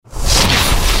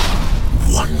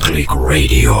Click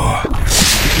Radio.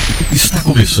 Está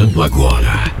começando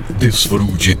agora.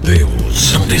 Desfrute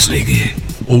Deus. Não desligue.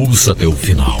 Ouça até o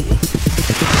final.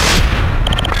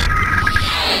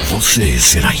 Você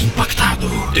será impactado.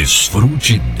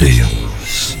 Desfrute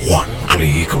Deus. One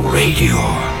Click Radio.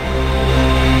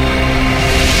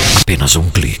 Apenas um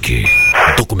clique.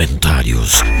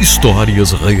 Documentários,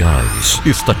 histórias reais,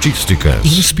 estatísticas,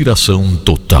 inspiração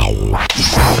total.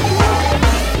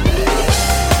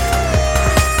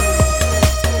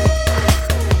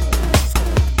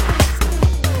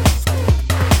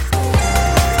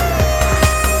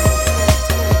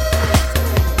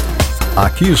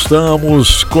 Aqui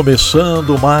estamos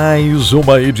começando mais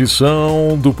uma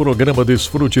edição do programa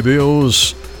Desfrute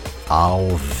Deus ao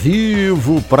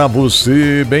vivo para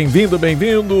você. Bem-vindo,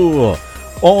 bem-vindo,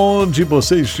 onde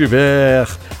você estiver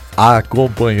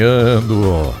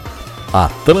acompanhando a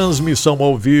transmissão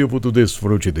ao vivo do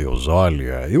Desfrute Deus.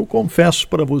 Olha, eu confesso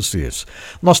para vocês,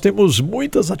 nós temos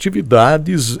muitas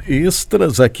atividades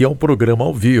extras aqui ao programa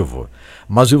ao vivo,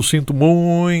 mas eu sinto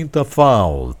muita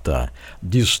falta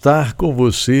de estar com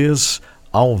vocês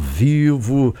ao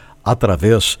vivo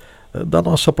através da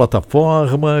nossa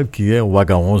plataforma, que é o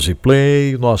H11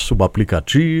 Play, nosso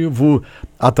aplicativo,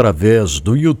 através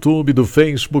do YouTube, do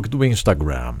Facebook, do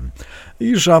Instagram.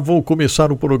 E já vou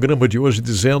começar o programa de hoje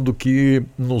dizendo que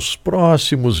nos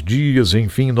próximos dias,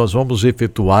 enfim, nós vamos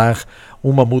efetuar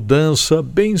uma mudança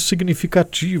bem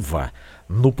significativa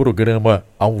no programa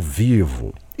ao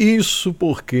vivo. Isso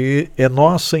porque é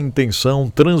nossa intenção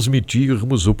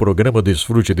transmitirmos o programa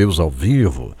Desfrute Deus ao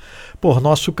vivo por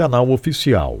nosso canal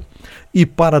oficial. E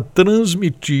para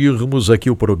transmitirmos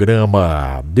aqui o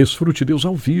programa Desfrute Deus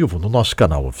ao vivo no nosso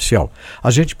canal oficial,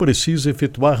 a gente precisa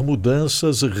efetuar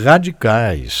mudanças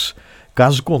radicais.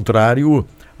 Caso contrário,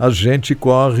 a gente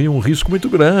corre um risco muito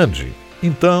grande.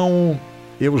 Então,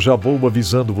 eu já vou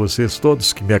avisando vocês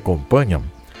todos que me acompanham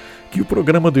que o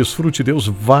programa Desfrute Deus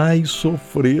vai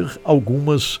sofrer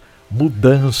algumas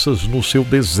mudanças no seu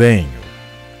desenho.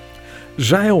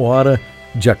 Já é hora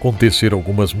de acontecer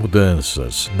algumas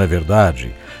mudanças, não é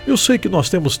verdade? Eu sei que nós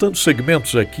temos tantos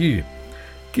segmentos aqui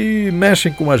que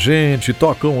mexem com a gente,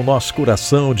 tocam o nosso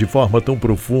coração de forma tão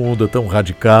profunda, tão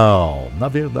radical. Na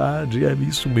verdade, é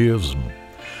isso mesmo.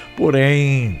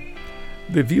 Porém,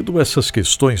 devido a essas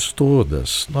questões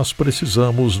todas, nós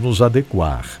precisamos nos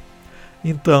adequar.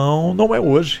 Então, não é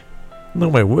hoje.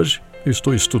 Eu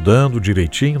estou estudando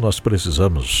direitinho, nós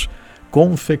precisamos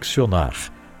confeccionar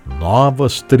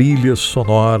novas trilhas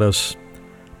sonoras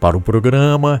para o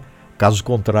programa. Caso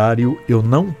contrário, eu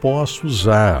não posso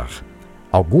usar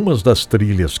algumas das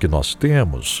trilhas que nós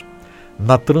temos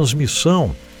na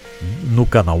transmissão no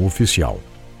canal oficial.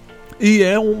 E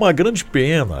é uma grande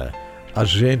pena a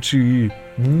gente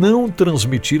não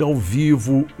transmitir ao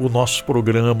vivo o nosso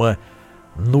programa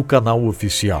no canal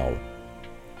oficial.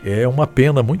 É uma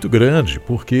pena muito grande,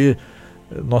 porque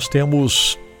nós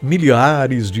temos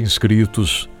milhares de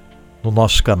inscritos no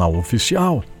nosso canal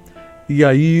oficial, e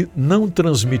aí não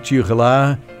transmitir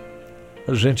lá,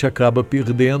 a gente acaba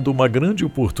perdendo uma grande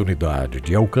oportunidade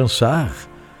de alcançar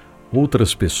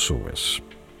outras pessoas.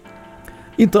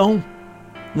 Então,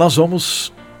 nós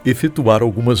vamos efetuar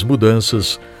algumas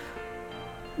mudanças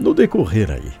no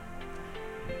decorrer aí,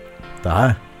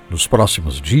 tá? Nos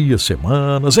próximos dias,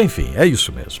 semanas, enfim, é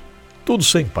isso mesmo. Tudo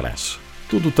sem pressa,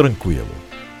 tudo tranquilo,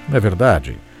 não é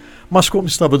verdade? Mas como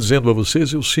estava dizendo a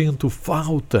vocês, eu sinto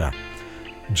falta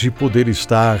de poder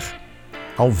estar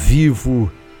ao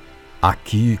vivo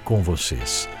aqui com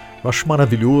vocês. Eu acho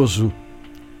maravilhoso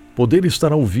poder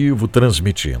estar ao vivo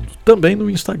transmitindo. Também no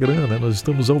Instagram, né? Nós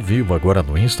estamos ao vivo agora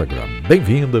no Instagram.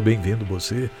 Bem-vinda, bem-vindo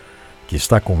você que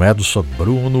está com o Edson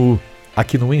Bruno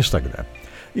aqui no Instagram.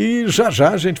 E já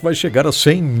a gente vai chegar a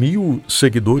 100 mil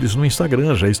seguidores no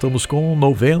Instagram. Já estamos com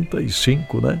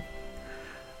 95, né?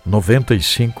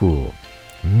 95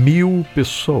 mil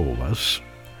pessoas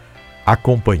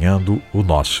acompanhando o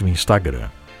nosso Instagram.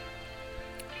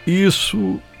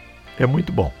 Isso é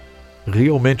muito bom.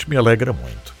 Realmente me alegra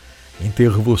muito em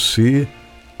ter você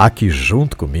aqui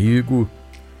junto comigo,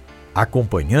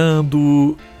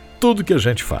 acompanhando tudo que a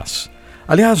gente faz.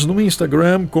 Aliás, no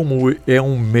Instagram, como é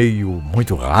um meio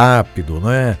muito rápido,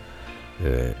 né?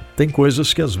 Tem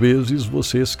coisas que às vezes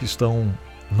vocês que estão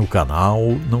no canal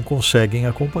não conseguem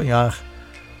acompanhar.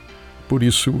 Por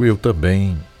isso eu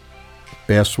também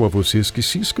peço a vocês que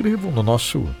se inscrevam no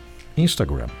nosso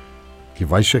Instagram, que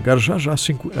vai chegar já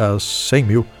a 100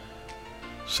 mil.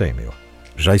 100 mil.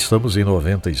 Já estamos em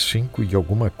 95 e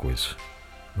alguma coisa.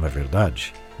 Não é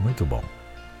verdade? Muito bom.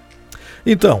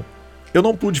 Então, eu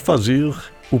não pude fazer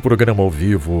o programa ao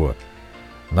vivo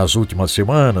nas últimas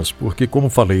semanas, porque, como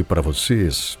falei para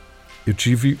vocês, eu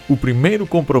tive o primeiro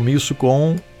compromisso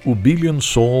com o Billion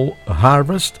Soul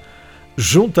Harvest,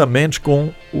 juntamente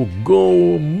com o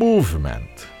Go Movement.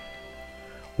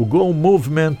 O Go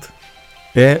Movement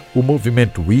é o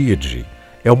movimento WID,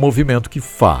 é o movimento que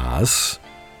faz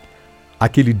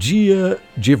aquele dia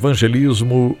de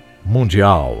evangelismo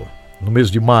mundial, no mês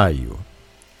de maio.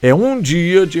 É um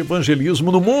dia de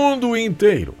evangelismo no mundo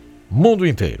inteiro. Mundo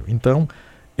inteiro. Então,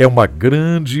 é uma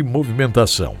grande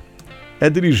movimentação. É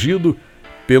dirigido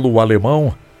pelo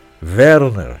alemão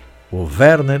Werner, o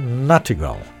Werner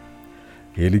Nattigal.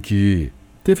 Ele que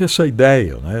teve essa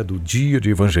ideia, né, do dia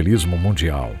de evangelismo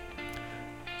mundial.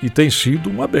 E tem sido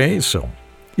uma bênção.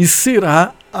 E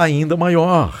será ainda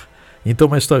maior.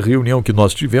 Então, esta reunião que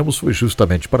nós tivemos foi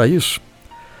justamente para isso.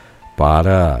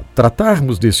 Para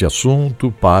tratarmos desse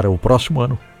assunto para o próximo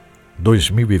ano,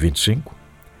 2025.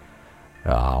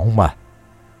 Há uma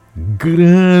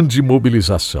grande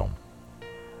mobilização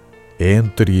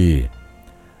entre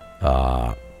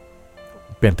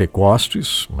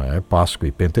Pentecostes, né, Páscoa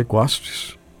e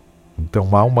Pentecostes.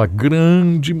 Então há uma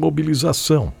grande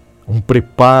mobilização, um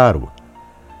preparo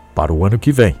para o ano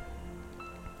que vem.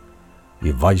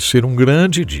 E vai ser um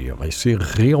grande dia, vai ser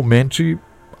realmente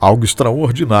algo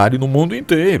extraordinário no mundo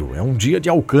inteiro. É um dia de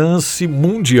alcance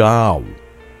mundial.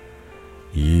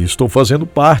 E estou fazendo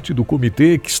parte do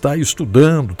comitê que está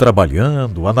estudando,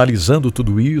 trabalhando, analisando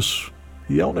tudo isso.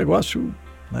 E é um negócio,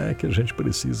 né, que a gente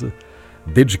precisa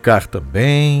dedicar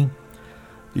também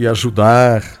e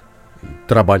ajudar e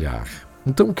trabalhar.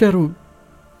 Então quero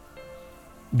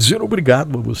dizer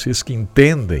obrigado a vocês que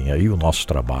entendem aí o nosso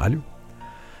trabalho.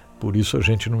 Por isso a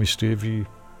gente não esteve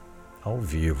ao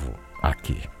vivo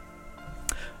aqui.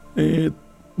 E,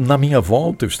 na minha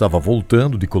volta, eu estava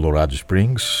voltando de Colorado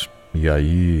Springs e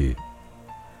aí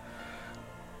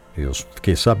eu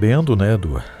fiquei sabendo, né,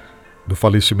 do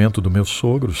falecimento do meu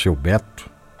sogro, seu Beto,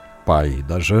 pai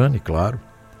da Jane, claro,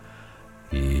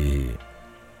 e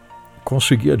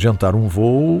consegui adiantar um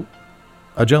voo.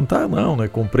 Adiantar não, né?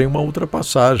 Comprei uma outra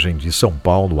passagem de São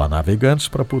Paulo a Navegantes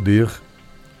para poder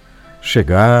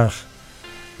chegar,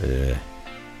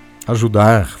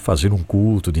 ajudar, fazer um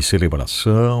culto de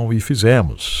celebração, e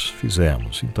fizemos.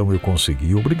 Então eu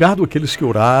consegui. Obrigado àqueles que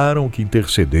oraram, que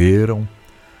intercederam.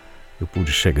 Eu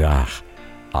pude chegar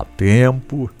a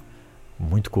tempo,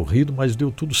 muito corrido, mas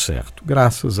deu tudo certo,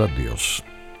 graças a Deus.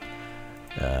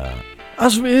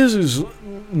 Às vezes,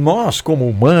 nós como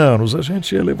humanos, a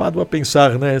gente é levado a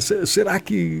pensar, né? Será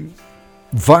que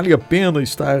vale a pena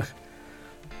estar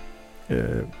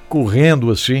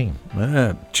correndo assim,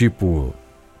 né? Tipo,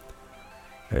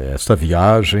 esta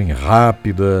viagem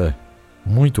rápida,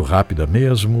 muito rápida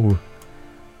mesmo,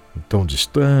 tão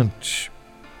distante.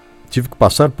 Tive que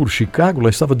passar por Chicago, lá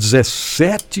estava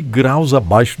 17 graus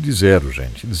abaixo de zero,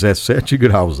 gente. 17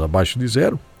 graus abaixo de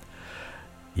zero.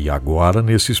 E agora,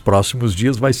 nesses próximos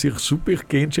dias, vai ser super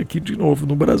quente aqui de novo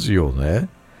no Brasil, né?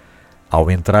 Ao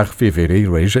entrar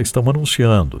fevereiro, aí já estamos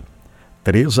anunciando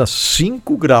 3 a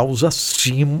 5 graus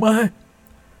acima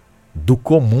do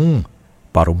comum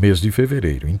para o mês de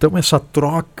fevereiro. Então, essa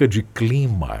troca de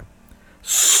clima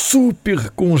super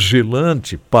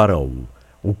congelante para o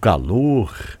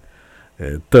calor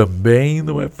também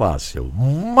não é fácil.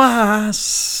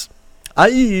 Mas,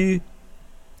 aí,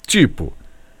 tipo,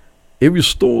 eu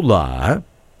estou lá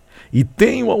e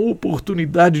tenho a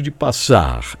oportunidade de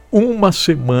passar uma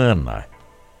semana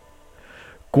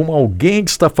com alguém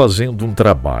que está fazendo um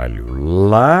trabalho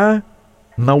lá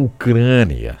na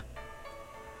Ucrânia.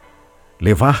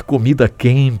 Levar comida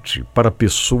quente para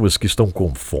pessoas que estão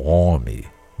com fome,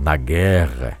 na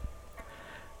guerra.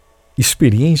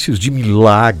 Experiências de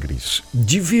milagres,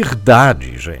 de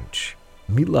verdade, gente.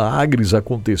 Milagres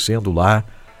acontecendo lá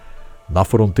na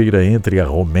fronteira entre a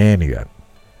Romênia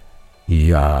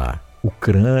e a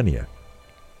Ucrânia.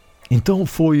 Então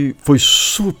foi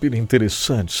super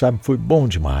interessante, sabe? Foi bom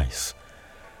demais.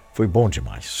 Foi bom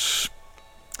demais.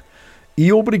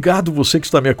 E obrigado você que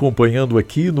está me acompanhando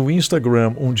aqui no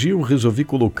Instagram. Um dia eu resolvi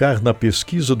colocar na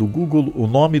pesquisa do Google o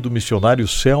nome do missionário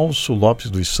Celso Lopes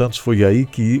dos Santos. Foi aí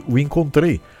que o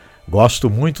encontrei. Gosto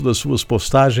muito das suas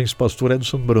postagens, pastor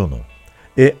Edson Bruno.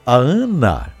 É a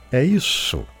Ana, é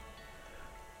isso.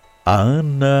 A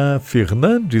Ana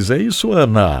Fernandes, é isso,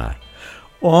 Ana?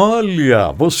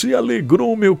 Olha, você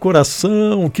alegrou meu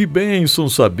coração. Que bênção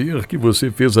saber que você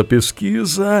fez a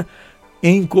pesquisa,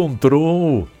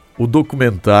 encontrou o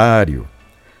documentário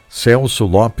Celso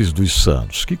Lopes dos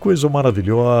Santos. Que coisa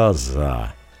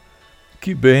maravilhosa!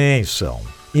 Que bênção!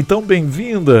 Então,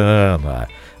 bem-vinda, Ana.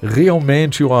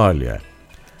 Realmente, olha,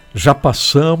 já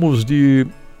passamos de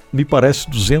me parece,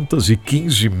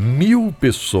 215 mil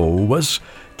pessoas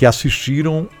que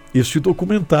assistiram este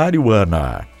documentário,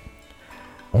 Ana.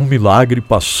 Um milagre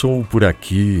passou por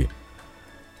aqui.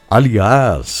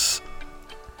 Aliás,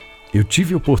 eu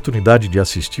tive a oportunidade de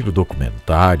assistir o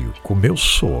documentário com meu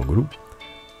sogro.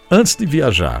 Antes de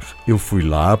viajar, eu fui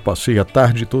lá, passei a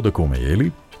tarde toda com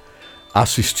ele,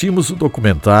 assistimos o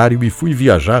documentário e fui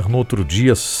viajar no outro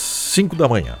dia, 5 da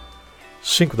manhã.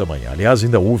 5 da manhã. Aliás,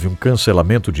 ainda houve um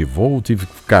cancelamento de voo, tive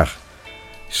que ficar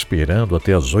esperando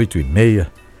até as 8h30.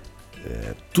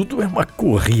 Tudo é uma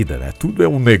corrida, né? Tudo é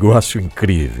um negócio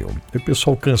incrível. O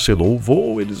pessoal cancelou o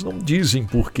voo, eles não dizem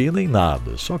porquê nem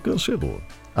nada, só cancelou.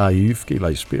 Aí fiquei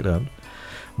lá esperando.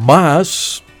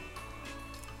 Mas,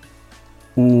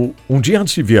 um dia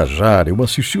antes de viajar, eu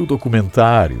assisti o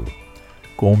documentário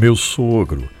com o meu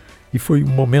sogro e foi um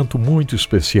momento muito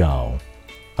especial.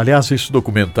 Aliás, esse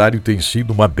documentário tem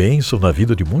sido uma bênção na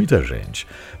vida de muita gente.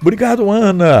 Obrigado,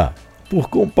 Ana, por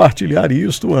compartilhar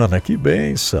isto, Ana. Que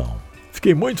bênção.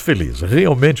 Fiquei muito feliz,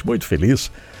 realmente muito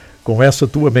feliz com essa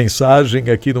tua mensagem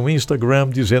aqui no Instagram,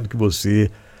 dizendo que você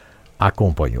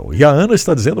acompanhou. E a Ana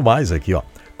está dizendo mais aqui, ó.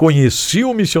 Conheci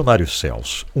o missionário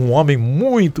Celso, um homem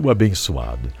muito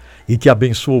abençoado e que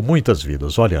abençoou muitas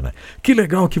vidas. Olha, Ana, que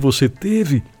legal que você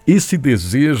teve esse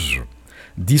desejo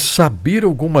de saber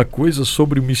alguma coisa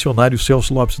sobre o missionário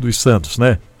Celso Lopes dos Santos,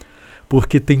 né?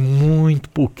 Porque tem muito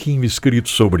pouquinho escrito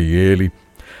sobre ele.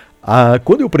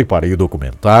 Quando eu preparei o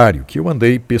documentário, que eu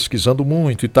andei pesquisando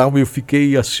muito e tal, eu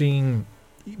fiquei assim,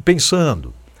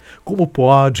 pensando, como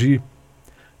pode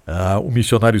o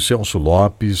missionário Celso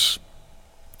Lopes,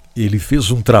 ele fez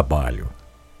um trabalho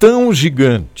tão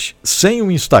gigante, sem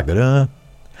o Instagram,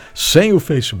 sem o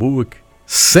Facebook,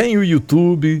 sem o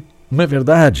YouTube, não é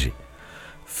verdade?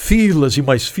 Filas e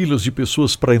mais filas de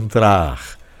pessoas para entrar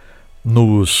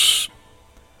nos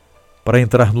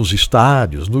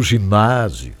estádios, nos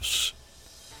ginásios,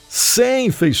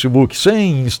 sem Facebook,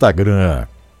 sem Instagram.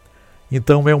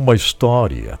 Então é uma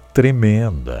história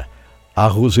tremenda. A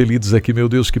Roseli diz aqui, meu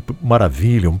Deus, que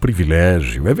maravilha, um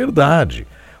privilégio. É verdade,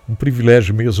 um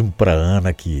privilégio mesmo para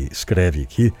Ana, que escreve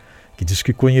aqui, que diz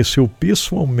que conheceu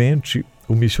pessoalmente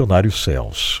o missionário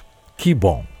Celso. Que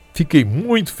bom, fiquei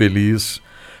muito feliz,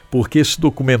 porque esse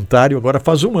documentário agora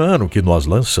faz um ano que nós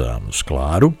lançamos,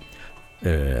 claro.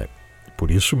 Por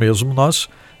isso mesmo nós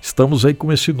estamos aí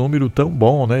com esse número tão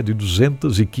bom, né, de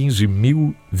 215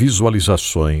 mil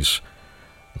visualizações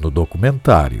no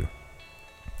documentário.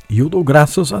 E eu dou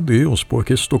graças a Deus,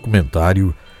 porque esse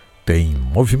documentário tem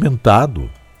movimentado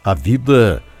a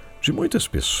vida de muitas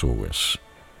pessoas.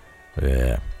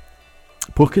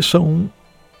 Porque são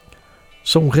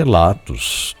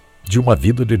relatos de uma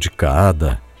vida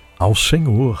dedicada ao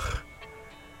Senhor.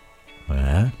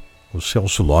 O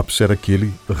Celso Lopes era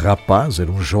aquele rapaz,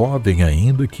 era um jovem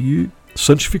ainda que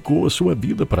santificou a sua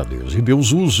vida para Deus. E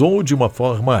Deus o usou de uma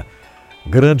forma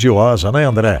grandiosa, né,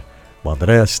 André? O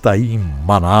André está aí em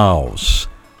Manaus,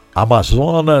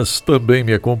 Amazonas, também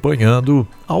me acompanhando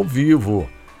ao vivo.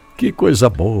 Que coisa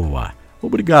boa.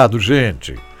 Obrigado,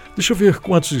 gente. Deixa eu ver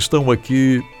quantos estão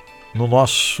aqui no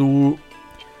nosso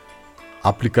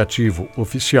aplicativo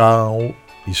oficial.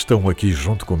 Estão aqui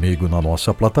junto comigo na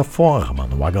nossa plataforma,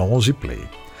 no H11 Play.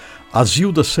 A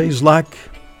Zilda Seislak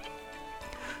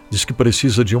diz que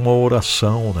precisa de uma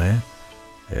oração, né?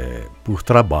 Por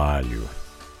trabalho.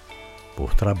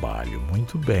 Por trabalho.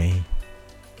 Muito bem.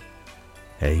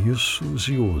 É isso,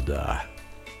 Zilda.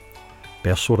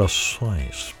 Peço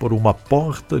orações por uma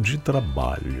porta de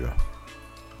trabalho.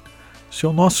 Esse é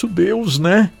o nosso Deus,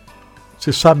 né?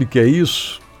 Você sabe o que é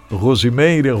isso?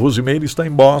 Rosimeire, a Rosimeire está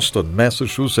em Boston,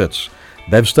 Massachusetts.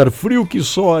 Deve estar frio que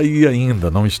só aí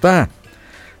ainda, não está?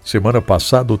 Semana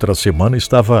passada, outra semana,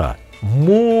 estava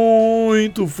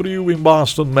muito frio em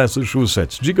Boston,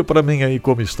 Massachusetts. Diga para mim aí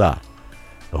como está.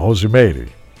 Rosimeire,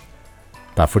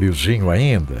 tá friozinho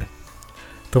ainda?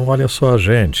 Então olha só,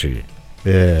 gente.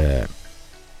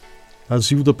 A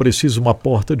Zilda precisa de uma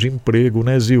porta de emprego,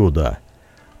 né, Zilda?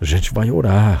 A gente vai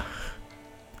orar.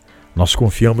 Nós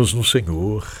confiamos no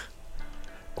Senhor.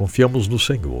 Confiamos no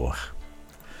Senhor.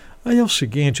 Aí é o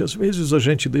seguinte, às vezes a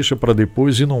gente deixa para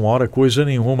depois e não ora coisa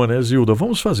nenhuma, né, Zilda?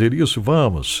 Vamos fazer isso?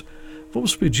 Vamos.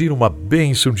 Vamos pedir uma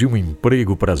bênção de um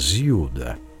emprego para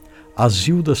Zilda. A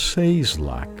Zilda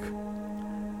Seislak.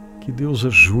 Que Deus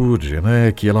ajude,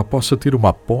 né? Que ela possa ter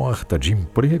uma porta de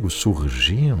emprego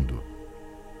surgindo.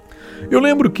 Eu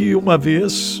lembro que uma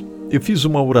vez eu fiz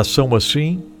uma oração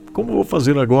assim, como vou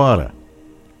fazer agora?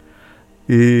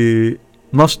 E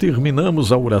nós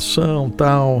terminamos a oração,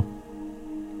 tal.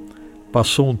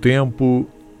 Passou um tempo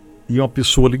e uma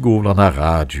pessoa ligou lá na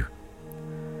rádio.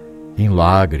 em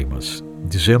lágrimas,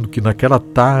 dizendo que naquela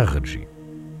tarde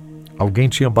alguém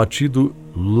tinha batido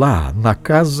lá na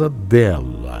casa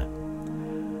dela,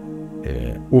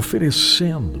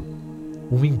 oferecendo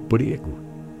um emprego.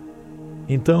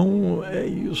 Então é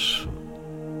isso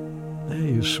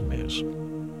mesmo,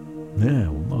 né?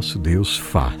 O nosso Deus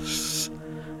faz.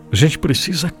 A gente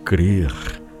precisa crer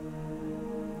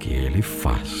que Ele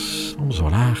faz. Vamos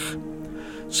orar.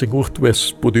 Senhor, Tu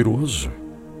és poderoso.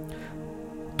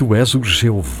 Tu és o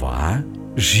Jeová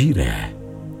Jiré.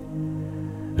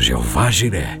 Jeová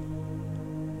Jiré,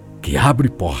 que abre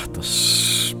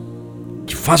portas,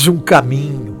 que faz um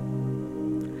caminho.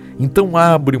 Então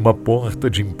abre uma porta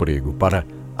de emprego para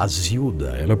a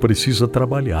Zilda. Ela precisa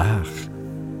trabalhar.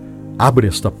 Abre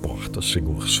esta porta,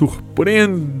 Senhor.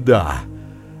 Surpreenda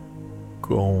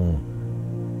com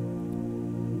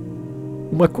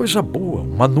uma coisa boa,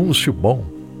 um anúncio bom.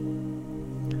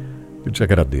 Eu te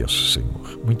agradeço,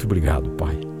 Senhor. Muito obrigado,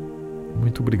 Pai.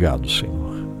 Muito obrigado,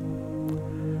 Senhor.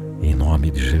 Em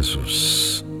nome de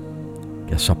Jesus,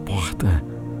 que essa porta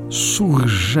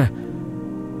surja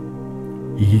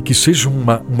e que seja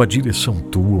uma direção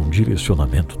tua, um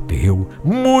direcionamento teu,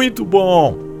 muito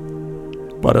bom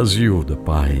para a Zilda,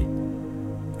 Pai.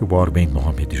 Eu oro em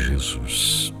nome de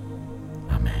Jesus.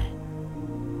 Amém.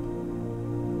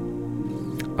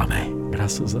 Amém.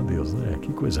 Graças a Deus, né?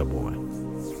 Que coisa boa.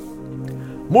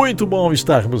 Muito bom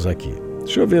estarmos aqui.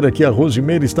 Deixa eu ver aqui, a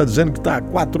Rosimeire está dizendo que está a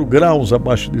 4 graus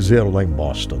abaixo de zero lá em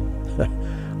Boston.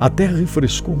 Até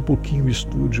refrescou um pouquinho o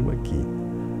estúdio aqui.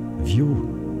 Viu,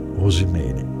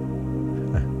 Rosimeire?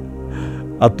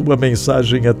 A tua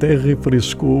mensagem até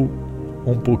refrescou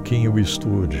um pouquinho o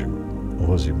estúdio,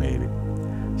 Rosimeire.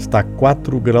 Está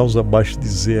 4 graus abaixo de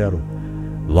zero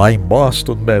lá em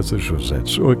Boston,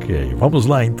 Massachusetts. Ok, vamos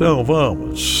lá então,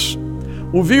 vamos.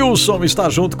 O Wilson está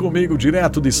junto comigo,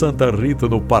 direto de Santa Rita,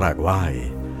 no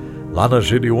Paraguai. Lá na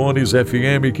Geriones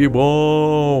FM, que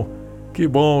bom! Que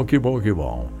bom, que bom, que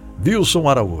bom. Wilson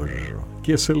Araújo,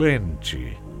 que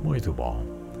excelente, muito bom.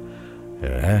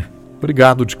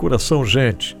 Obrigado de coração,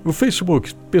 gente. O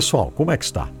Facebook, pessoal, como é que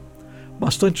está?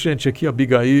 Bastante gente aqui, a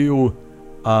Abigail,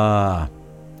 a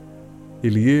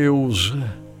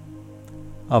Elieusa,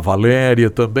 a Valéria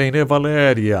também, né,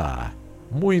 Valéria?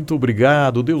 Muito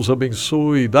obrigado, Deus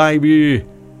abençoe. Daibi,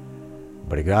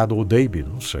 obrigado, ou Daibi,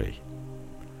 não sei.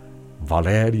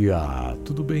 Valéria,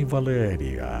 tudo bem,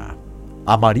 Valéria?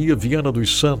 A Maria Viana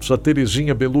dos Santos, a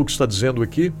Terezinha Belux está dizendo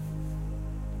aqui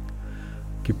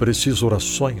que precisa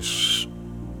orações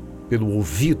pelo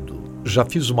ouvido. Já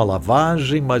fiz uma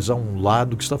lavagem, mas há um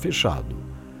lado que está fechado,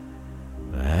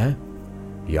 né?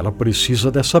 E ela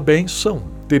precisa dessa bênção.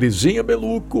 Terezinha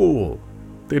Beluco,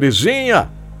 Terezinha,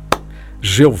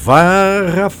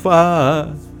 Jeová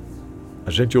Rafá.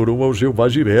 A gente orou ao Jeová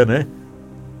Jiré, né?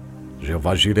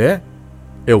 Jeová Jiré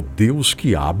é o Deus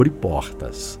que abre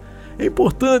portas. É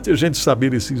importante a gente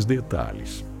saber esses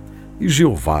detalhes. E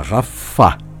Jeová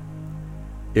Rafá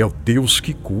é o Deus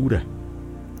que cura.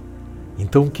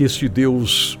 Então que este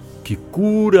Deus que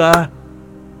cura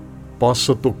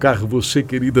possa tocar você,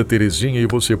 querida Terezinha, e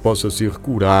você possa ser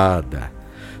curada.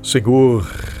 Senhor,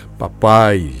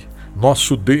 Papai,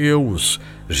 nosso Deus,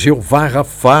 Jeová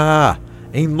Rafá,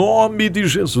 em nome de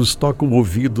Jesus, toca o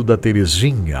ouvido da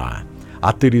Terezinha,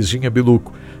 a Terezinha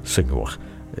Beluco. Senhor,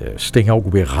 se tem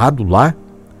algo errado lá,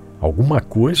 alguma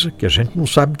coisa que a gente não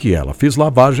sabe que ela fez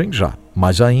lavagem já,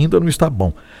 mas ainda não está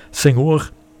bom.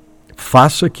 Senhor,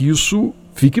 faça que isso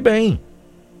fique bem,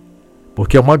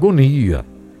 porque é uma agonia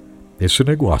esse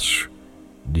negócio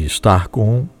de estar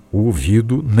com o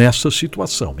ouvido nessa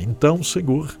situação. Então,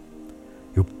 Senhor,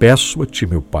 eu peço a Ti,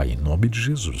 meu Pai, em nome de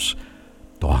Jesus,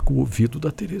 toca o ouvido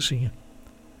da Terezinha,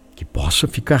 que possa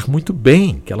ficar muito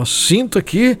bem, que ela sinta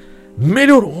que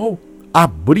melhorou,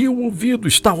 abriu o ouvido,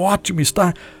 está ótimo,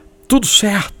 está tudo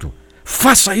certo.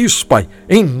 Faça isso, Pai,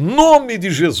 em nome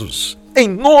de Jesus. Em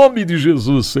nome de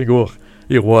Jesus, Senhor,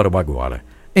 eu oro agora.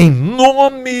 Em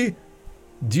nome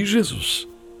de Jesus.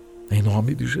 Em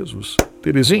nome de Jesus.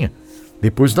 Terezinha,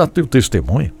 depois dá teu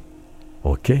testemunho,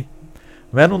 ok?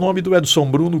 Não é no nome do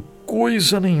Edson Bruno,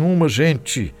 coisa nenhuma,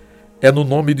 gente. É no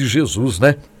nome de Jesus,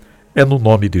 né? É no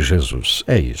nome de Jesus.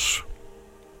 É isso.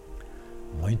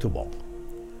 Muito bom.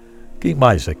 Quem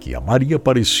mais aqui? A Maria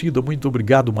Aparecida, muito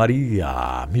obrigado,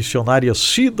 Maria. Missionária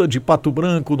Cida de Pato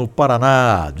Branco, no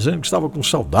Paraná, dizendo que estava com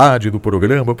saudade do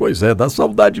programa. Pois é, dá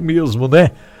saudade mesmo,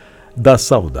 né? Dá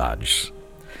saudades.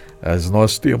 Mas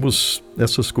nós temos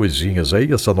essas coisinhas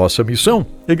aí, essa nossa missão,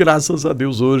 e graças a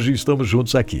Deus hoje estamos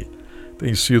juntos aqui.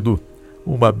 Tem sido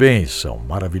uma bênção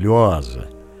maravilhosa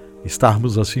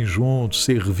estarmos assim juntos,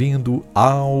 servindo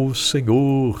ao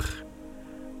Senhor.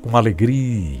 com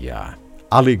alegria.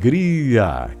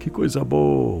 Alegria, que coisa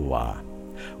boa.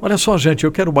 Olha só, gente,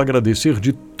 eu quero agradecer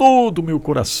de todo o meu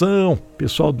coração.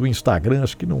 Pessoal do Instagram,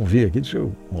 acho que não vê aqui, deixa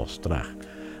eu mostrar.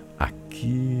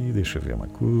 Aqui, deixa eu ver uma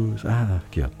coisa.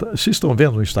 Aqui, ó. Vocês estão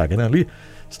vendo no Instagram ali?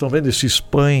 Estão vendo esses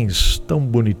pães tão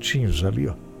bonitinhos ali,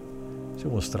 ó? Deixa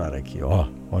eu mostrar aqui, ó.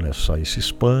 Olha só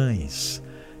esses pães.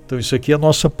 Então isso aqui é a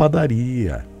nossa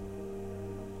padaria.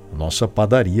 Nossa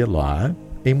padaria lá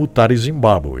em Mutare,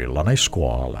 Zimbábue, lá na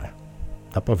escola.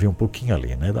 Dá para ver um pouquinho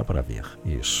ali, né? Dá para ver,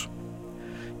 isso.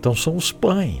 Então são os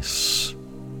pães.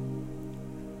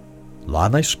 Lá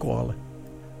na escola.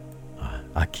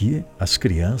 Aqui as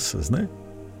crianças, né?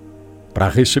 Para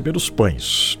receber os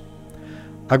pães.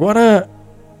 Agora,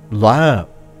 lá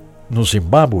no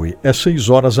Zimbábue é 6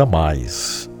 horas a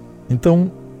mais. Então,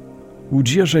 o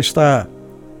dia já está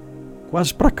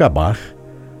quase para acabar.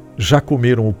 Já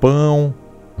comeram o pão,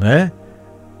 né?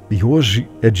 E hoje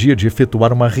é dia de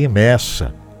efetuar uma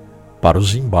remessa para o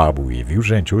Zimbábue, viu,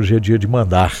 gente? Hoje é dia de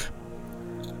mandar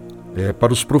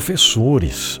para os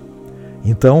professores.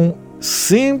 Então,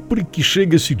 sempre que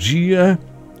chega esse dia,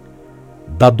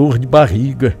 dá dor de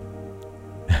barriga.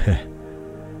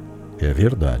 É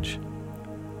verdade.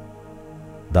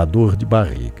 Dá dor de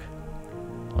barriga.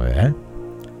 Não é?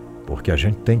 Porque a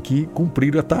gente tem que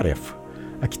cumprir a tarefa.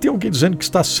 Aqui tem alguém dizendo que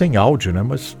está sem áudio, né?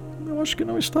 Mas eu acho que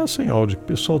não está sem áudio. O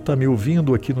pessoal está me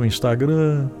ouvindo aqui no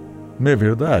Instagram. Não é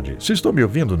verdade? Vocês estão me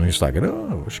ouvindo no Instagram?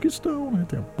 Acho que estão, né?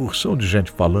 Tem uma porção de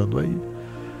gente falando aí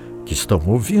que estão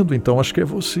ouvindo, então acho que é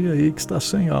você aí que está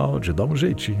sem áudio. Dá um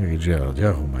jeitinho aí de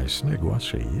arrumar esse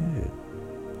negócio aí.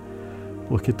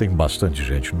 Porque tem bastante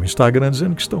gente no Instagram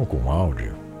dizendo que estão com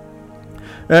áudio.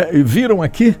 Viram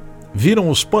aqui? Viram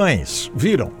os pães?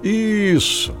 Viram?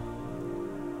 Isso!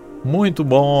 Muito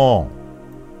bom!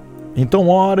 Então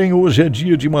orem, hoje é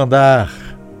dia de mandar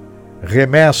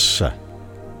remessa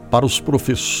para os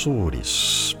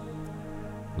professores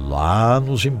lá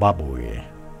no Zimbábue.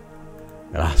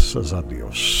 Graças a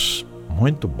Deus.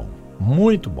 Muito bom,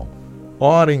 muito bom.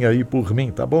 Orem aí por mim,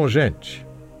 tá bom, gente?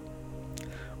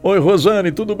 Oi,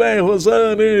 Rosane, tudo bem,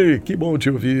 Rosane? Que bom te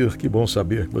ouvir, que bom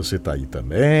saber que você está aí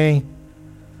também.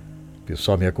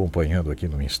 Pessoal me acompanhando aqui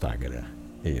no Instagram.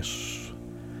 Isso.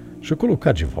 Deixa eu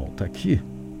colocar de volta aqui.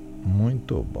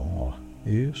 Muito bom, ó.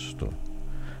 Isto.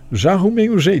 Já arrumei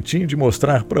um jeitinho de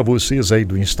mostrar para vocês aí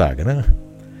do Instagram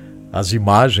as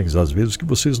imagens, às vezes, que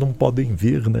vocês não podem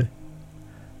ver, né?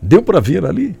 Deu para ver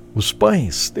ali? Os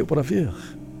pães, deu para ver.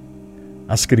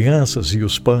 As crianças e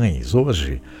os pães,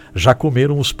 hoje, já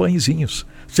comeram os pãezinhos.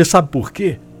 Você sabe por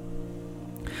quê?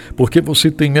 Porque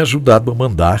você tem me ajudado a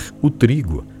mandar o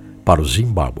trigo para o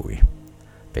Zimbábue.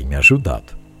 Tem me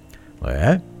ajudado, não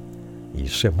é?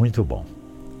 Isso é muito bom.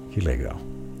 Que legal.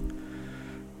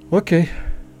 Ok.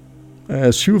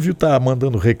 Silvio está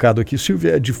mandando recado aqui.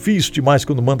 Silvio, é difícil demais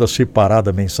quando manda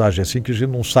separada a mensagem assim, que a gente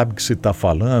não sabe o que você está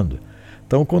falando.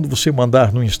 Então, quando você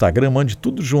mandar no Instagram, mande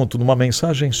tudo junto, numa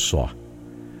mensagem só.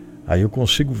 Aí eu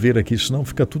consigo ver aqui, senão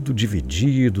fica tudo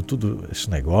dividido, tudo esse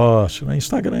negócio. No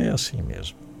Instagram é assim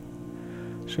mesmo.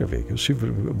 Deixa eu ver aqui. O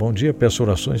Silvio, bom dia, peço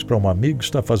orações para um amigo que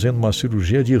está fazendo uma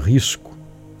cirurgia de risco.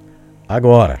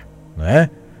 Agora, né?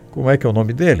 Como é que é o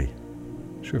nome dele?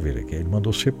 Deixa eu ver aqui. Ele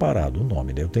mandou separado o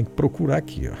nome, né? Eu tenho que procurar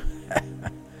aqui, ó.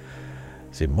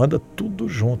 Você manda tudo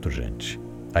junto, gente.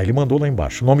 Aí ele mandou lá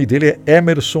embaixo. O nome dele é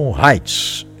Emerson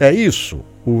Heights. É isso.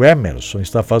 O Emerson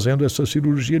está fazendo essa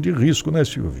cirurgia de risco, né,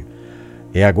 Silvio?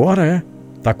 É agora, é?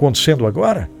 Está acontecendo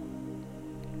agora?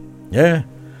 É.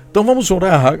 Então vamos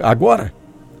orar agora?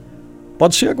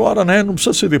 Pode ser agora, né? Não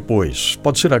precisa ser depois.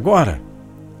 Pode ser agora?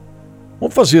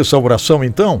 Vamos fazer essa oração,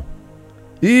 então?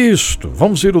 Isto.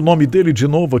 Vamos ver o nome dele de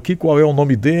novo aqui. Qual é o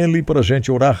nome dele para a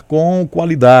gente orar com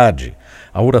qualidade?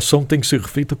 A oração tem que ser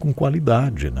feita com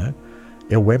qualidade, né?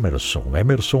 É o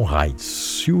Emerson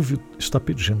Heights. Silvio está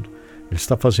pedindo. Ele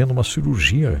está fazendo uma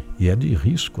cirurgia e é de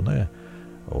risco, né?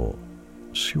 O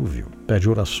Silvio pede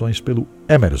orações pelo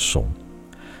Emerson.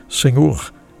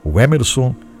 Senhor, o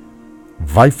Emerson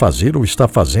vai fazer ou está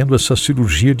fazendo essa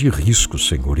cirurgia de risco,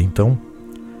 Senhor. Então,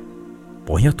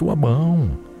 põe a tua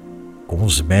mão com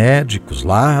os médicos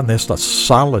lá nesta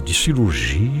sala de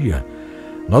cirurgia.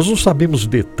 Nós não sabemos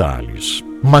detalhes,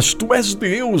 mas tu és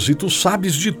Deus e tu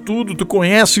sabes de tudo, tu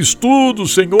conheces tudo,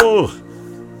 Senhor.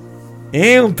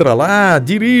 Entra lá,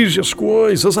 dirige as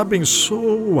coisas,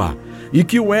 abençoa, e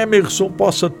que o Emerson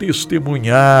possa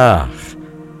testemunhar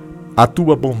a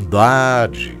tua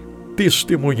bondade,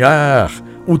 testemunhar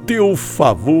o teu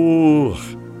favor.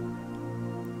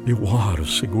 Eu oro,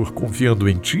 Senhor, confiando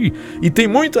em ti, e tem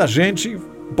muita gente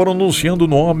pronunciando o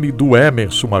nome do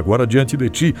Emerson agora diante de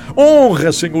ti.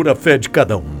 Honra, Senhor, a fé de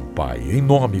cada um, Pai, em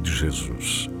nome de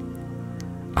Jesus.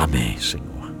 Amém,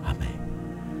 Senhor. Amém.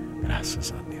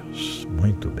 Graças a Deus.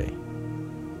 Muito bem.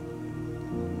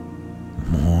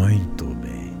 Muito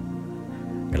bem.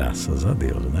 Graças a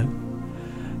Deus, né?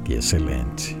 Que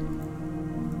excelente.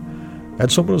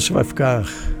 Edson Bruno, você vai ficar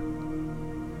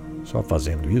só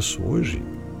fazendo isso hoje?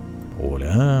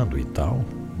 Orando e tal?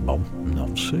 Bom,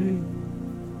 não sei.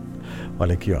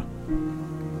 Olha aqui, ó.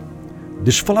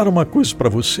 Deixa eu falar uma coisa para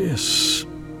vocês.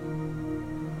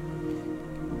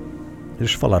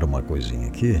 Deixa eu falar uma coisinha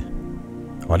aqui.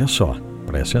 Olha só,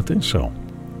 prestem atenção.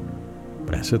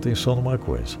 Prestem atenção numa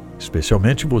coisa.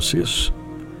 Especialmente vocês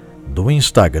do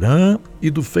Instagram e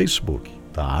do Facebook,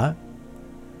 tá?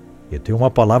 Eu tenho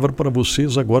uma palavra para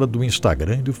vocês agora do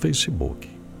Instagram e do Facebook.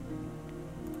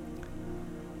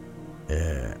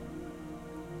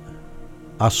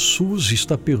 A Suzy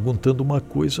está perguntando uma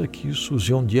coisa aqui,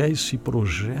 Suzy, onde é esse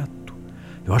projeto?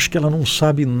 Eu acho que ela não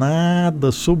sabe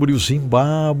nada sobre o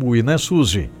Zimbábue, né,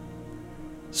 Suzy?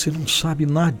 Você não sabe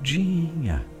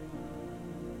nadinha.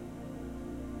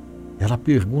 Ela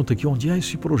pergunta aqui, onde é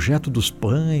esse projeto dos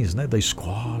pães, né, da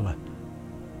escola?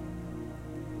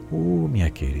 Minha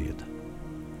querida,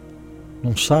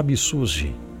 não sabe,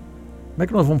 Suzy? Como é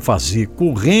que nós vamos fazer?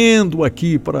 Correndo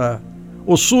aqui para...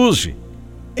 Suzy,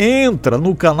 entra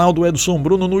no canal do Edson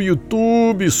Bruno no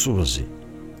YouTube, Suzy.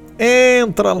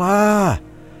 Entra lá.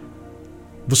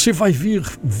 Você vai ver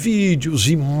vídeos,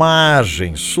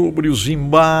 imagens sobre o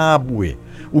Zimbábue,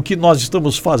 o que nós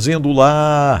estamos fazendo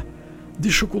lá.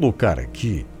 Deixa eu colocar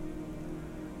aqui.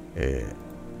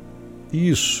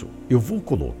 Isso, eu vou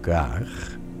colocar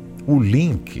o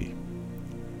link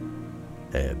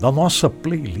da nossa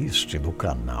playlist do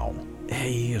canal. É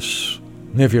isso.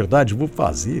 Não é verdade? Eu vou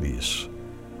fazer isso.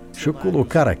 Deixa eu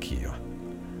colocar aqui, ó,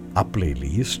 a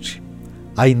playlist.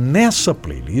 Aí nessa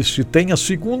playlist tem a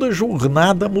segunda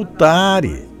jornada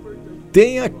Mutare.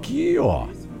 Tem aqui, ó.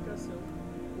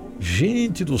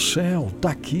 Gente do céu,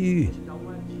 tá aqui.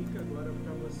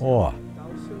 Ó.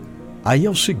 Aí é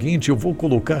o seguinte, eu vou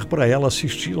colocar para ela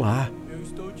assistir lá.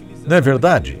 Não é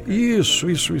verdade? Isso.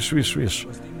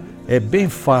 É bem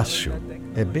fácil.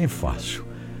 É bem fácil.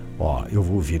 Ó, eu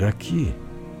vou vir aqui.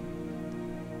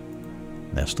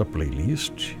 Nesta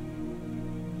playlist.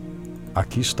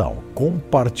 Aqui está, ó,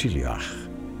 compartilhar.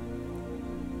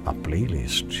 A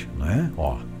playlist, né?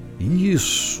 Ó,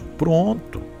 isso,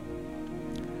 pronto.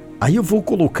 Aí eu vou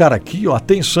colocar aqui, ó,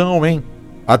 atenção, hein?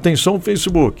 Atenção,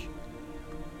 Facebook.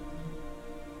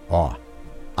 Ó,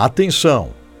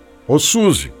 atenção.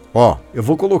 Suzy, ó, eu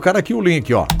vou colocar aqui o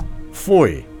link, ó.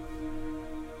 Foi.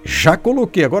 Já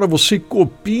coloquei, agora você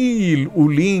copie o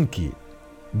link.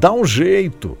 Dá um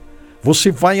jeito.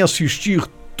 Você vai assistir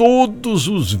todos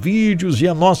os vídeos e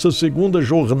a nossa segunda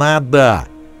jornada.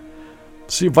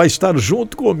 Você vai estar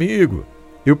junto comigo.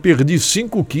 Eu perdi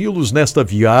 5 quilos nesta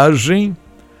viagem.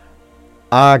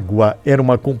 Água era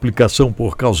uma complicação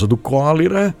por causa do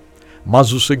cólera,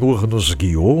 mas o Senhor nos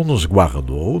guiou, nos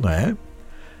guardou, né?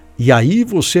 E aí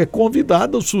você é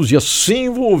convidado, Suzy, a se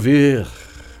envolver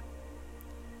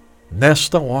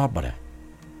nesta obra,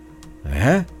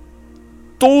 né?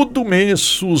 Todo mês,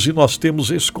 Suzy, nós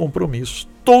temos esse compromisso.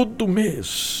 Todo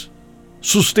mês.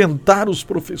 Sustentar os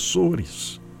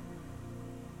professores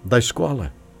da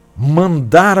escola.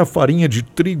 Mandar a farinha de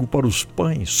trigo para os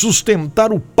pães.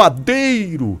 Sustentar o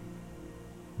padeiro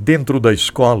dentro da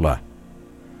escola.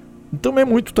 Então é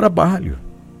muito trabalho.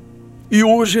 E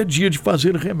hoje é dia de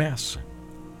fazer remessa.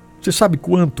 Você sabe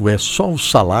quanto é só o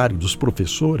salário dos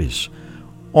professores?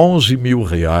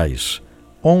 R$11.000.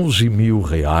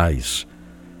 R$11.000.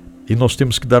 E nós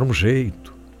temos que dar um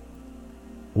jeito.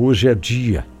 Hoje é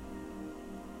dia.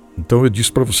 Então eu disse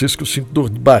para vocês que eu sinto dor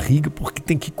de barriga porque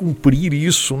tem que cumprir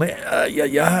isso, né?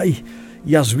 Ai.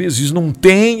 E às vezes não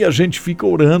tem e a gente fica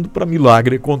orando para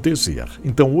milagre acontecer.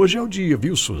 Então hoje é o dia,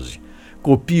 viu, Suzy?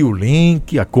 Copie o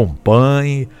link,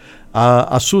 acompanhe.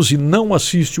 A Suzy não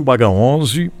assiste o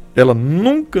H11. Ela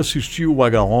nunca assistiu o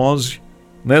H11,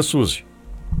 né, Suzy?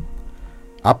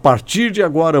 A partir de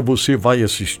agora você vai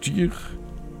assistir...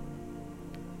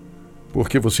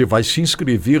 porque você vai se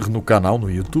inscrever no canal no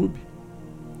YouTube.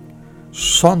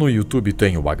 Só no YouTube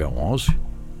tem o H11.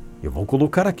 Eu vou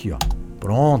colocar aqui, ó.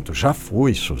 Pronto, já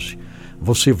foi, Suzy.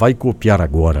 Você vai copiar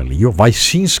agora ali, ó, vai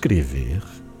se inscrever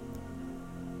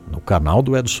no canal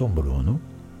do Edson Bruno.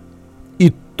 E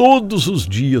todos os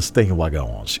dias tem o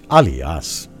H11.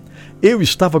 Aliás, eu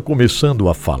estava começando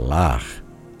a falar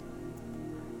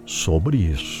sobre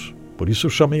isso. Por isso eu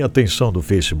chamei a atenção do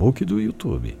Facebook e do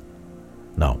YouTube.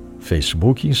 Não,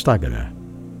 Facebook e Instagram.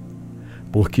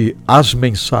 porque as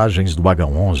mensagens do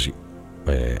H11,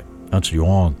 antes de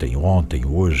ontem,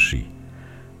 hoje,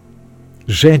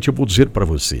 gente, eu vou dizer para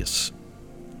vocês,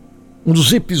 um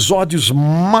dos episódios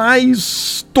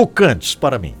mais tocantes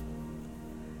para mim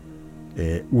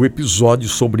é o episódio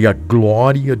sobre a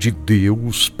glória de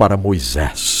Deus para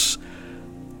Moisés.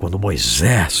 Quando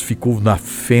Moisés ficou na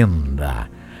fenda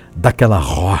daquela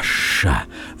rocha,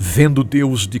 vendo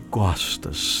Deus de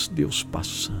costas, Deus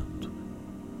passando.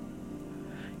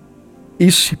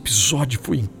 Esse episódio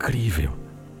foi incrível.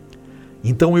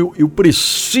 Então eu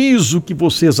preciso que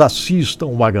vocês assistam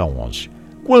o H11.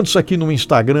 Quantos aqui no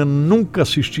Instagram nunca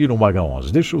assistiram o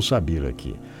H11? Deixa eu saber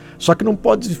aqui. Só que não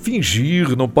pode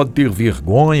fingir, não pode ter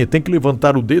vergonha, tem que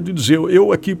levantar o dedo e dizer,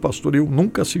 eu aqui, pastor, eu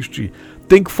nunca assisti.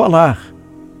 Tem que falar.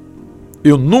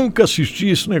 Eu nunca assisti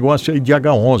esse negócio aí de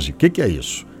H11. O que é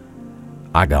isso?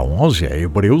 H11 é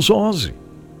Hebreus 11.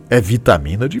 É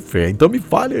vitamina de fé. Então me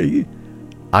fale aí.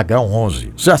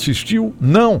 H11. Você assistiu?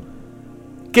 Não.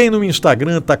 Quem no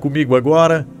Instagram está comigo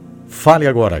agora, fale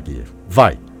agora aqui.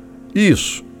 Vai.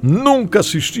 Isso. Nunca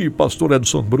assisti, pastor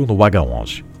Edson Bruno, o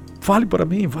H11. Fale para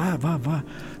mim, vá.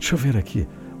 Deixa eu ver aqui.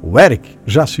 O Eric,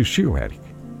 já assistiu, Eric?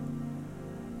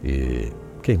 E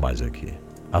quem mais aqui?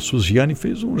 A Suziane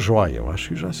fez um joia, eu acho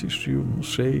que já assistiu, não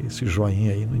sei, esse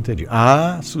joinha aí, não entendi.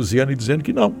 Ah, a Suziane dizendo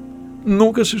que não,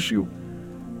 nunca assistiu,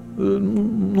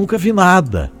 nunca vi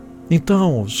nada.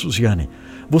 Então, Suziane,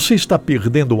 você está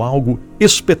perdendo algo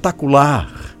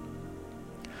espetacular.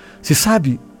 Você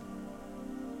sabe,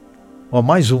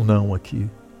 mais um não aqui.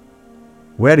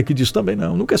 O Eric diz também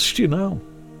não, nunca assisti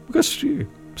nunca assisti,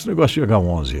 esse negócio de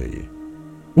H11 aí.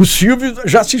 O Silvio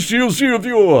já assistiu,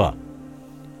 Silvio.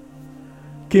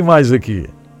 Quem mais aqui?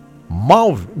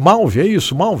 Malve, é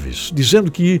isso, Malves, dizendo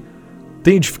que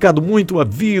tem edificado muito a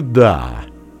vida.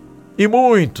 E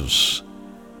muitos.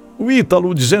 O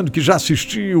Ítalo dizendo que já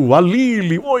assistiu. A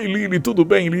Lili, oi Lili, tudo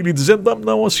bem? Lili dizendo,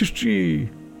 não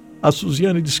assisti. A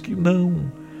Suziane disse que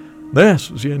não. Né,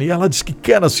 Suziane? E ela disse que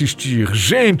quer assistir.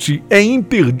 Gente, é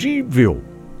imperdível.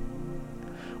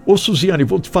 Ô Suziane,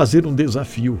 vou te fazer um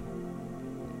desafio.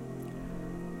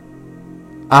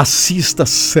 Assista a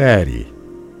série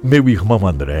Meu Irmão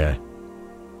André.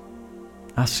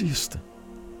 Assista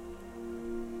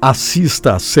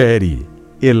a série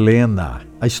Helena,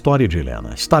 a história de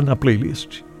Helena. Está na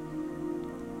playlist.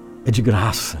 É de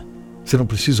graça. Você não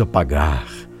precisa pagar.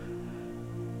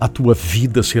 A tua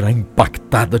vida será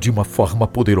impactada de uma forma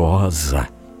poderosa.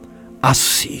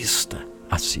 Assista.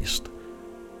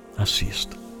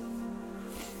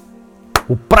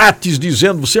 O Prates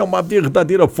dizendo, você é uma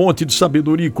verdadeira fonte de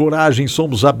sabedoria e coragem,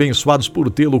 somos abençoados por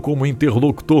tê-lo como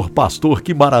interlocutor, pastor,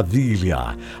 que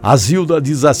maravilha. A Zilda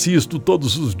diz, assisto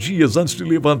todos os dias antes de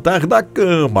levantar da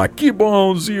cama. Que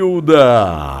bom,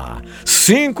 Zilda!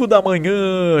 5 da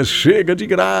manhã, chega de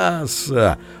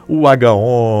graça. O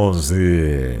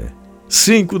H11,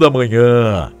 5 da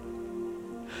manhã.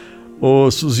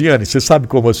 Ô, Suziane, você sabe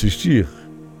como assistir?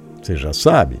 Você já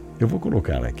sabe? Eu vou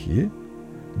colocar aqui.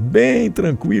 Bem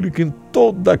tranquilo e com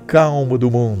toda a calma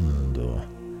do mundo.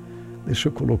 Deixa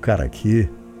eu colocar aqui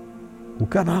o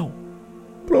canal.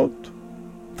 Pronto.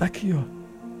 Está aqui, ó.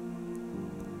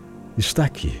 Está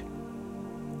aqui.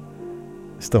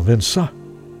 Estão vendo só?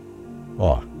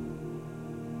 Ó.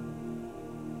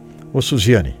 Ô,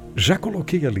 Suziane, já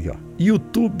coloquei ali, ó.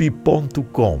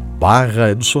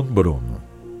 youtube.com/Edson Bruno.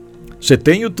 Você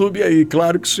tem YouTube aí?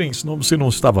 Claro que sim, senão você não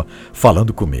estava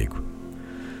falando comigo.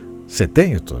 Você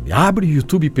tem YouTube? Abre o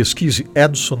YouTube e pesquise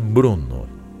Edson Bruno.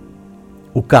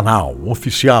 O canal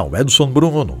oficial Edson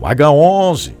Bruno,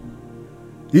 H11.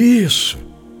 Isso.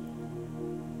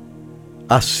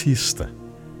 Assista.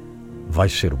 Vai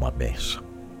ser uma bênção.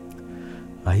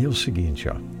 Aí é o seguinte,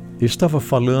 ó. Eu estava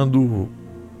falando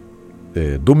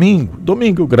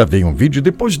domingo eu gravei um vídeo e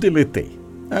depois deletei.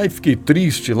 Aí fiquei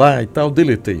triste lá e tal,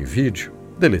 deletei o vídeo.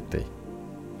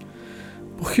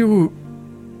 Porque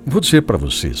vou dizer para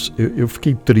vocês, eu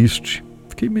fiquei triste,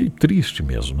 fiquei meio triste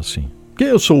mesmo, assim. Porque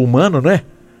eu sou humano, né?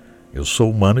 Eu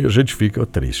sou humano e a gente fica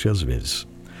triste às vezes.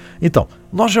 Então,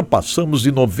 nós já passamos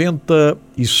de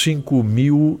 95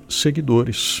 mil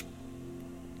seguidores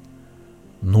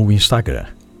no Instagram.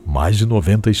 Mais de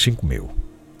 95 mil.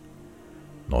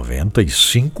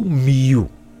 95 mil.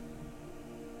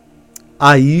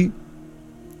 Aí,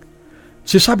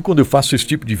 você sabe quando eu faço esse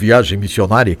tipo de viagem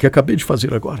missionária que acabei de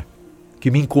fazer agora? Que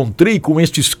me encontrei com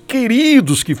estes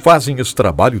queridos que fazem esse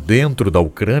trabalho dentro da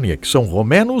Ucrânia, que são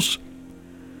romenos,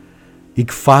 e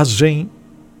que fazem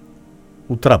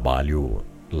o trabalho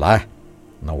lá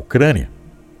na Ucrânia.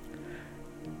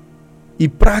 E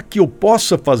para que eu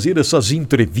possa fazer essas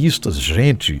entrevistas,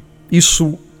 gente,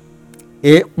 isso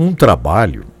é um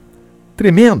trabalho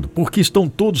tremendo, porque estão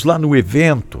todos lá no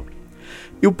evento.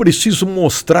 Eu preciso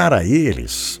mostrar a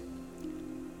eles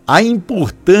a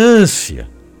importância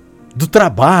do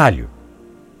trabalho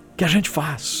que a gente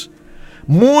faz.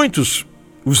 Muitos,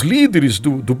 os líderes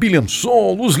do Billion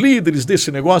Soul, os líderes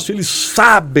desse negócio, eles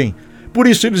sabem, por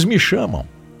isso eles me chamam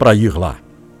para ir lá.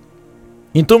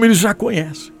 Então eles já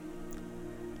conhecem.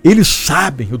 Eles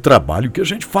sabem o trabalho que a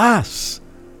gente faz.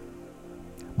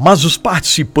 Mas os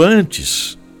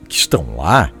participantes que estão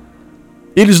lá,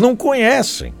 eles não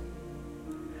conhecem.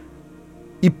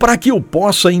 E para que eu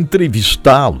possa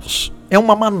entrevistá-los, é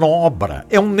uma manobra,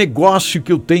 é um negócio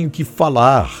que eu tenho que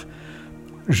falar.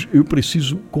 Eu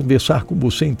preciso conversar com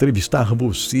você, entrevistar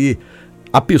você.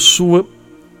 A pessoa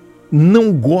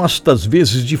não gosta, às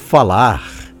vezes, de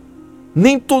falar.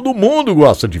 Nem todo mundo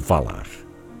gosta de falar.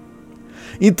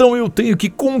 Então eu tenho que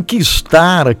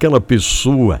conquistar aquela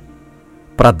pessoa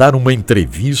para dar uma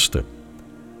entrevista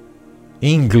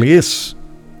em inglês,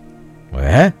 não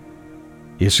é?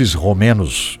 Esses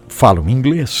romenos falam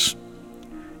inglês.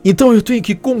 Então eu tenho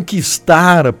que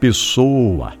conquistar a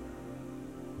pessoa,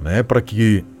 né, para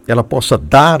que ela possa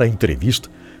dar a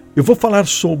entrevista. Eu vou falar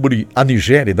sobre a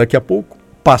Nigéria daqui a pouco.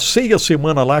 Passei a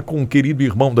semana lá com um querido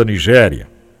irmão da Nigéria.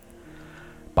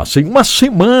 Passei uma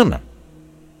semana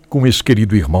com esse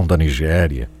querido irmão da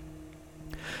Nigéria.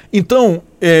 Então,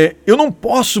 eu não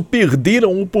posso perder a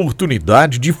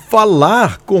oportunidade de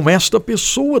falar com esta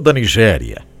pessoa da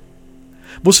Nigéria.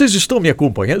 Vocês estão me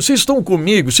acompanhando? Vocês estão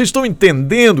comigo? Vocês estão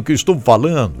entendendo o que eu estou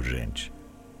falando, gente?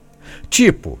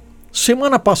 Tipo,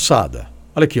 semana passada,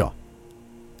 olha aqui, ó,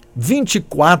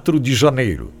 24 de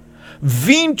janeiro,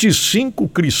 25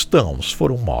 cristãos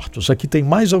foram mortos. Aqui tem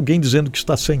mais alguém dizendo que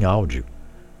está sem áudio.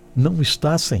 Não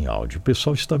está sem áudio, o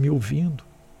pessoal está me ouvindo.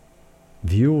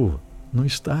 Viu? Não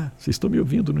está. Vocês estão me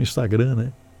ouvindo no Instagram,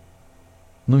 né?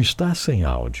 Não está sem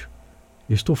áudio.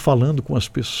 Eu estou falando com as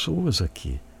pessoas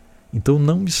aqui. Então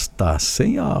não está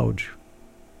sem áudio.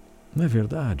 Não é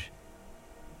verdade?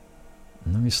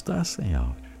 Não está sem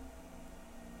áudio.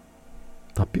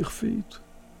 Está perfeito.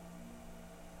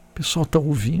 O pessoal está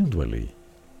ouvindo ali.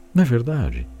 Não é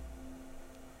verdade?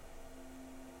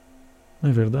 Não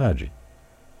é verdade?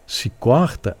 Se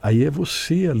corta, aí é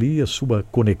você ali, a sua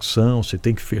conexão, você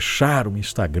tem que fechar o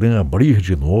Instagram, abrir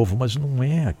de novo, mas não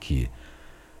é aqui.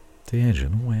 Entende?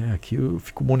 Não é aqui. Eu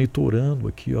fico monitorando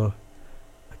aqui, ó.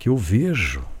 Aqui eu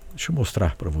vejo. Deixa eu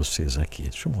mostrar para vocês aqui.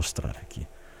 Deixa eu mostrar aqui.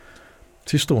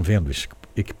 Vocês estão vendo esse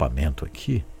equipamento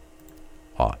aqui?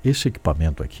 Ó, esse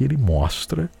equipamento aqui, ele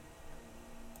mostra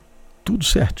tudo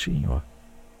certinho, ó.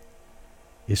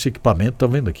 Esse equipamento, tá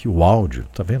vendo aqui o áudio?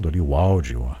 Tá vendo ali o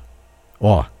áudio, ó?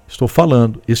 Ó, estou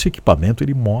falando, esse equipamento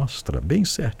ele mostra bem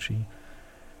certinho.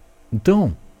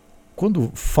 Então,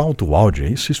 quando falta o áudio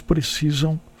aí, vocês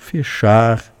precisam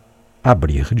fechar,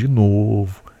 abrir de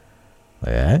novo.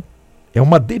 É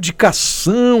uma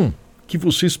dedicação que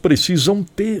vocês precisam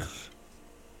ter.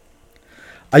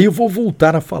 Aí eu vou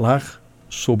voltar a falar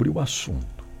sobre o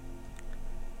assunto.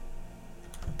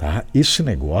 Tá? Esse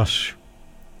negócio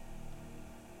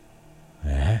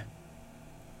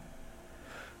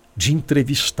de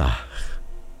entrevistar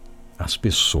as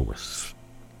pessoas.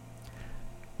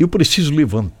 Eu preciso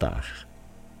levantar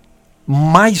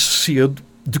mais cedo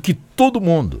do que todo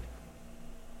mundo.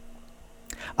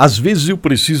 Às vezes eu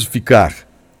preciso ficar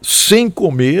sem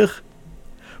comer,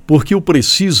 porque eu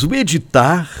preciso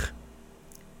editar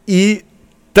e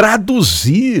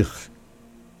traduzir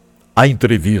a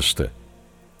entrevista.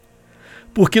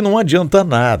 Porque não adianta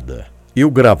nada eu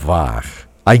gravar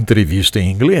a entrevista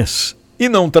em inglês e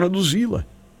não traduzi-la.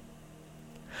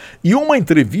 E uma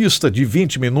entrevista de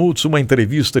 20 minutos, uma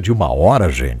entrevista de 1 hora,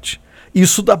 gente,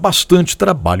 isso dá bastante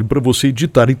trabalho para você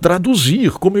editar e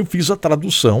traduzir, como eu fiz a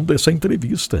tradução dessa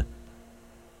entrevista.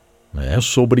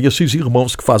 Sobre esses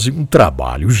irmãos que fazem um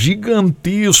trabalho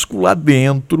gigantesco lá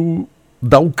dentro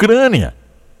da Ucrânia.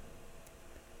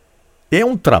 É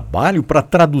um trabalho para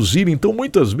traduzir, então,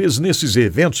 muitas vezes nesses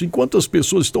eventos, enquanto as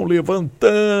pessoas estão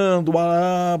levantando,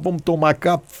 vamos tomar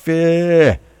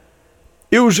café,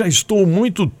 eu já estou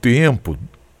muito tempo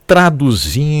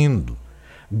traduzindo,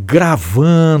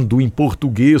 gravando em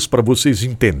português para vocês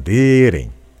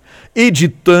entenderem,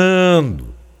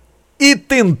 editando e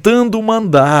tentando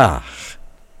mandar.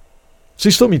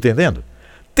 Vocês estão me entendendo?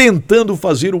 Tentando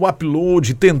fazer o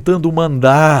upload, tentando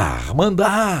mandar,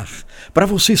 para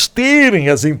vocês terem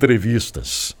as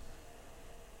entrevistas.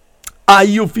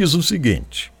 Aí eu fiz o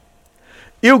seguinte,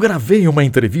 eu gravei uma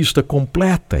entrevista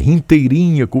completa,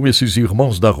 inteirinha, com esses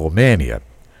irmãos da Romênia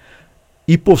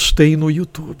e postei no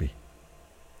YouTube.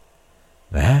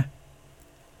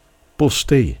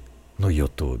 Postei no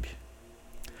YouTube.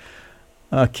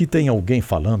 Aqui tem alguém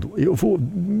falando,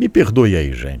 me perdoe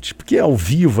aí, gente, porque ao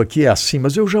vivo aqui é assim,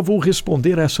 mas eu já vou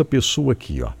responder a essa pessoa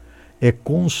aqui, ó. É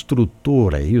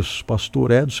construtora, é isso?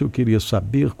 Pastor Edson, eu queria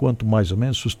saber quanto mais ou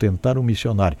menos sustentar um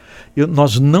missionário.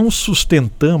 Nós não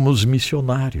sustentamos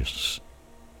missionários.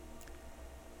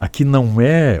 Aqui não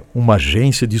é uma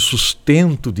agência de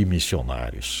sustento de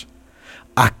missionários.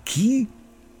 Aqui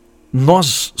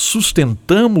nós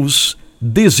sustentamos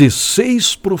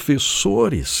 16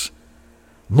 professores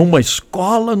numa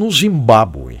escola no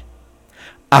Zimbábue.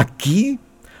 Aqui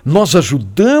nós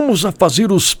ajudamos a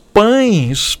fazer os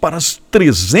pães para as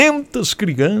 300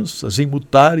 crianças em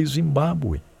Mutare,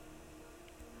 Zimbábue.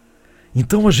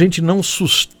 Então a gente não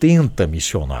sustenta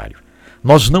missionário.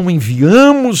 Nós não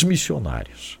enviamos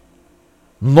missionários.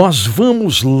 Nós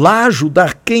vamos lá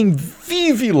ajudar quem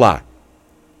vive lá.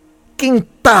 Quem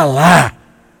está lá,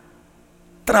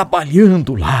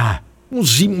 trabalhando lá. Um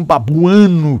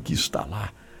zimbabuano que está lá.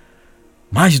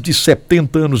 Mais de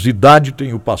 70 anos de idade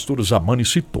tem o pastor Zamani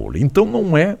Sitole. Então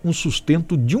não é um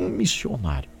sustento de um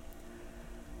missionário.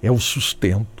 É o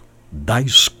sustento da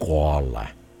escola.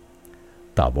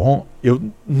 Tá bom?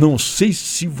 Eu não sei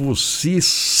se você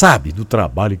sabe do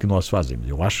trabalho que nós fazemos.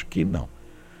 Eu acho que não.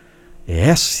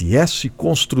 É SS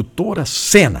Construtora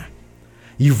Sena.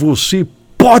 E você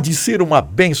pode ser uma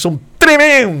bênção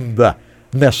tremenda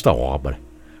nesta obra.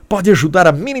 Pode ajudar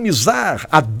a minimizar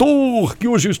a dor que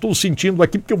hoje eu estou sentindo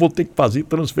aqui, porque eu vou ter que fazer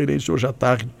transferência hoje à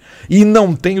tarde e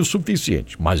não tenho o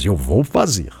suficiente. Mas eu vou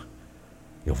fazer.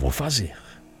 Eu vou fazer.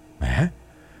 Né?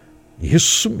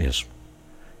 Isso mesmo.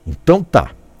 Então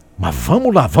tá. Mas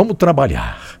vamos lá, vamos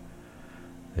trabalhar.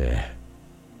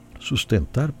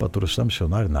 Sustentar, patrocinar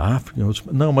missionário na África.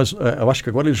 Não, mas eu acho que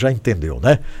agora ele já entendeu,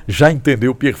 né? Já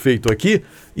entendeu perfeito aqui.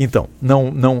 Então,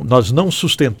 nós não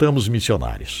sustentamos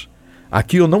missionários.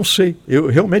 Aqui eu não sei, eu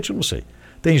realmente não sei.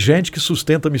 Tem gente que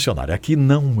sustenta missionário. Aqui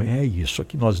não é isso.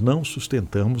 Aqui nós não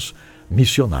sustentamos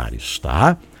missionários,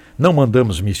 tá? Não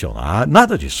mandamos missionário,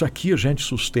 nada disso. Aqui a gente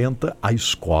sustenta a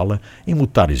escola em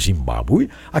Mutare, Zimbábue.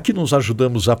 Aqui nós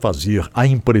ajudamos a fazer a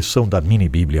impressão da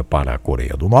mini-bíblia para a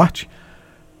Coreia do Norte.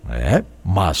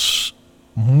 Mas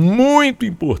muito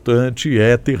importante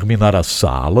é terminar as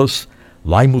salas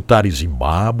lá em Mutare,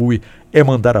 Zimbábue. É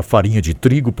mandar a farinha de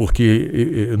trigo,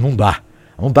 porque não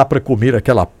dá para comer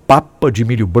aquela papa de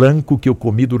milho branco que eu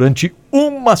comi durante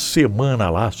uma semana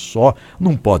lá só,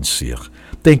 não pode ser.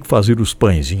 Tem que fazer os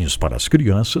pãezinhos para as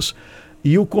crianças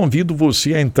e eu convido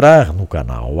você a entrar no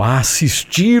canal, a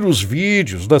assistir os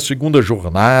vídeos da segunda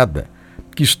jornada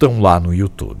que estão lá no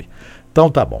YouTube.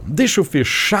 Então tá bom, deixa eu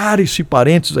fechar esse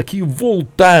parênteses aqui e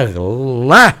voltar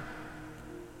lá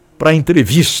para a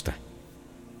entrevista.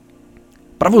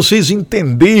 Para vocês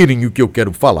entenderem o que eu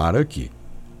quero falar aqui.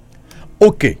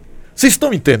 Ok, vocês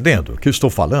estão entendendo o que eu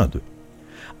estou falando?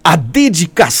 A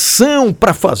dedicação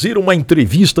para fazer uma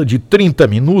entrevista de 30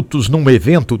 minutos num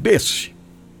evento desse.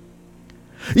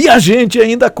 E a gente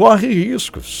ainda corre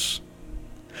riscos.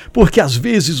 Porque às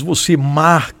vezes você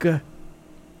marca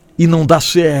e não dá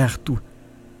certo.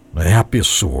 A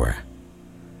pessoa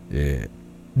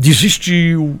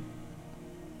desistiu.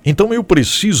 Então eu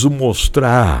preciso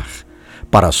mostrar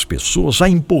para as pessoas a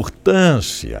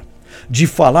importância de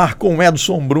falar com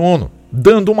Edson Bruno,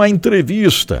 dando uma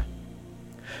entrevista.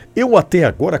 Eu até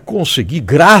agora consegui,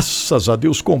 graças a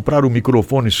Deus, comprar um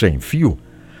microfone sem fio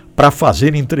para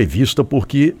fazer entrevista,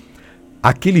 porque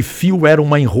aquele fio era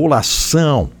uma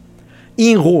enrolação.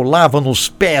 Enrolava nos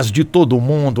pés de todo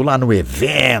mundo lá no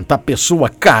evento, a pessoa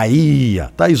caía.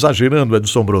 Tá exagerando,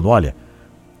 Edson Bruno? Olha,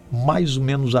 mais ou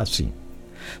menos assim.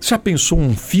 Já pensou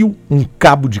um fio, um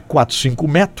cabo de 4, 5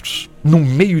 metros, no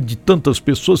meio de tantas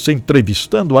pessoas se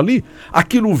entrevistando ali?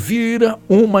 Aquilo vira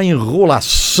uma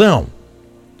enrolação.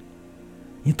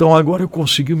 Então agora eu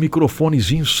consegui um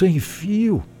microfonezinho sem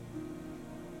fio.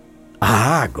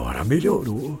 Agora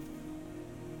melhorou.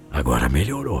 Agora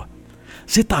melhorou.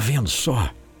 Você está vendo só?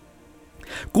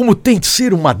 Como tem que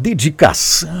ser uma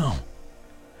dedicação.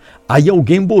 Aí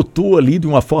alguém botou ali de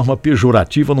uma forma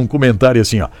pejorativa num comentário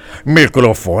assim, ó.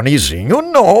 Microfonezinho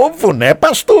novo, né,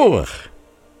 pastor?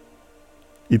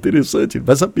 Interessante,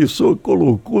 mas a pessoa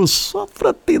colocou só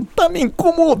para tentar me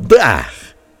incomodar.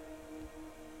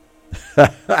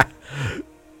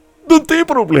 Não tem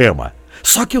problema.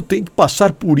 Só que eu tenho que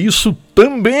passar por isso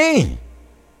também.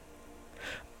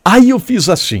 Aí eu fiz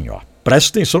assim, ó.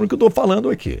 Presta atenção no que eu estou falando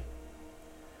aqui.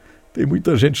 Tem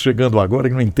muita gente chegando agora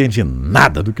que não entende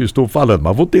nada do que eu estou falando,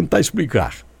 mas vou tentar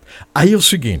explicar. Aí é o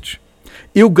seguinte,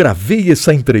 eu gravei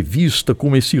essa entrevista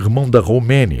com esse irmão da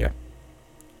Romênia.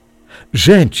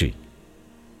 Gente,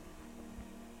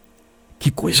 Que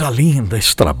coisa linda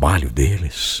esse trabalho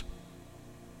deles.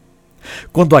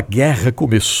 Quando a guerra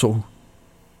começou,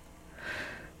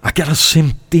 aquelas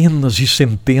centenas e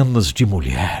centenas de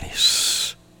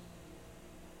mulheres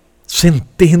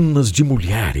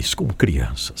com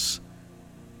crianças,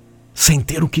 sem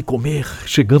ter o que comer,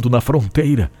 chegando na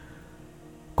fronteira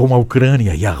com a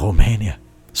Ucrânia e a Romênia,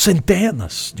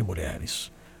 centenas de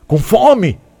mulheres com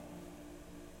fome,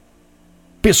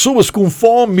 pessoas com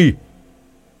fome.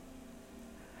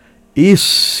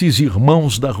 Esses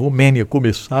irmãos da Romênia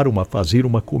começaram a fazer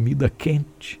uma comida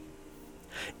quente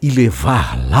e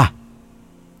levar lá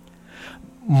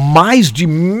mais de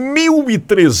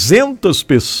 1.300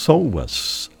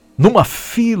 pessoas numa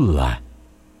fila,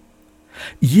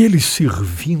 e eles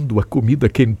servindo a comida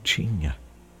quentinha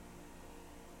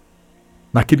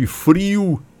naquele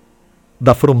frio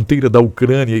da fronteira da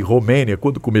Ucrânia e Romênia,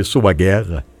 quando começou a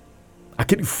guerra.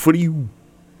 Aquele frio,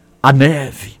 a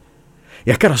neve, e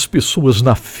aquelas pessoas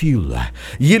na fila,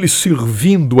 e eles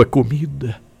servindo a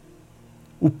comida,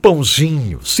 o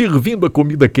pãozinho, servindo a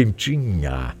comida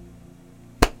quentinha.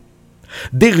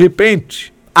 De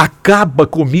repente, acaba a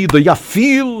comida e a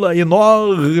fila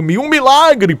enorme, um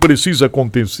milagre precisa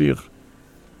acontecer.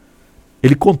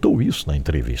 Ele contou isso na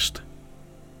entrevista.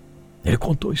 Ele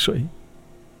contou isso aí.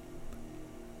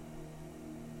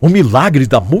 O milagre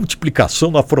da multiplicação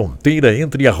na fronteira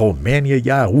entre a Romênia e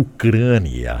a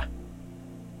Ucrânia.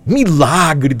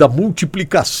 Milagre da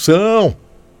multiplicação.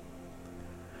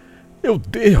 Meu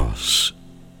Deus!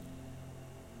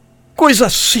 Coisa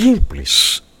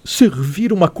simples,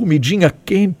 servir uma comidinha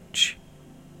quente.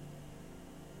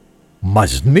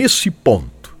 Mas nesse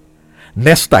ponto,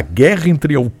 nesta guerra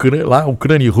entre a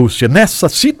Ucrânia e Rússia, nessa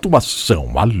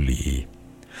situação ali,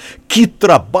 que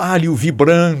trabalho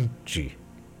vibrante!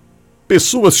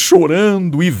 Pessoas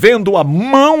chorando e vendo a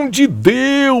mão de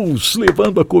Deus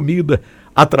levando a comida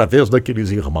através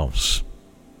daqueles irmãos.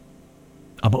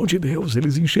 A mão de Deus,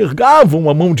 eles enxergavam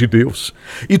a mão de Deus.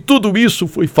 E tudo isso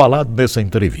foi falado nessa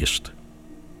entrevista.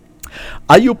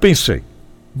 Aí eu pensei,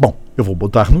 bom, eu vou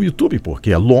botar no YouTube,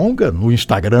 porque é longa, no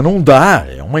Instagram não dá,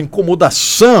 é uma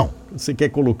incomodação. Você quer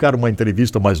colocar uma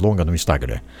entrevista mais longa no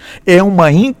Instagram? É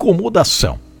uma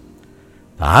incomodação.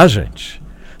 Tá, gente?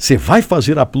 Você vai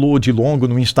fazer upload longo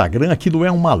no Instagram, aquilo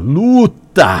é uma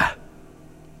luta.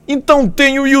 Então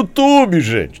tem o YouTube,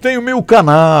 gente, tem o meu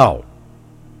canal.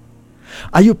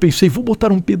 Aí eu pensei, vou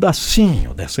botar um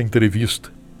pedacinho dessa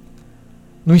entrevista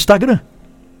no Instagram.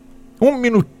 1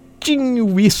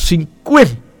 minutinho e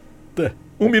 50.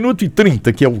 1 minuto e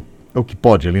 30, que é o que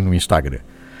pode ali no Instagram.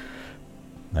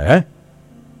 Né?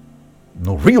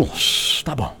 No Reels.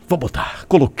 Tá bom, vou botar.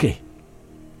 Coloquei.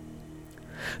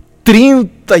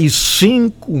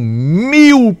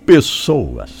 35.000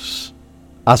 pessoas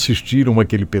assistiram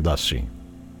aquele pedacinho.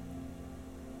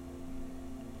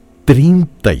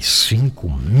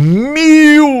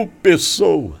 35.000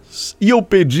 pessoas. E eu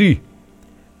pedi,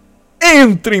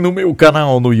 entrem no meu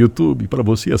canal no YouTube para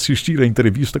você assistir a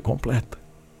entrevista completa.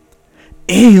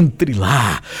 Entre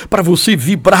lá para você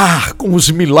vibrar com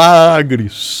os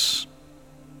milagres.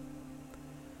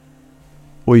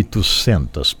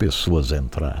 800 pessoas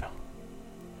entraram.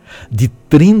 De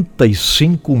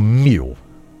 35.000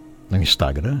 no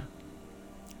Instagram,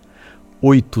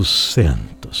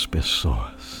 800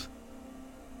 pessoas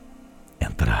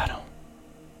entraram.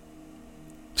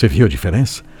 Você viu a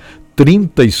diferença?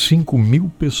 35.000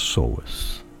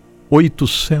 pessoas.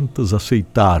 800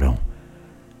 aceitaram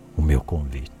o meu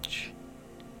convite.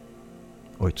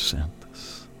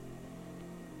 800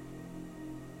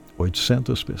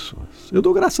 pessoas. Eu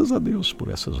dou graças a Deus por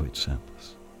essas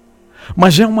 800.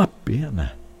 Mas é uma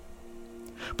pena.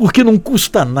 Porque não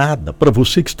custa nada para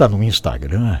você que está no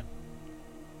Instagram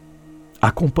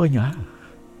acompanhar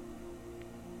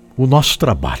o nosso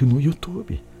trabalho no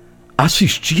YouTube.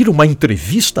 Assistir uma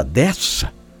entrevista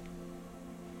dessa.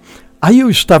 Aí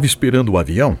eu estava esperando o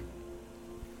avião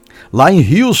lá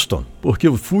em Houston, porque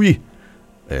eu fui...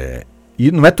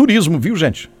 e não é turismo, viu,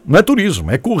 gente? Não é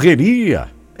turismo, é correria.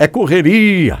 É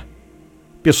correria.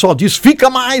 O pessoal diz, fica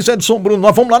mais, Edson Bruno,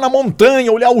 nós vamos lá na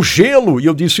montanha olhar o gelo. E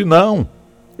eu disse, não,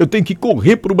 eu tenho que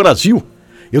correr para o Brasil.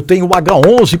 Eu tenho o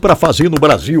H11 para fazer no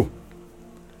Brasil.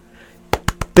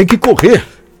 Tem que correr.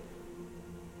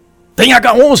 Tem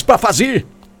H11 para fazer.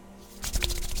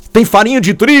 Tem farinha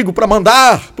de trigo para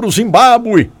mandar para o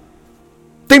Zimbábue.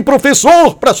 Tem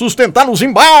professor para sustentar no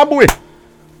Zimbábue.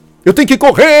 Eu tenho que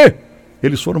correr.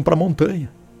 Eles foram para a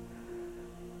montanha.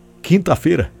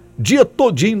 Quinta-feira, dia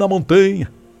todinho na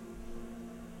montanha.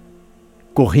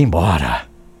 Corri embora.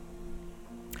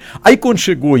 Aí quando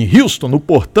chegou em Houston, no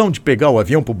portão de pegar o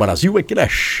avião para o Brasil, é que ele é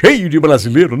cheio de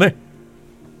brasileiro, né?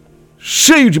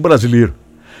 cheio de brasileiro.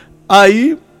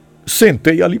 Aí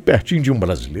sentei ali pertinho de um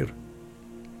brasileiro.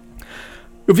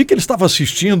 Eu vi que ele estava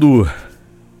assistindo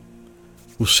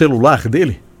o celular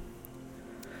dele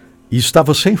e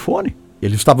estava sem fone.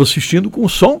 Ele estava assistindo com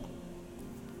som.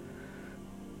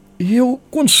 E eu,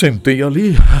 quando sentei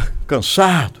ali,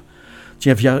 cansado,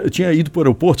 tinha ido para o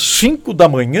aeroporto 5 da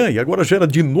manhã e agora já era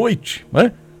de noite,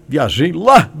 né? Viajei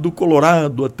lá do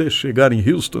Colorado até chegar em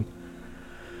Houston.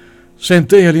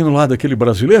 Sentei ali no lado daquele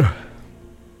brasileiro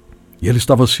e ele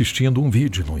estava assistindo um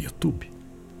vídeo no YouTube.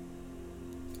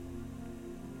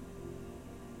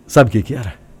 Sabe o que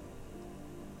era?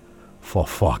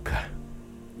 Fofoca.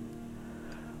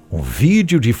 Um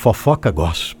vídeo de fofoca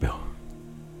gospel.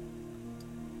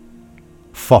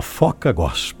 Fofoca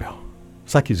gospel.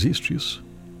 Sabe que existe isso?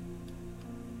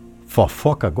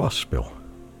 Fofoca gospel.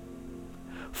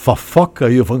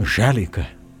 Fofoca evangélica.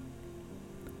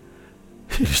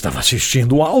 Ele estava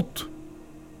assistindo alto.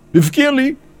 Eu fiquei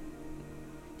ali.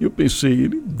 Eu pensei,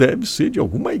 ele deve ser de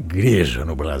alguma igreja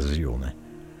no Brasil, né?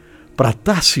 Para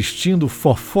estar assistindo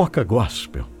fofoca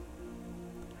gospel.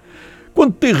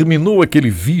 Quando terminou aquele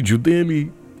vídeo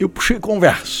dele, eu puxei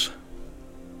conversa.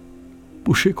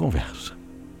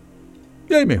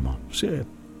 E aí, meu irmão, você é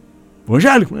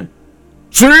evangélico, né?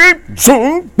 Sim.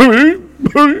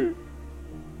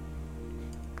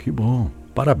 Que bom,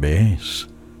 parabéns.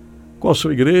 Qual a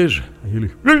sua igreja? Aí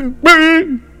ele...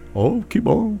 Oh, que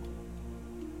bom.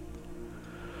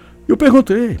 Eu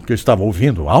perguntei, porque eu estava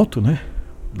ouvindo alto, né?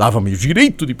 Dava-me o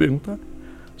direito de perguntar.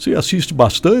 Você assiste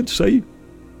bastante isso aí?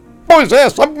 Pois é,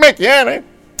 sabe como é que é, né?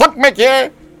 Sabe como é que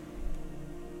é?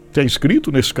 Você é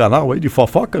inscrito nesse canal aí de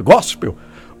fofoca gospel?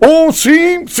 Oh,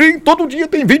 sim, todo dia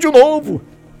tem vídeo novo.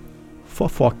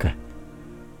 Fofoca.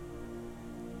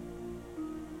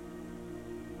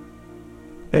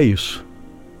 É isso.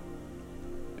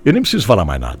 Eu nem preciso falar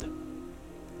mais nada.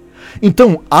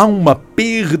 Então, há uma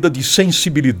perda de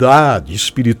sensibilidade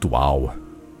espiritual.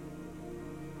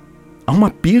 Há uma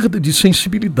perda de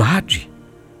sensibilidade.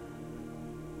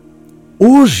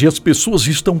 Hoje as pessoas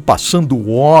estão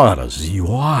passando horas e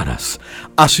horas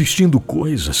assistindo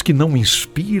coisas que não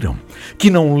inspiram,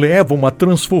 que não levam à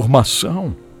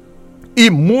transformação. E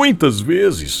muitas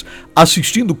vezes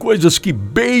assistindo coisas que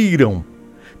beiram,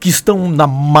 que estão na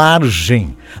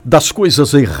margem das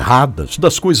coisas erradas,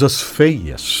 das coisas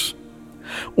feias.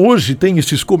 Hoje tem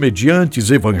esses comediantes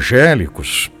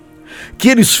evangélicos que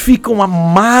eles ficam à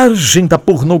margem da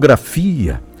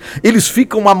pornografia. Eles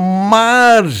ficam à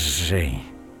margem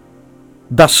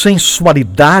da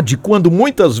sensualidade quando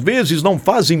muitas vezes não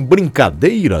fazem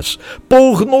brincadeiras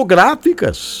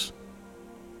pornográficas.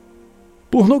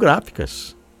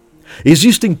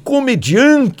 Existem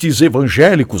comediantes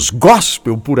evangélicos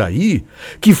gospel por aí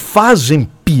que fazem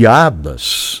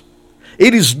piadas.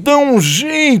 Eles dão um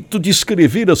jeito de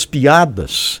escrever as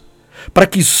piadas para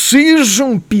que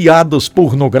sejam piadas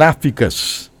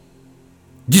pornográficas,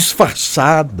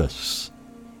 disfarçadas.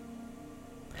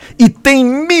 E tem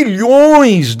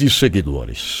milhões de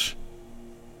seguidores.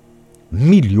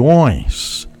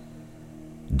 Milhões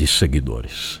de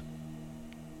seguidores.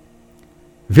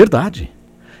 Verdade.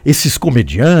 Esses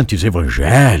comediantes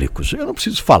evangélicos, eu não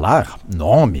preciso falar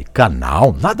nome,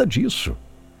 canal, nada disso.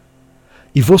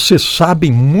 E vocês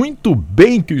sabem muito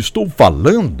bem que eu estou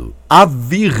falando a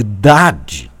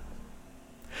verdade.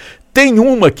 Tem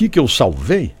uma aqui que eu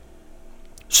salvei,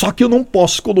 só que eu não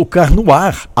posso colocar no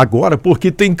ar agora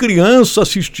porque tem criança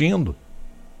assistindo.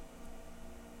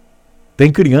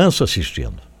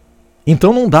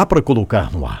 Então não dá para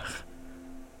colocar no ar.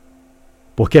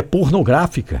 Porque é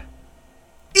pornográfica.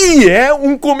 E é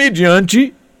um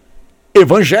comediante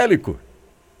evangélico.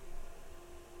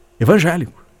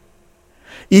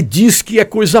 E diz que é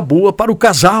coisa boa para o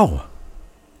casal.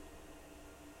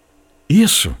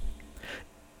 Isso.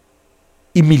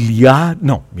 E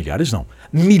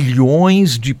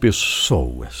milhões de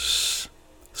pessoas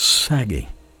seguem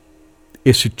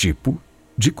esse tipo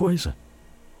de coisa.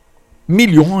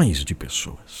 Milhões de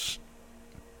pessoas.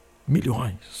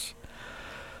 Milhões.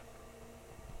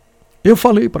 Eu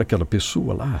falei para aquela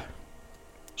pessoa lá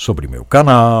sobre meu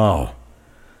canal,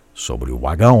 sobre o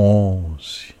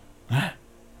H11. Né?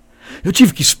 Eu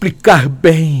tive que explicar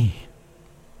bem,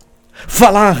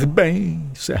 falar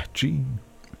bem certinho.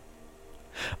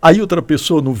 Aí outra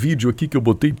pessoa no vídeo aqui que eu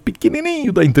botei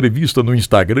pequenininho da entrevista no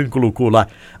Instagram colocou lá: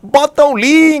 bota o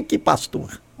link,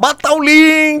 pastor, bota o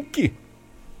link.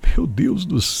 Meu Deus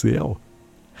do céu.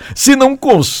 Se não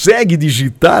consegue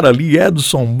digitar ali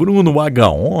Edson Bruno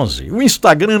H11, o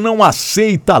Instagram não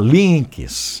aceita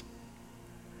links.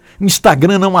 O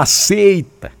Instagram não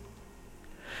aceita.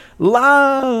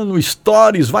 Lá no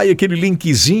Stories vai aquele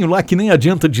linkzinho lá que nem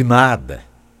adianta de nada.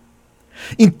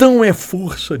 Então é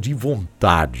força de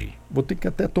vontade. Vou ter que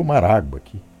até tomar água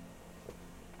aqui.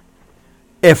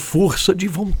 É força de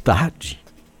vontade.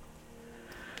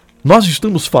 Nós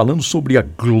estamos falando sobre a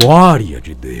glória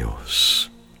de Deus.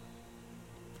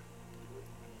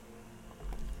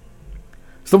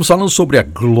 Estamos falando sobre a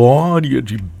glória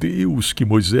de Deus que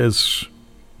Moisés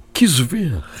quis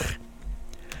ver.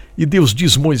 E Deus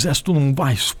diz: Moisés, tu não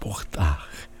vais suportar.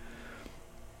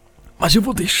 Mas eu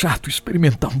vou deixar tu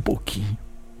experimentar um pouquinho.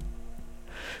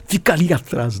 Fica ali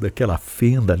atrás daquela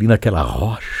fenda, ali naquela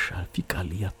rocha. Fica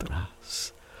ali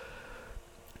atrás.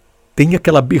 Tem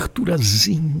aquela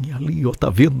aberturazinha ali, ó, tá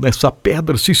vendo? Nessa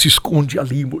pedra, se esconde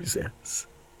ali, Moisés.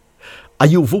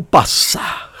 Aí eu vou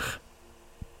passar.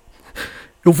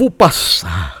 Eu vou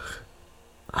passar.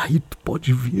 Aí tu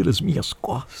pode ver as minhas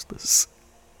costas.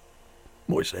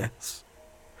 Moisés.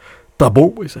 Tá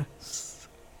bom, Moisés?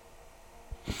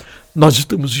 Nós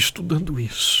estamos estudando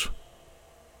isso.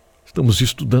 Estamos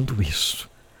estudando isso.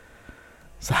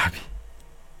 Sabe?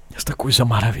 Esta coisa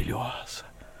maravilhosa.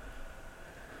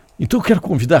 Então eu quero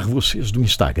convidar vocês do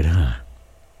Instagram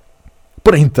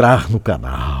para entrar no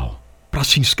canal, para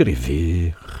se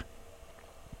inscrever,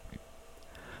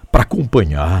 para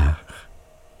acompanhar,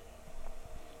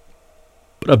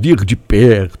 para vir de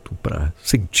perto, para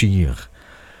sentir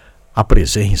a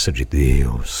presença de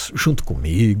Deus junto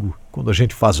comigo, quando a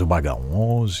gente faz o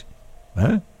H11,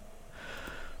 né?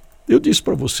 Eu disse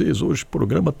para vocês, hoje o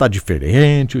programa está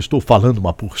diferente, eu estou falando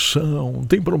uma porção, não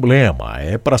tem problema,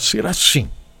 é para ser assim,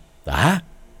 tá?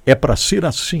 É para ser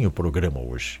assim o programa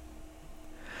hoje.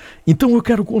 Então eu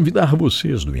quero convidar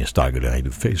vocês do Instagram e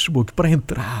do Facebook para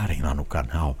entrarem lá no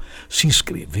canal, se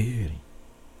inscreverem,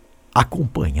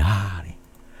 acompanharem,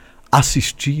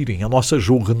 assistirem a nossa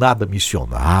jornada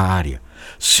missionária,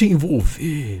 se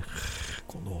envolver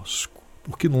conosco,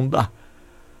 porque não dá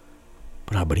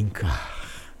para brincar.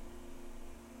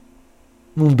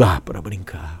 Não dá para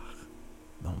brincar,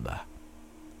 não dá.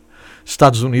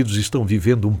 Estados Unidos estão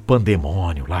vivendo um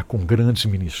pandemônio lá com grandes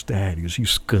ministérios e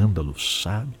escândalos,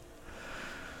 sabe?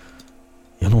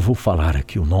 Eu não vou falar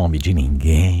aqui o nome de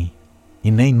ninguém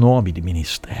e nem nome de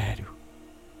ministério.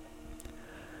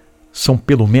 São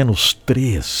pelo menos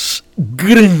 3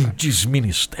 grandes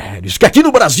ministérios que aqui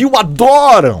no Brasil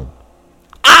adoram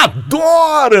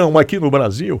aqui no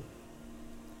Brasil,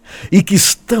 e que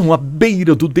estão à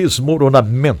beira do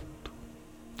desmoronamento.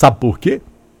 Sabe por quê?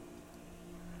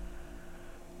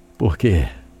 Porque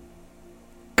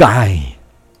caem,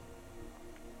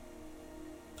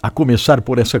 a começar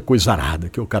por essa coisa arada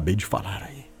que eu acabei de falar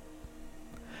aí.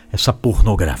 Essa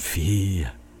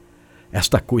pornografia,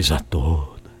 esta coisa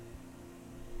toda.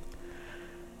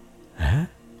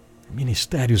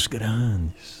 Ministérios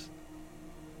grandes.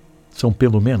 São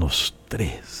pelo menos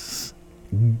 3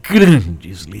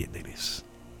 grandes líderes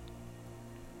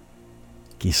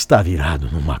que está virado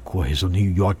numa coisa, o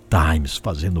New York Times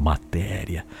fazendo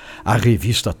matéria, a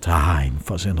revista Time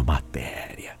fazendo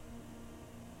matéria,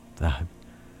 sabe?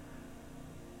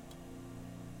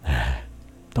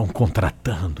 Estão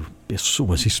contratando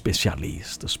pessoas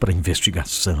especialistas para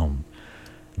investigação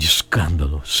de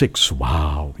escândalo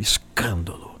sexual,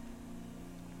 escândalo.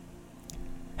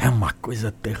 É uma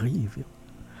coisa terrível.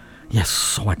 E é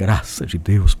só a graça de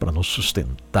Deus para nos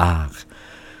sustentar,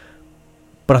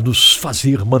 para nos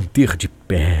fazer manter de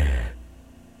pé.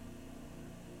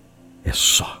 É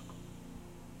só.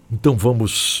 Então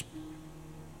vamos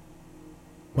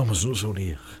nos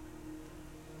unir.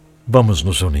 Vamos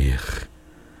nos unir.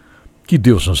 Que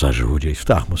Deus nos ajude a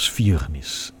estarmos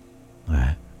firmes,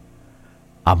 né?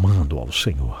 Amando ao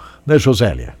Senhor. Né,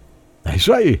 Josélia? É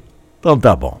isso aí. Então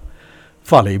tá bom.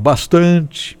 Falei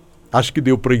bastante. Acho que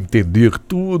deu para entender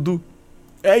tudo.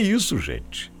 É isso,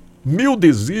 gente. Meu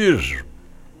desejo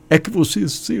é que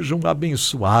vocês sejam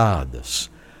abençoados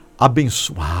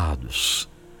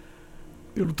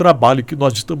pelo trabalho que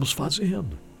nós estamos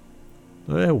fazendo.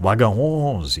 O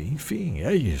H11, enfim,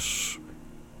 é isso.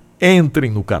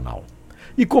 Entrem no canal.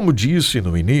 E como disse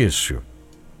no início,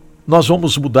 nós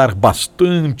vamos mudar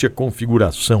bastante a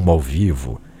configuração ao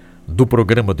vivo do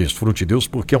programa DesfruteDeus,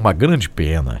 porque é uma grande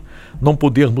pena não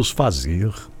podermos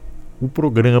fazer o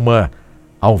programa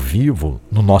ao vivo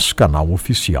no nosso canal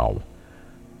oficial.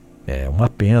 É uma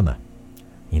pena.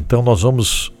 Então nós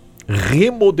vamos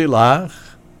remodelar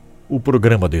o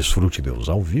programa DesfruteDeus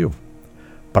ao vivo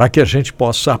para que a gente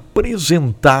possa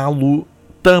apresentá-lo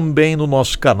também no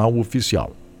nosso canal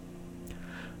oficial.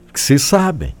 Vocês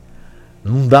sabem,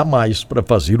 não dá mais para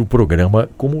fazer o programa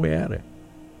como era,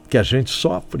 que a gente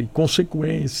sofre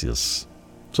consequências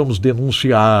somos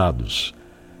denunciados,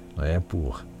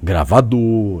 por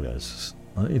gravadoras.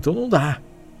 Então não dá.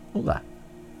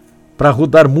 Para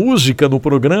rodar música no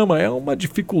programa é uma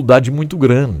dificuldade muito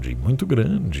grande.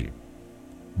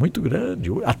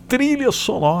 A trilha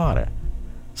sonora,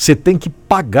 você tem que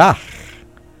pagar.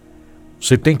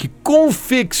 Você tem que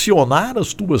confeccionar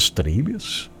as tuas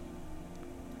trilhas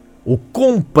ou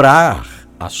comprar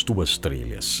as tuas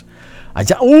trilhas. Aí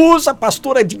diz, usa,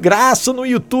 pastor, é de graça no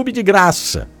YouTube, de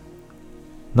graça.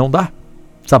 Não dá.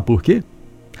 Sabe por quê?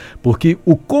 Porque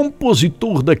o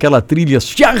compositor daquela trilha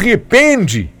se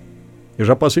arrepende. Eu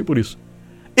já passei por isso.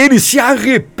 Ele se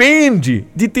arrepende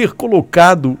de ter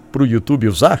colocado para o YouTube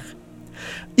usar.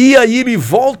 E aí ele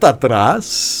volta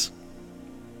atrás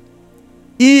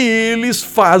e eles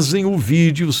fazem o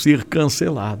vídeo ser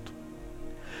cancelado.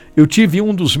 Eu tive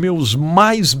um dos meus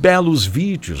mais belos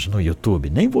vídeos no YouTube,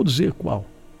 nem vou dizer qual.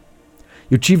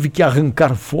 Eu tive que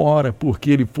arrancar fora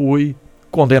porque ele foi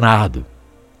condenado.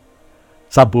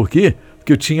 Sabe por quê?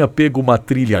 Porque eu tinha pego uma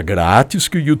trilha grátis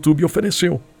que o YouTube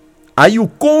ofereceu. Aí o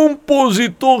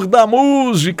compositor da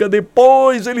música,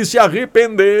 depois ele se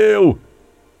arrependeu,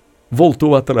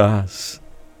 voltou atrás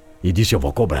e disse, eu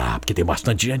vou cobrar, porque tem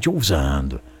bastante gente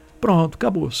usando. Pronto,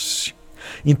 acabou-se.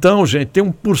 Então, gente, tem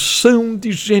uma porção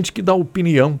de gente que dá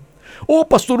opinião. Ô,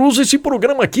 pastor, usa esse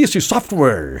programa aqui, esse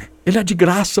software. Ele é de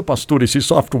graça, pastor, esse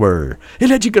software.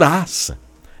 Ele é de graça.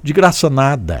 De graça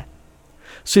nada.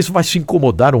 Você vai se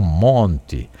incomodar um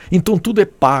monte. Então tudo é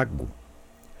pago.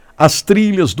 As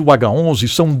trilhas do H11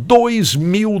 são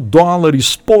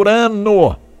 $2.000 por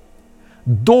ano.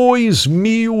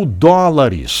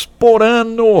 $2.000 por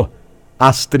ano.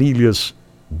 As trilhas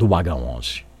do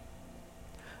H11.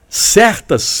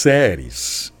 Certas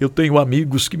séries, eu tenho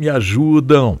amigos que me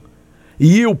ajudam.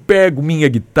 E eu pego minha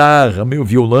guitarra, meu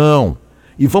violão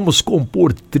e vamos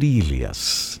compor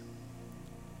trilhas.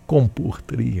 Compor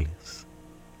trilhas.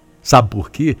 Sabe por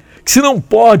quê? Que você não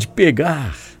pode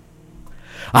pegar.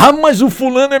 Ah, mas o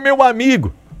fulano é meu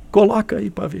amigo. Coloca aí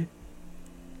para ver.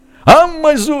 Ah,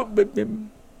 mas o...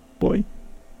 Põe.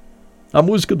 A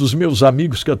música dos meus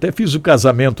amigos, que eu até fiz o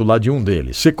casamento lá de um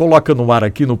deles. Você coloca no ar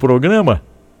aqui no programa,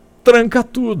 tranca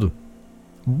tudo.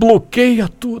 Bloqueia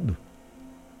tudo.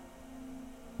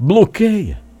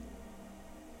 Bloqueia.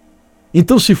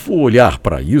 Então, se for olhar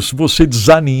para isso, você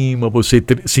desanima, você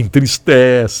se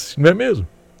entristece, não é mesmo?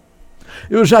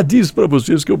 Eu já disse para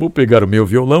vocês que eu vou pegar o meu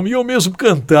violão e eu mesmo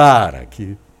cantar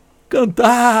aqui.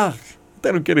 Cantar,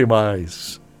 até não querer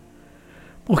mais.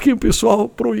 Porque o pessoal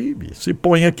proíbe. Se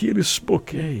põe aqui, eles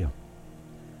bloqueiam.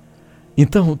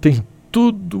 Então, tem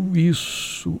tudo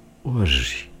isso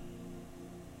hoje.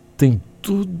 Tem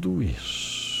tudo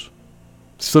isso.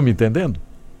 Vocês estão me entendendo?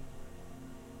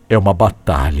 É uma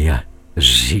batalha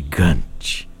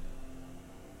gigante.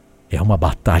 É uma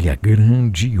batalha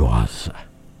grandiosa.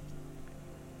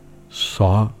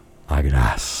 Só a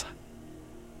graça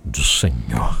do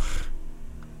Senhor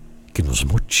que nos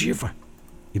motiva.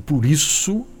 E por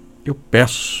isso eu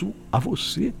peço a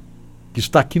você que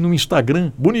está aqui no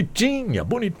Instagram, bonitinha,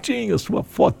 sua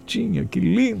fotinha, que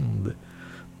linda.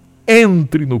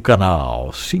 Entre no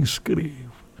canal, se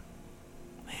inscreva.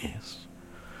 Isso.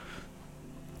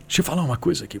 Deixa eu falar uma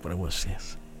coisa aqui para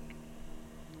vocês.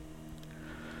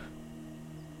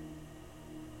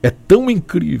 É tão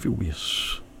incrível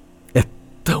isso. É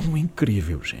tão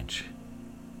incrível, gente,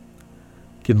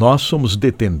 que nós somos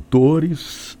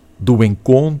detentores do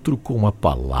encontro com a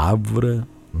palavra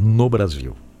no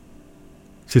Brasil.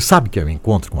 Você sabe o que é o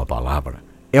encontro com a palavra?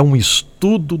 É um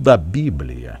estudo da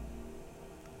Bíblia.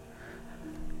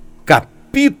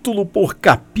 Capítulo por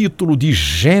capítulo de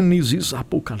Gênesis a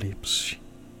Apocalipse.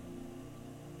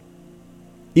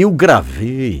 Eu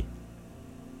gravei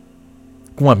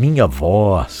com a minha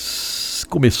voz,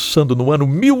 começando no ano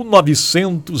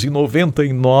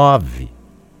 1999.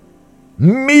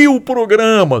 1000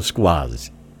 programas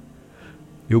quase.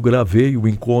 Eu gravei o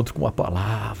encontro com a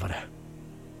palavra.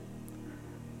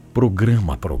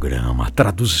 Programa a programa,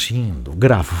 traduzindo,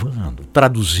 gravando,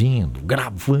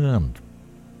 gravando.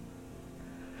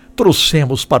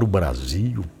 Trouxemos para o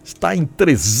Brasil. Está em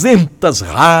 300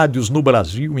 rádios no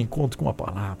Brasil o encontro com a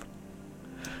palavra.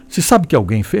 Você sabe o que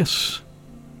alguém fez?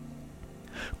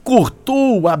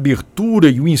 Cortou a abertura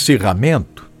e o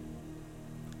encerramento,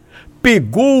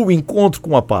 pegou o encontro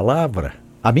com a palavra,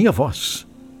 a minha voz,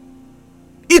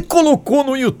 e colocou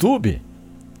no YouTube.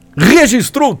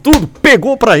 Registrou tudo,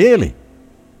 pegou para ele.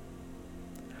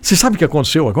 Você sabe o que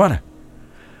aconteceu agora?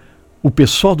 O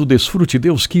pessoal do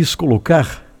DesfruteDeus quis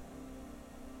colocar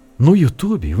no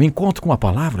YouTube o encontro com a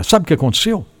palavra. Sabe o que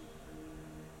aconteceu?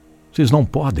 Vocês não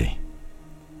podem.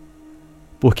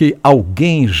 Porque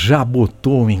alguém já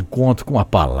botou um encontro com a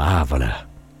palavra.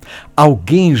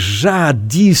 Alguém já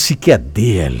disse que é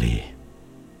dele.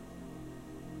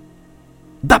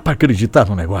 Dá para acreditar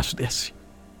num negócio desse?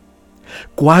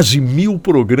 Quase 1000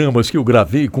 programas que eu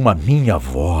gravei com a minha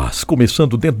voz,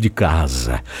 começando dentro de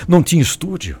casa. Não tinha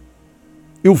estúdio.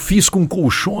 Eu fiz com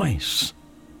colchões.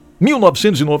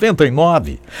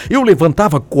 1999, eu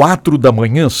levantava 4 da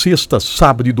manhã, sexta,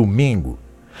 sábado e domingo.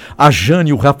 A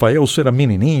Jane e o Rafael, se era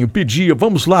menininho, pedia,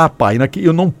 vamos lá, pai,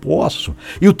 eu não posso.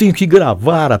 Eu tenho que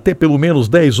gravar até pelo menos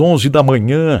 10, 11 da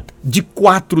manhã. De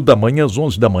 4 da manhã às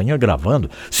 11 da manhã gravando,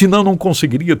 senão não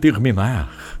conseguiria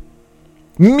terminar.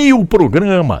 1000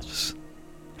 programas.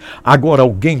 Agora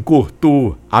alguém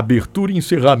cortou abertura e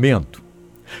encerramento.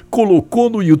 Colocou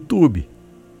no YouTube.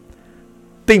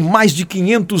 Tem mais de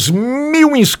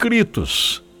 500.000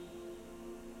 inscritos.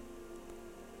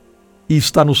 E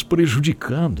está nos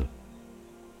prejudicando.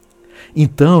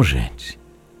 Então, gente,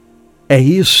 é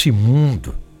esse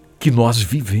mundo que nós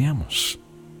vivemos.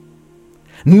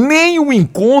 Nem o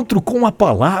encontro com a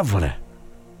palavra.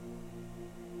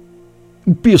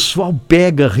 O pessoal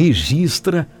pega,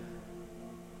 registra,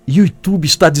 e o YouTube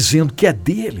está dizendo que é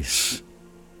deles.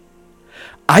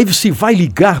 Aí você vai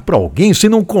ligar para alguém, você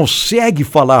não consegue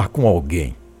falar com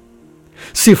alguém.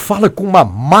 Você fala com uma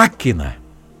máquina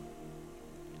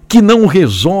que não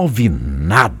resolve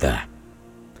nada.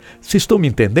 Vocês estão me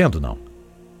entendendo, não?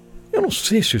 Eu não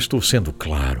sei se eu estou sendo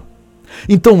claro.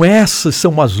 Então essas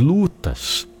são as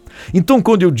lutas. Então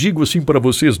quando eu digo assim para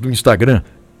vocês do Instagram,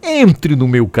 entre no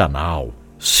meu canal,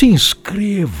 se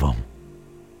inscrevam.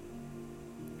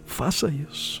 Faça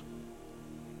isso.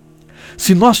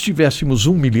 Se nós tivéssemos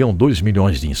 1 milhão, 2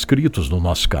 milhões de inscritos no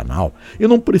nosso canal, eu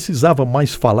não precisava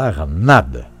mais falar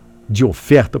nada de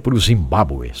oferta para o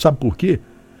Zimbábue. Sabe por quê?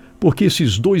 Porque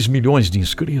esses 2 milhões de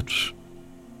inscritos,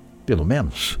 pelo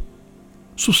menos,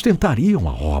 sustentariam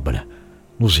a obra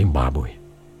no Zimbábue.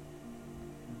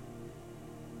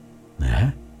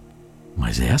 Né?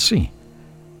 Mas é assim.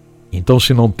 Então,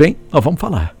 se não tem, nós vamos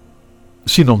falar.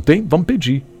 Se não tem, vamos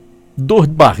pedir. Dor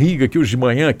de barriga que hoje de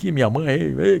manhã aqui, minha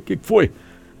mãe, o que foi?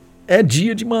 É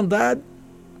dia de mandar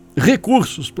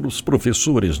recursos para os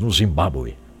professores no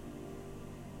Zimbábue.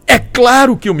 É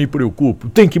claro que eu me preocupo,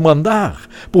 tem que mandar,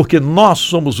 porque nós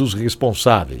somos os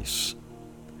responsáveis.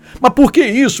 Mas por que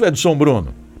isso, Edson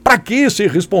Bruno? Para que ser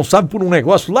responsável por um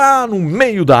negócio lá no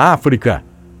meio da África?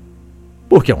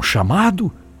 Porque é um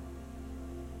chamado.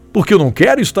 Porque eu não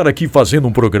quero estar aqui fazendo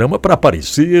um programa para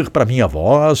aparecer, para minha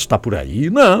voz estar por aí.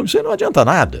 Não, isso não adianta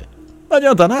nada. Não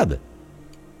adianta nada.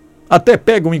 Até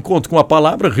pegam um encontro com a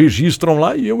palavra, registram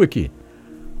lá e eu aqui.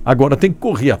 Agora tem que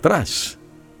correr atrás.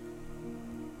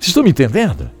 Vocês estão me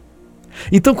entendendo?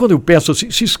 Então quando eu peço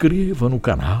assim, se inscreva no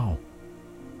canal.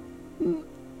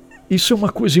 Isso é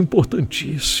uma coisa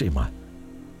importantíssima.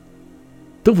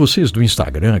 Então vocês do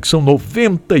Instagram, que são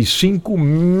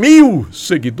 95.000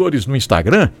 seguidores no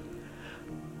Instagram,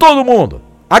 todo mundo,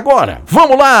 agora,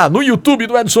 vamos lá no YouTube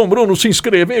do Edson Bruno se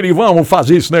inscrever e vamos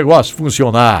fazer esse negócio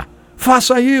funcionar.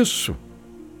 Faça isso.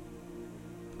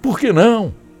 Por que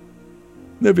não?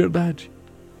 Não é verdade?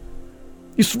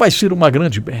 Isso vai ser uma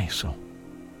grande bênção.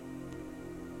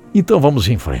 Então vamos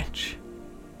em frente.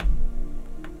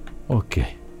 Ok.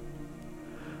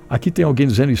 Aqui tem alguém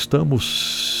dizendo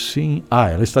estamos sim. Ah,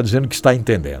 ela está dizendo que está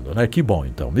entendendo, né? Que bom,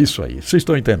 então. Isso aí. Vocês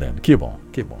estão entendendo. Que bom,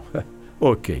 que bom.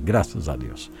 Ok, graças a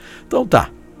Deus. Então tá.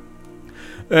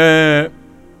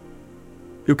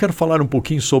 Eu quero falar um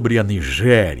pouquinho sobre a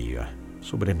Nigéria.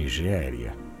 Sobre a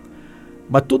Nigéria.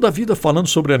 Mas toda a vida falando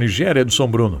sobre a Nigéria, Edson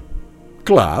Bruno.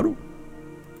 Claro.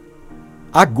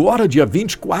 Agora, dia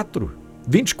 24.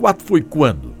 24 foi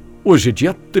quando? Hoje é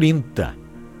dia 30.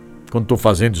 Quando estou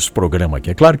fazendo esse programa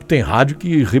aqui. É claro que tem rádio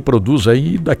que reproduz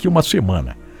aí daqui uma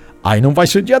semana. Aí não vai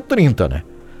ser dia 30, né?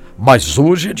 Mas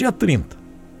hoje é dia 30.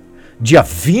 Dia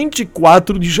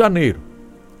 24 de janeiro.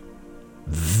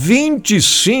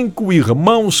 25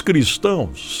 irmãos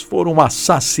cristãos foram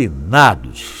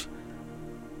assassinados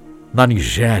na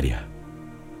Nigéria.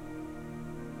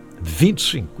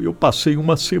 25. Eu passei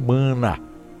uma semana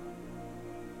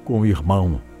com o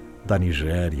irmão da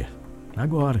Nigéria.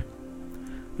 Agora.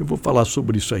 Eu vou falar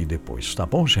sobre isso aí depois, tá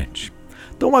bom, gente?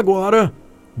 Então agora,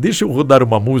 deixa eu rodar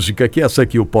uma música que essa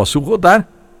aqui eu posso rodar,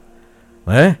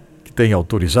 né? Que tem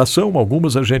autorização,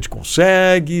 algumas a gente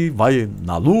consegue, vai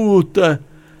na luta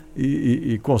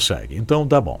e consegue. Então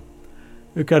tá bom.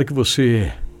 Eu quero que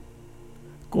você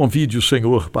convide o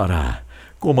Senhor para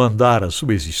comandar a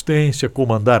sua existência,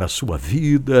 comandar a sua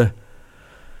vida.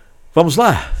 Vamos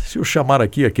lá? Se eu chamar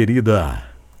aqui a querida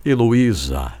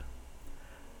Heloísa,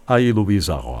 a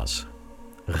Heloísa Rosa.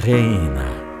 reina.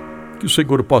 Que o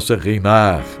Senhor possa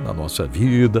reinar na nossa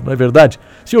vida, não é verdade?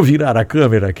 Se eu virar a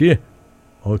câmera aqui,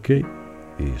 ok?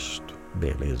 Isto,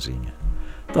 belezinha.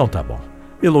 Então tá bom.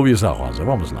 Heloísa Rosa,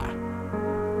 vamos lá.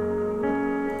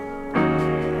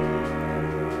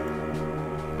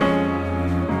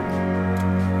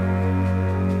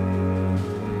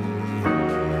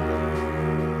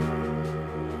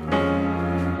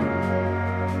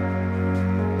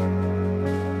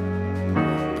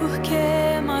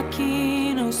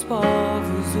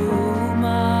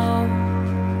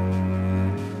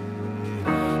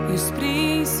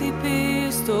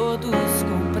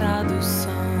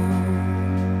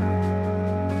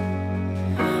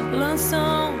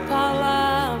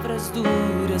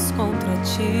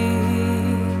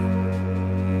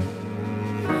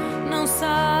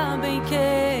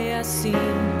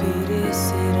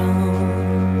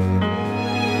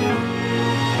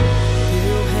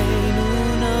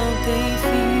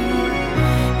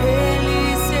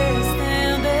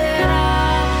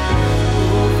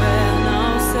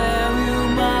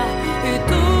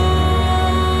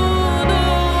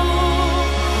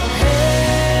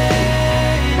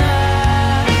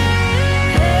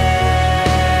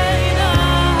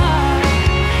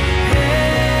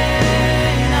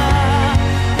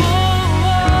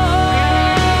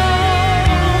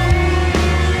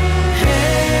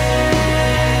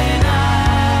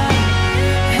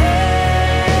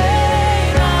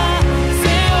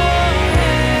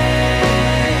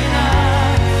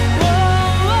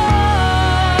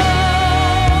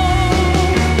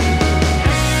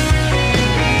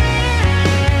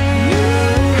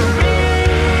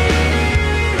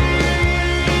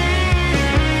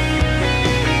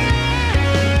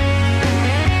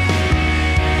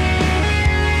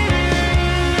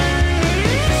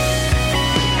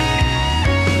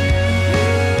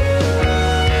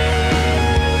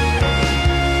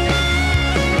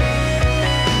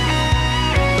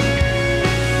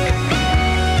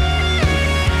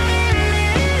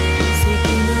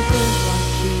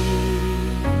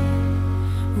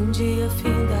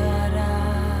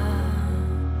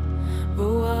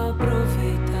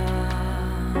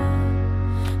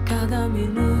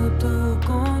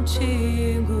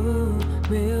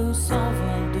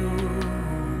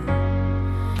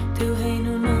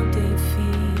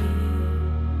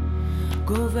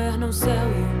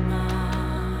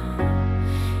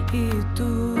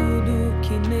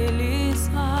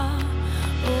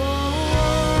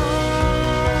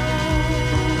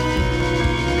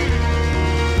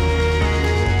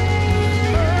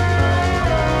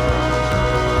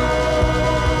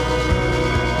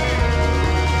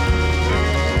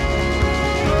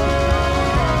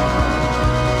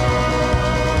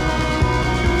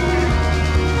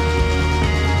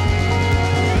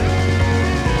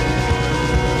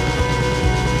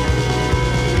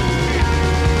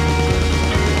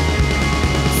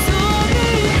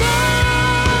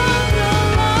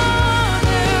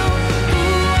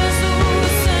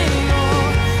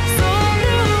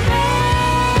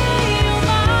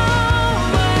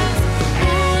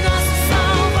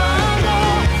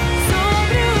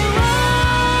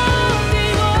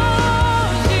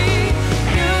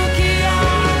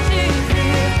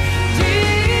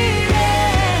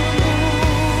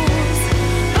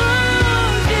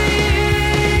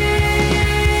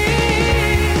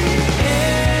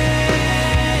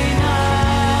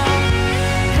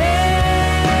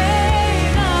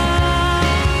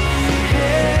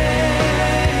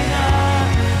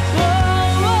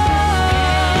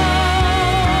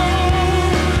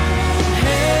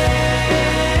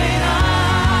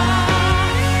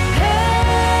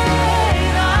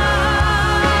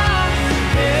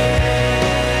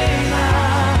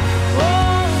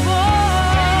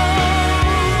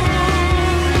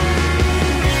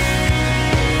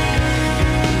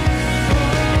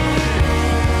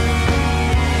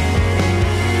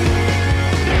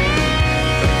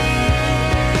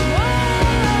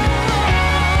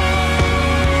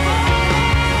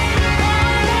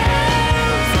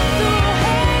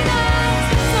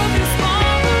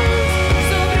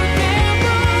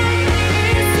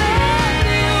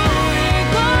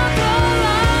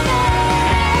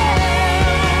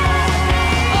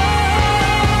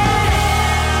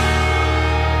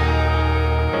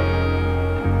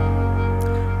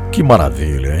 Que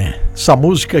maravilha, hein? Essa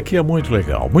música aqui é muito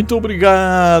legal. Muito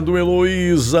obrigado,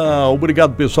 Heloísa.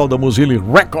 Obrigado, pessoal da Mozilla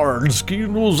Records, que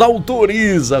nos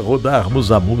autoriza a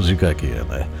rodarmos a música aqui,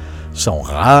 né? São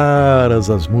raras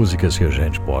as músicas que a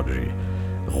gente pode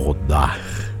rodar.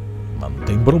 Mas não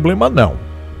tem problema, não.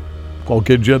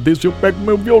 Qualquer dia desse eu pego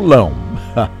meu violão.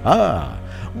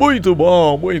 Muito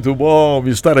bom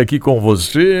estar aqui com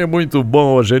você, muito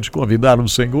bom a gente convidar o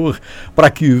Senhor para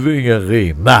que venha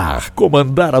reinar,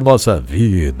 comandar a nossa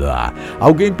vida.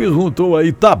 Alguém perguntou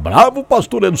aí, tá bravo,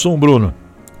 pastor Edson Bruno?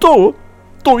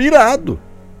 Tô irado,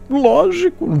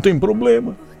 lógico, não tem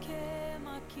problema.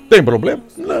 Tem problema?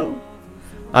 Não.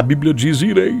 A Bíblia diz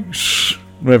ireis,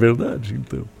 não é verdade?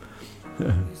 Então...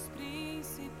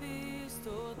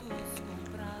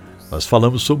 Nós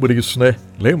falamos sobre isso, né?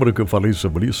 Lembra que eu falei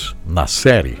sobre isso? Na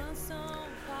série.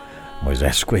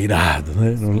 Moisés ficou irado,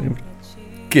 né? Não lembro?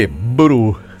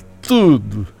 Quebrou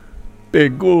tudo.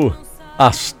 Pegou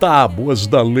as tábuas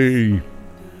da lei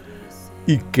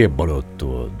e quebrou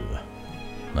tudo,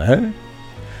 né?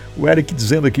 O Eric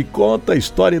dizendo aqui, conta a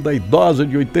história da idosa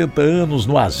de 80 anos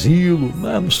no asilo.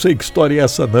 Não sei que história é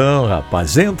essa não,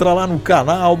 rapaz. Entra lá no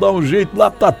canal, dá um jeito, lá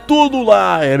tá tudo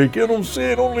lá, Eric. Eu não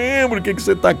sei, não lembro o que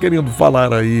você tá querendo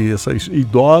falar aí. Essa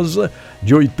idosa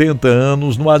de 80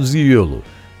 anos no asilo.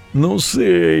 Não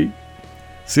sei.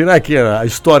 Será que é a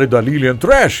história da Lillian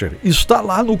Thrasher? Está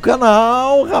lá no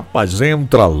canal, rapaz.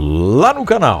 Entra lá no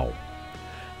canal.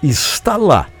 Está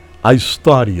lá a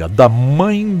história da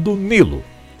mãe do Nilo.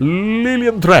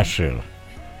 Lillian Thrasher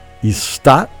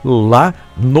está lá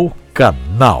no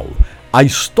canal. A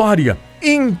história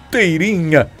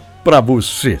inteirinha para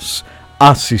vocês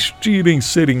assistirem,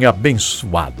 serem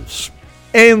abençoados.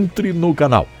 Entre no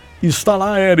canal. Está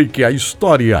lá, Eric, a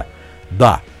história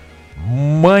da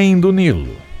mãe do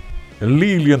Nilo,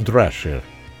 Lillian Thrasher.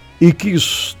 E que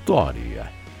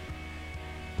história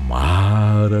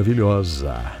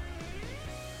maravilhosa.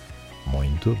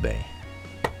 Muito bem.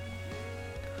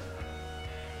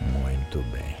 Muito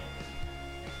bem.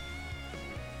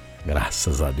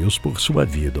 Graças a Deus por sua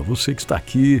vida. Você que está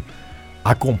aqui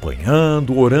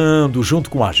acompanhando, orando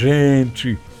junto com a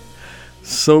gente.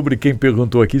 Sobre quem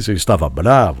perguntou aqui se eu estava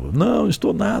bravo. Não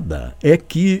estou nada. É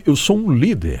que eu sou um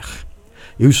líder.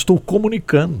 Eu estou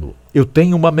comunicando. Eu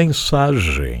tenho uma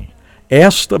mensagem.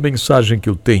 Esta mensagem que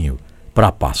eu tenho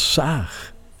para passar,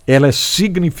 ela é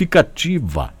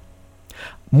significativa.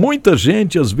 Muita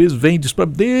gente às vezes vem e diz para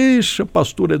mim, deixa,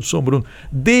 pastor Edson Bruno,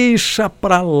 deixa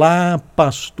para lá,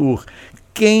 pastor.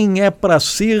 Quem é para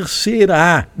ser,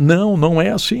 será. Não, não é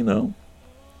assim não.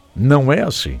 Não é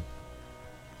assim.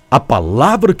 A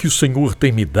palavra que o Senhor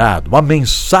tem me dado, a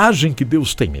mensagem que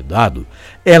Deus tem me dado,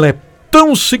 ela é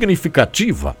tão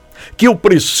significativa que eu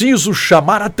preciso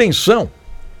chamar a atenção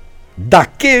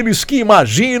daqueles que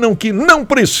imaginam que não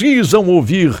precisam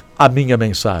ouvir a minha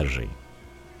mensagem.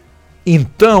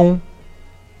 Então,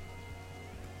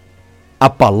 a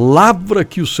palavra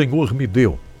que o Senhor me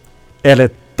deu, ela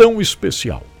é tão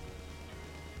especial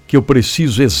que eu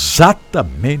preciso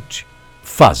exatamente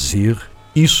fazer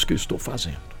isso que eu estou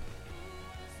fazendo.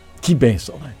 Que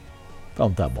bênção, né?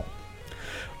 Então tá bom.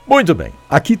 Muito bem,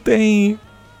 aqui tem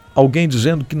alguém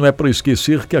dizendo que não é para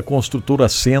esquecer que a construtora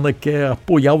Sena quer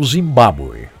apoiar o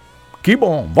Zimbábue. Que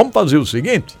bom, vamos fazer o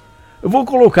seguinte, eu vou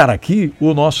colocar aqui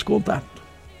o nosso contato.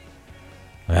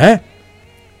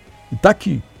 E tá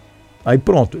aqui. Aí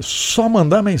pronto, é só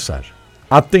mandar mensagem.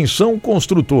 Atenção,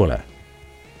 construtora.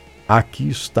 Aqui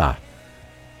está.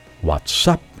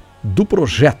 WhatsApp do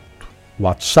projeto.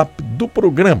 WhatsApp do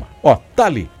programa. Ó, tá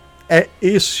ali. É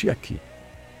esse aqui.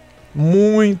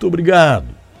 Muito obrigado.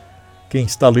 Quem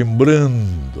está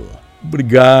lembrando,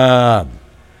 obrigado.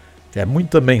 É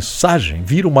muita mensagem,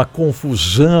 vira uma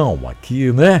confusão aqui,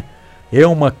 né? É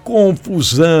uma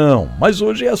confusão, mas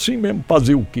hoje é assim mesmo,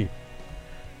 fazer o quê?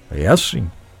 É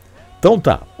assim. Então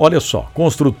tá, olha só,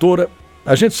 construtora,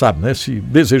 a gente sabe, né? Se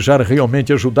desejar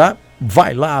realmente ajudar,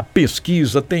 vai lá,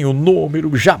 pesquisa, tem o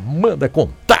número, já manda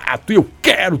contato, eu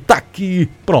quero, tá aqui,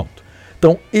 pronto.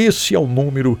 Então esse é o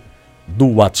número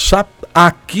do WhatsApp,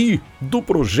 aqui do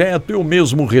projeto, eu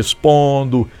mesmo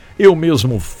respondo, eu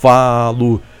mesmo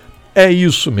falo, é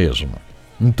isso mesmo.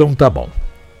 Então tá bom.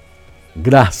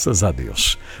 Graças a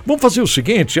Deus. Vamos fazer o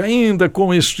seguinte, ainda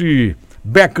com este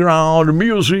background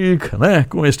music, né?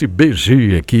 Com este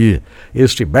BG aqui,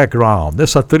 este background,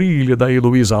 essa trilha da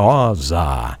Heloísa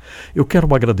Rosa. Eu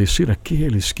quero agradecer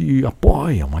aqueles que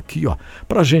apoiam aqui, ó,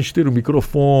 para a gente ter o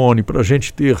microfone, para a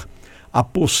gente ter a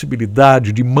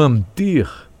possibilidade de manter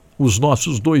os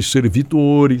nossos 2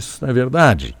 servidores, não é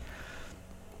verdade?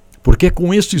 Porque é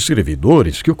com estes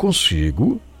servidores que eu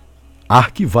consigo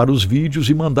arquivar os vídeos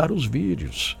e mandar os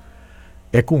vídeos.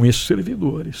 É com esses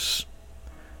servidores.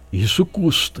 Isso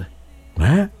custa,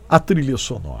 né? A trilha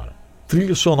sonora.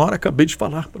 Trilha sonora, acabei de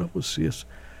falar para vocês.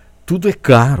 Tudo é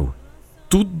caro.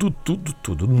 Tudo.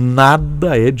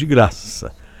 Nada é de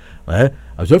graça. Né?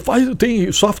 Às vezes tem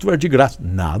software de graça.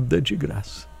 Nada de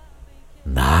graça.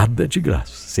 Nada de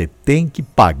graça. Você tem que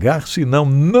pagar, senão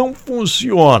não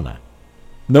funciona.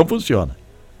 Não funciona.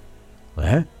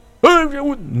 Né?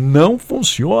 Não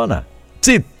funciona.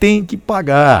 Você tem que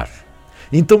pagar.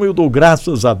 Então eu dou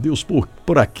graças a Deus por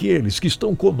aqueles que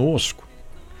estão conosco.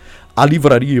 A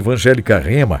Livraria Evangélica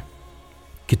Rema,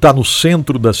 que está no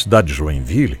centro da cidade de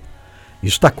Joinville,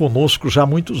 está conosco já há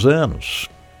muitos anos.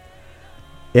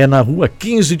 É na rua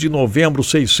 15 de novembro,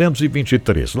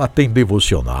 623. Lá tem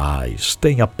devocionais,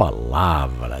 tem a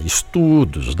palavra,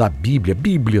 estudos da Bíblia,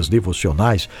 bíblias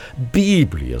devocionais,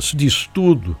 bíblias de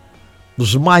estudo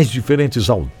dos mais diferentes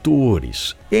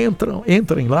autores.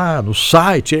 Entrem lá no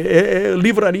site,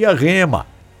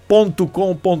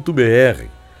 livrariarema.com.br,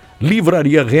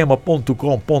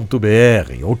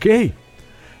 livrariarema.com.br, ok?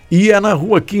 E é na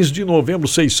rua 15 de novembro,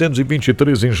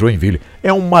 623, em Joinville.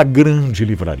 É uma grande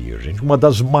livraria, gente, uma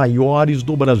das maiores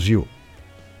do Brasil.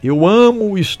 Eu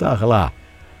amo estar lá,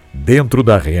 dentro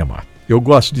da Rema. Eu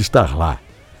gosto de estar lá,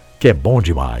 que é bom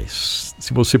demais.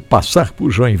 Se você passar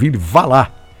por Joinville, vá lá.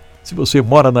 Se você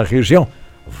mora na região,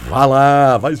 vá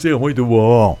lá, vai ser muito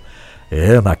bom.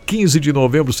 É na 15 de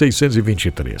novembro,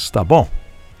 623, tá bom?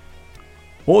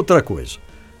 Outra coisa.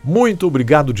 Muito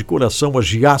obrigado de coração a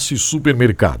Giasse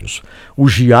Supermercados. O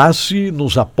Giasse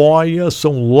nos apoia,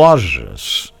 são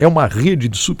lojas. É uma rede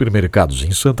de supermercados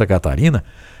em Santa Catarina,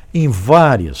 em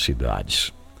várias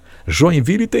cidades.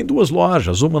 Joinville tem 2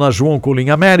 lojas, uma na João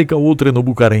Colim América, outra no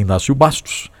Bucarém Inácio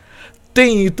Bastos.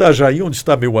 Tem Itajaí, onde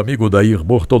está meu amigo Dair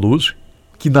Bortoluzzi,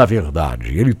 que na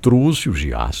verdade ele trouxe o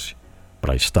Giasse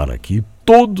para estar aqui.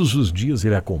 Todos os dias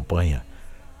ele acompanha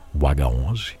o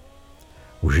H11.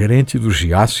 O gerente do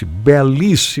Giasse,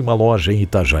 belíssima loja em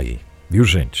Itajaí, viu,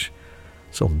 gente?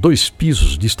 São 2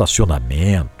 pisos de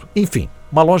estacionamento, enfim,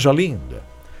 uma loja linda.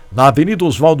 Na Avenida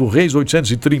Oswaldo Reis,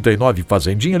 839,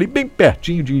 Fazendinha, ali bem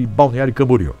pertinho de Balneário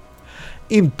Camboriú.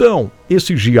 Então,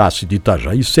 esse Giasse de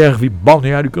Itajaí serve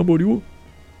Balneário Camboriú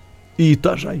e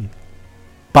Itajaí.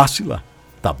 Passe lá,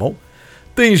 tá bom?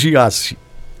 Tem Giasse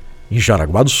em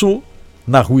Jaraguá do Sul,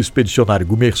 na Rua Expedicionário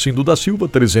Gumercindo da Silva,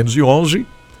 311.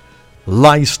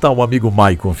 Lá está o amigo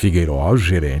Maicon Figueiró,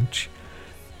 gerente.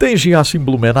 Tem Giasse em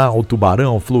Blumenau,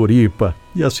 Tubarão, Floripa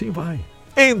e assim vai.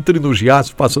 Entre no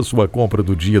Giasse, faça sua compra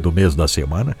do dia, do mês, da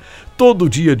semana. Todo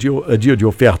dia é dia de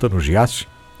oferta no Giasse,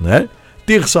 né?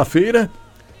 Terça-feira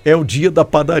é o dia da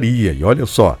padaria. E olha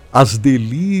só, as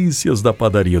delícias da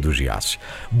padaria do Giasse.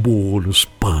 Bolos,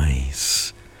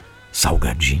 pães,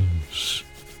 salgadinhos.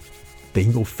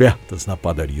 Tem ofertas na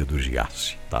padaria do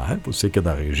Giasse, tá? Você que é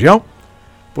da região,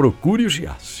 procure o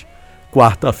Giasse.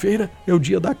 Quarta-feira é o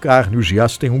dia da carne. O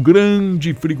Giasse tem um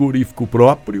grande frigorífico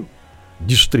próprio,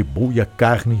 distribui a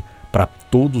carne para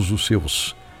todos os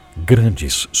seus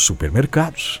grandes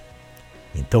supermercados.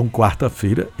 Então,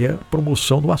 quarta-feira é a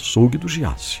promoção do açougue do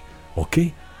Giasse,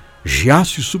 ok?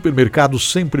 Giasse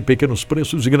Supermercados, sempre pequenos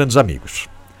preços e grandes amigos.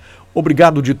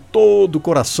 Obrigado de todo o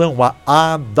coração a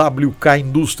AWK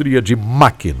Indústria de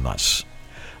Máquinas.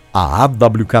 A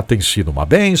AWK tem sido uma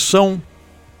bênção.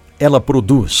 Ela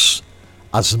produz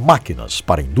as máquinas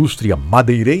para a indústria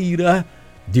madeireira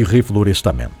de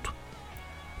reflorestamento.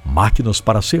 Máquinas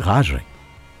para serragem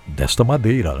desta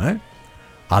madeira, né?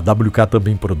 A AWK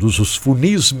também produz os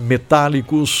funis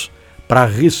metálicos para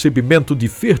recebimento de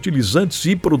fertilizantes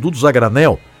e produtos a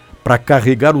granel para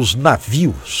carregar os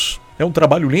navios. É um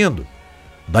trabalho lindo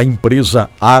da empresa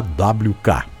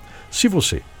AWK. Se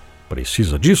você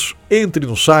precisa disso, entre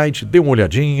no site, dê uma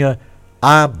olhadinha,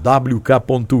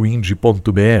 awk.ind.br,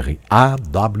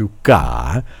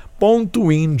 awk.ind.br,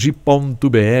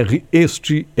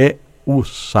 este é o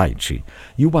site.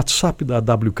 E o WhatsApp da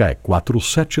AWK é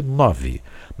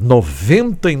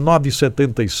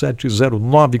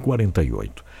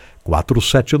 479-9977-0948.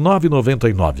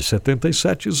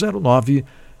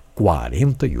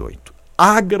 479-9977-0948.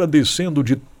 Agradecendo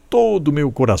de todo o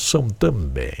meu coração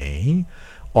também.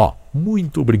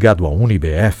 Muito obrigado à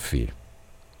UniBF.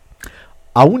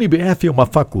 A UniBF é uma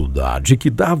faculdade que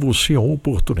dá a você a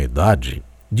oportunidade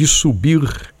de subir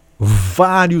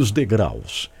vários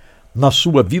degraus na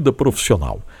sua vida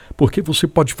profissional, porque você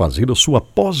pode fazer a sua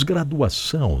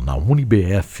pós-graduação na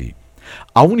UniBF.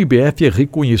 A UniBF é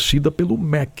reconhecida pelo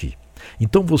MEC.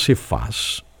 Então você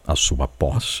faz a sua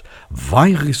pós,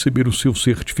 vai receber o seu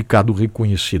certificado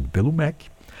reconhecido pelo MEC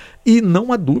e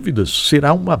não há dúvidas,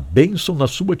 será uma bênção na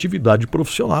sua atividade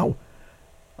profissional.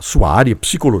 sua área,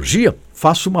 psicologia,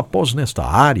 faça uma pós nesta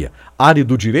área. Área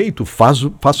do direito,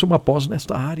 faça uma pós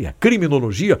nesta área.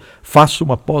 Criminologia, faça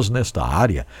uma pós nesta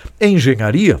área.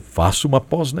 Engenharia, faça uma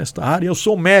pós nesta área. Eu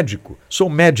sou médico, sou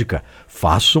médica,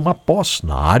 faça uma pós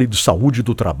na área de saúde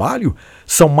do trabalho.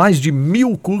 São mais de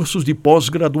 1000 cursos de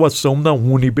pós-graduação na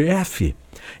UniBF.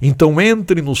 Então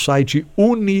entre no site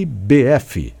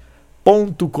unibf.com.br,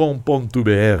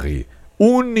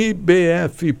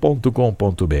 unibf.com.br,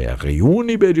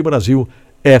 Unib de Brasil,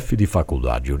 F de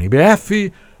faculdade,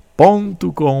 unibf.com.br.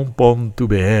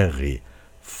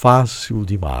 Fácil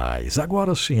demais.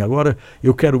 Agora sim, agora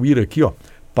eu quero ir aqui,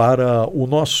 para o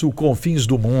nosso Confins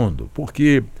do Mundo,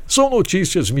 porque são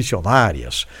notícias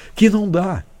missionárias que não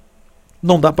dá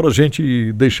para a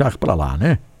gente deixar para lá,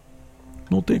 né?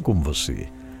 Não tem como você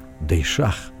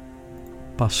deixar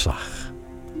passar.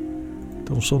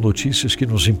 Então são notícias que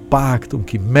nos impactam,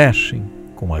 que mexem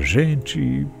com a gente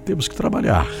e temos que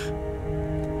trabalhar.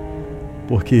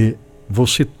 Porque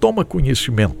você toma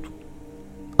conhecimento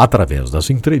através das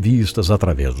entrevistas,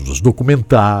 através dos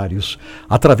documentários,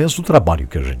 através do trabalho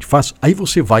que a gente faz, aí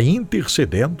você vai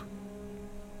intercedendo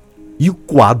e o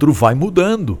quadro vai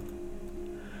mudando.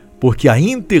 Porque a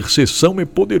intercessão é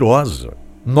poderosa.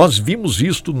 Nós vimos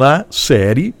isto na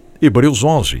série Hebreus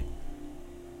 11.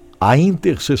 A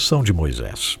intercessão de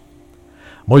Moisés.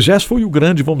 Moisés foi o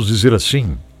grande, vamos dizer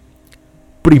assim,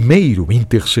 primeiro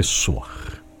intercessor.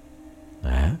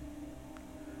 Né?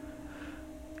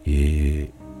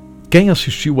 E quem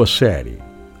assistiu a série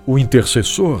O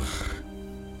Intercessor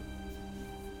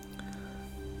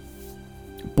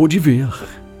pôde ver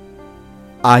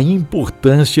a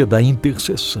importância da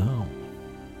intercessão.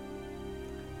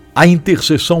 A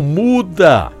intercessão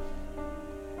muda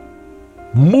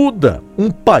um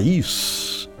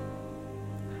país.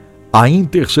 A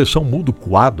intercessão muda o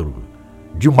quadro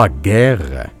de uma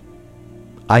guerra.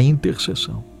 A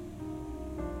intercessão.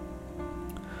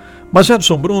 Mas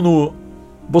Edson Bruno,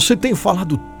 você tem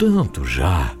falado tanto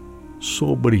já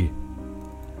sobre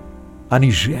a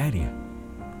Nigéria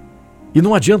e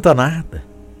não adianta nada.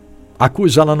 A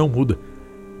coisa ela não muda.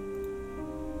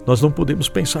 Nós não podemos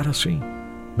pensar assim,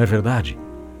 não é verdade?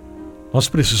 Nós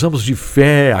precisamos de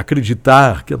fé,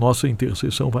 acreditar que a nossa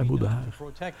intercessão vai mudar.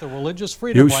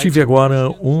 Eu estive agora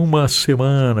uma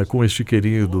semana com este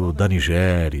querido da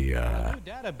Nigéria.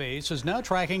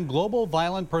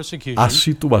 A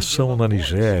situação na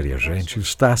Nigéria, gente,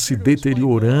 está se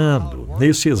deteriorando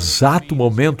nesse exato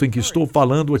momento em que estou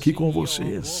falando aqui com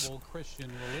vocês.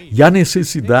 E há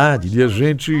necessidade de a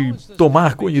gente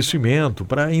tomar conhecimento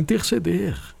para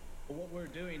interceder.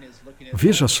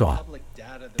 Veja só.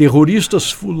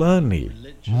 Terroristas Fulani,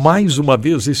 mais uma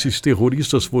vez esses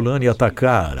terroristas Fulani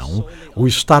atacaram o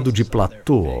estado de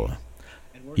Platô.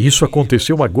 Isso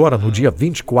aconteceu agora no dia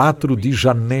 24 de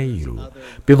janeiro.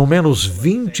 Pelo menos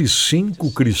 25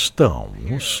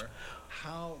 cristãos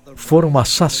foram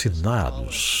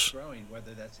assassinados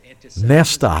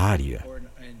nesta área.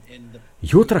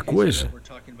 E outra coisa,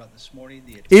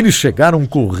 eles chegaram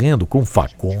correndo com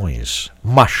facões,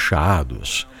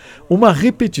 machados, uma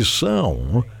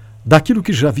repetição daquilo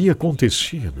que já havia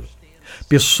acontecido.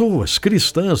 Pessoas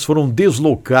cristãs foram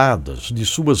deslocadas de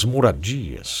suas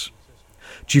moradias.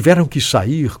 Tiveram que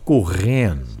sair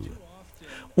correndo.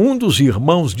 Um dos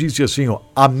irmãos disse assim,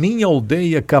 a minha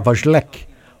aldeia Kavajlek,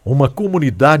 uma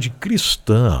comunidade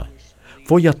cristã,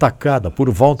 foi atacada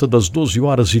por volta das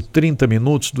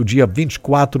 12h30 do dia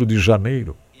 24 de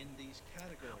janeiro.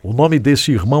 O nome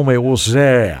desse irmão é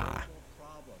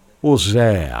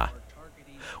Oséia.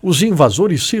 Os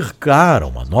invasores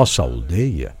cercaram a nossa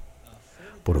aldeia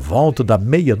por volta da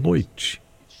meia-noite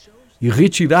e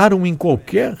atiraram em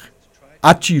qualquer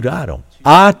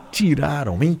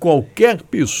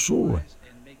pessoa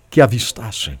que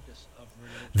avistassem.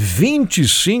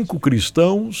 25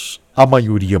 cristãos, a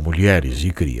maioria mulheres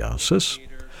e crianças,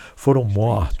 foram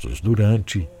mortos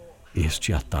durante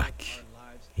este ataque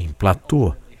em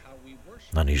Platô,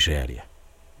 na Nigéria.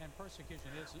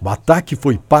 O ataque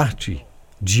foi parte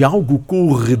de algo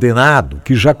coordenado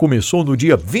que já começou no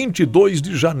dia 22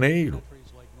 de janeiro.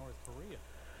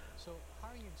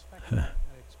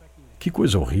 Que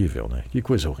coisa horrível, né? Que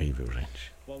coisa horrível,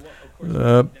 gente.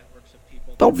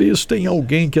 Talvez tenha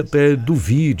alguém que até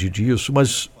duvide disso,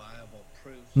 mas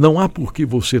não há por que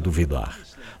você duvidar.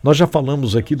 Nós já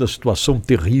falamos aqui da situação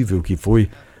terrível que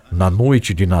foi na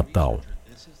noite de Natal,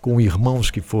 com irmãos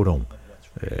que foram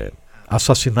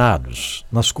assassinados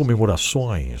nas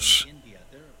comemorações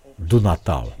do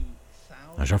Natal.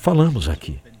 Nós já falamos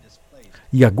aqui.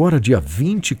 E agora, dia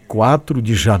 24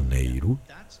 de janeiro,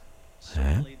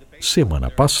 semana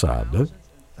passada,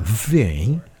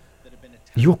 vem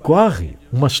E ocorre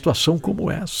uma situação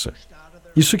como essa.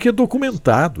 Isso aqui é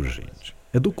documentado, gente.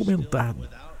 É documentado.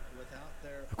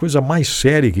 A coisa mais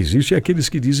séria que existe é aqueles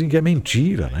que dizem que é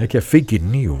mentira, né? Que é fake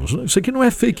news. Isso aqui não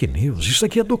é fake news, isso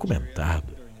aqui é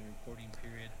documentado.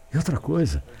 E outra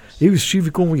coisa, eu estive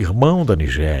com um irmão da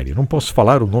Nigéria, não posso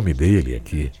falar o nome dele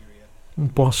aqui. Não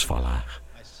posso falar.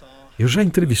 Eu já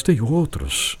entrevistei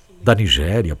outros da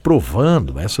Nigéria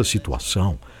provando essa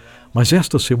situação. Mas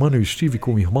esta semana eu estive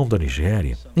com um irmão da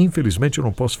Nigéria. Infelizmente eu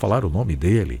não posso falar o nome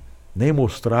dele, nem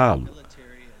mostrá-lo.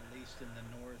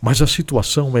 Mas a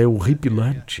situação é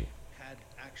horripilante.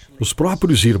 Os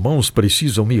próprios irmãos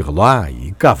precisam ir lá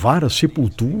e cavar as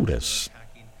sepulturas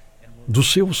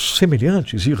dos seus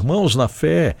semelhantes, irmãos na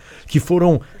fé, que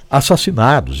foram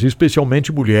assassinados,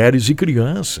 especialmente mulheres e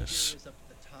crianças.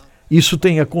 Isso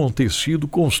tem acontecido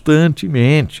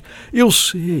constantemente. Eu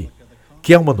sei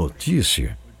que é uma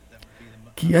notícia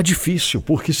que é difícil,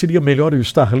 porque seria melhor eu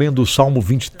estar lendo o Salmo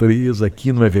 23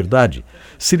 aqui, não é verdade?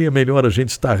 Seria melhor a gente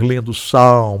estar lendo o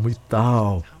Salmo e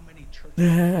tal.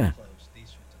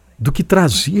 Do que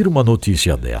trazer uma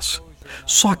notícia dessa.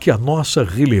 Só que a nossa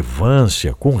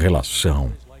relevância com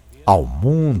relação ao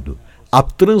mundo, a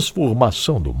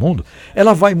transformação do mundo,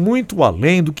 ela vai muito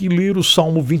além do que ler o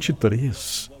Salmo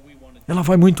 23. Ela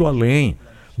vai muito além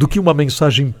do que uma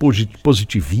mensagem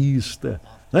positivista.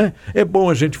 Né? É bom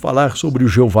a gente falar sobre o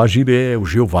Jeová Jiré, o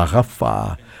Jeová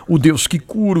Rafá, o Deus que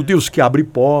cura, o Deus que abre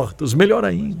portas, melhor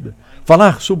ainda.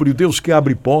 Falar sobre o Deus que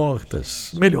abre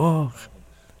portas, melhor.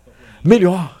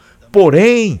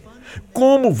 Porém,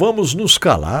 como vamos nos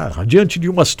calar diante de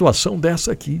uma situação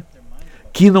dessa aqui,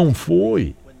 que não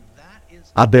foi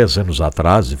há 10 anos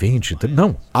atrás, 20,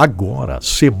 não, agora,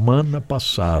 semana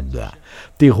passada,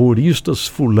 terroristas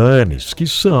fulanes, que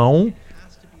são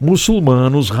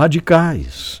muçulmanos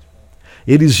radicais.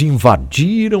 Eles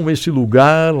invadiram esse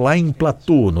lugar lá em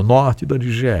Platô, no norte da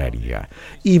Nigéria,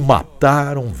 e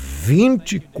mataram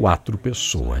 24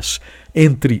 pessoas,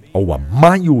 entre a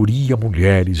maioria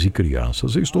mulheres e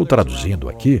crianças. Eu estou traduzindo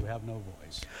aqui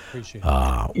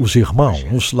os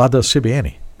irmãos lá da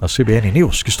CBN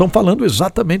News, que estão falando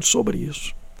exatamente sobre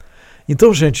isso.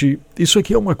 Então, gente, isso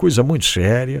aqui é uma coisa muito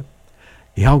séria,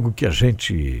 é algo que a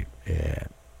gente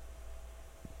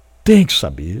tem que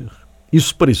saber.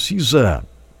 Isso precisa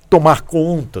tomar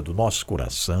conta do nosso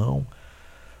coração.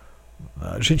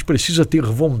 A gente precisa ter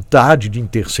vontade de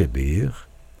interceder.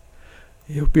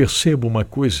 Eu percebo uma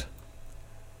coisa,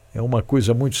 é uma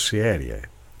coisa muito séria,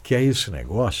 que é esse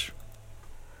negócio.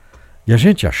 E a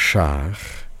gente achar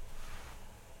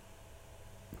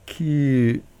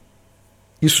que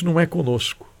isso não é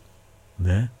conosco,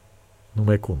 né? Não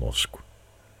é conosco.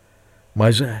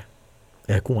 Mas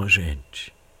é com a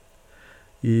gente.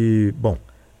 E, bom,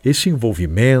 esse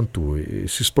envolvimento,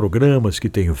 esses programas que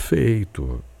tenho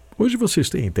feito, hoje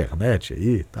vocês têm internet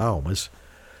aí e tal, mas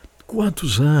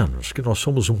quantos anos que nós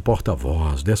somos um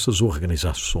porta-voz dessas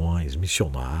organizações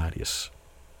missionárias?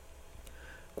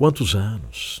 Quantos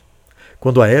anos?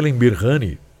 Quando a Ellen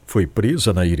Berhane foi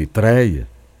presa na Eritreia,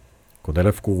 quando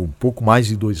ela ficou um pouco mais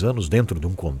de 2 anos dentro de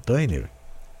um container,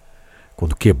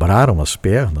 quando quebraram as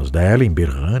pernas da Ellen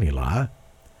Berhane lá,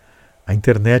 a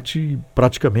internet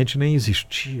praticamente nem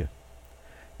existia.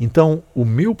 Então, o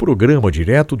meu programa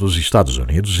direto dos Estados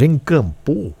Unidos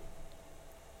encampou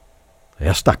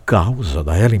esta causa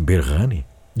da Ellen Berhane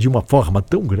de uma forma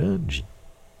tão grande,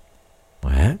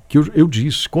 não é? Que eu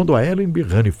disse, quando a Ellen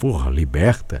Berhane for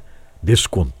liberta desse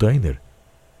container,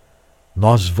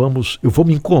 eu vou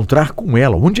me encontrar com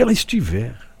ela, onde ela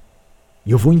estiver.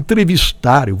 E eu vou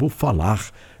entrevistar, eu vou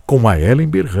falar com a Ellen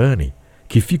Berhane,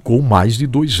 que ficou mais de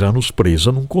 2 anos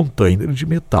presa num container de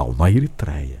metal na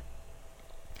Eritreia.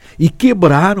 E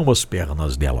quebraram as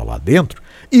pernas dela lá dentro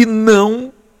e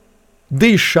não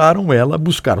deixaram ela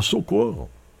buscar socorro.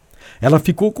 Ela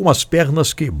ficou com as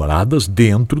pernas quebradas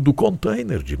dentro do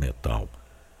container de metal.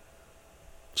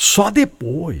 Só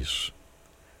depois,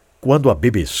 quando a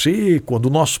BBC, quando o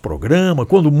nosso programa,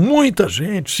 quando muita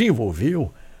gente se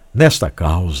envolveu nesta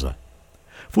causa,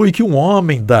 foi que um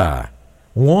homem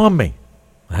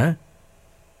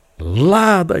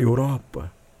lá da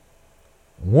Europa,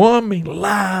 um homem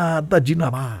lá da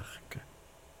Dinamarca,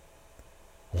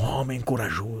 um homem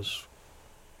corajoso,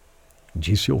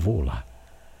 disse: eu vou lá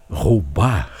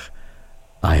roubar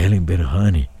a Ellen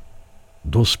Berhane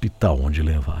do hospital onde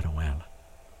levaram ela.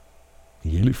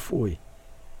 E ele foi.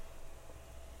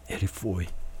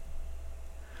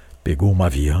 Pegou um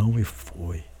avião e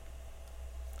foi.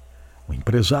 Um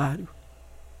empresário,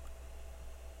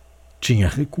 tinha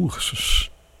recursos,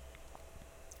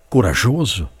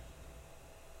 corajoso.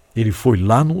 Ele foi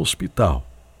lá no hospital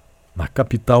na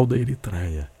capital da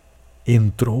Eritreia,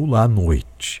 entrou lá à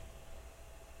noite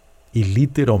e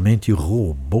literalmente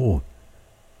roubou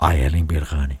a Ellen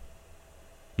Berhane.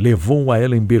 Levou a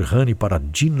Ellen Berhane para a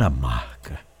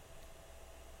Dinamarca.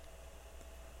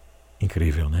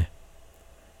 Incrível, né?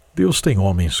 Deus tem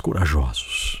homens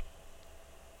corajosos.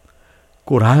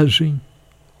 Coragem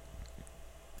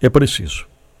é preciso.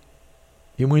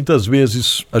 E muitas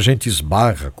vezes a gente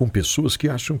esbarra com pessoas que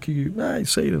acham que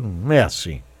isso aí não é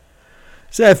assim.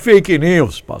 Isso é fake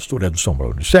news, pastor Edson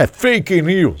Bruno. Isso é fake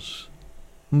news.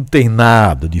 Não tem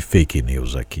nada de fake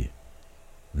news aqui.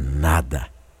 Nada.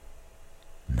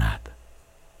 Nada.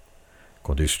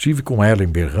 Quando eu estive com Ellen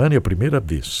Berhane a primeira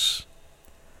vez,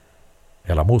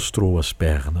 ela mostrou as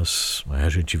pernas, a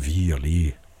gente via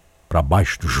ali para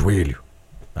baixo do joelho,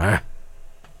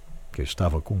 que eu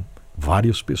estava com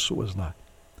várias pessoas lá.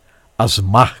 As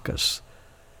marcas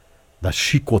das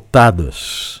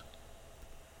chicotadas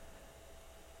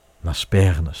nas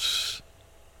pernas.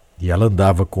 E ela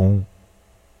andava com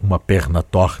uma perna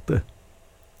torta.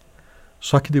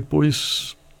 Só que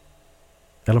depois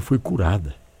ela foi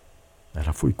curada.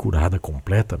 Ela foi curada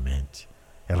completamente.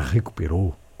 Ela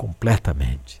recuperou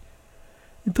completamente.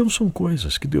 Então são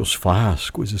coisas que Deus faz,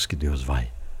 coisas que Deus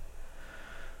vai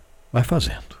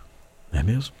fazendo. Não é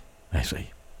mesmo? É isso aí.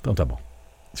 Então tá bom.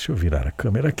 Deixa eu virar a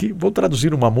câmera aqui. Vou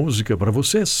traduzir uma música para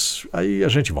vocês. Aí a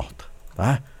gente volta,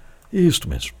 tá? Isso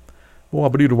mesmo. Vou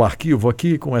abrir o arquivo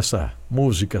aqui com essa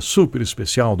música super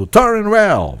especial do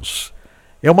 31Janeiro.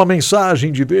 É uma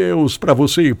mensagem de Deus para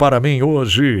você e para mim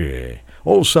hoje.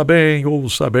 Ouça bem,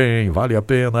 vale a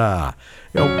pena.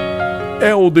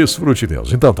 É o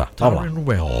DesfruteDeus. Então tá, vamos lá.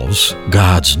 31Janeiro,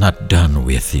 God's not done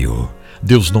with you.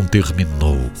 Deus não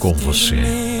terminou com você.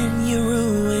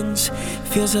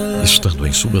 Estando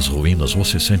em suas ruínas,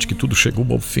 você sente que tudo chegou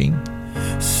ao fim.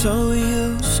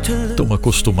 Tão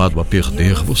acostumado a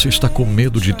perder, você está com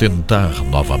medo de tentar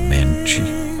novamente.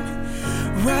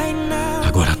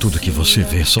 Agora tudo que você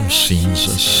vê são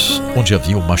cinzas, onde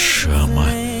havia uma chama.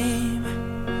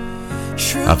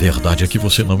 A verdade é que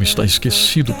você não está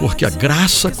esquecido, porque a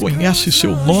graça conhece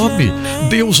seu nome.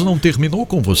 Deus não terminou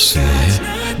com você.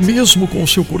 Mesmo com o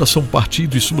seu coração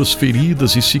partido e suas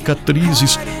feridas e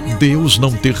cicatrizes, Deus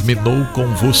não terminou com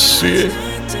você.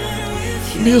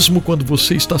 Mesmo quando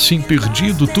você está assim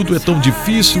perdido, tudo é tão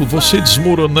difícil, você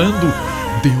desmoronando,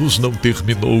 Deus não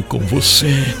terminou com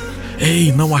você.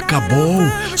 Ei, não acabou,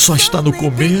 só está no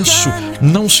começo.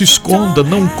 Não se esconda,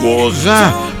 não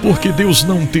corra, porque Deus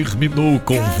não terminou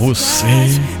com você.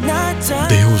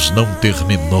 Deus não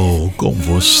terminou com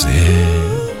você.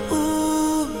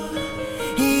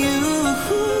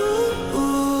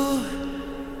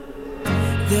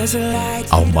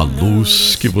 Há uma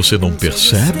luz que você não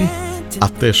percebe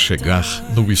até chegar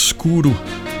no escuro.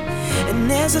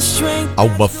 Há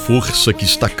uma força que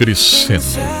está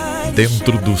crescendo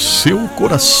dentro do seu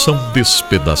coração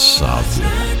despedaçado.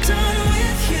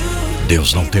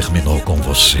 Deus não terminou com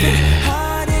você.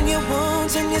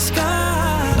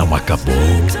 Não acabou,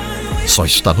 só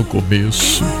está no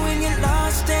começo.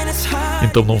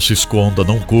 Então não se esconda,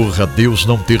 não corra. Deus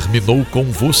não terminou com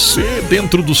você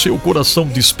dentro do seu coração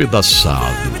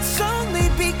despedaçado.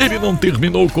 Ele não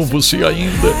terminou com você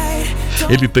ainda.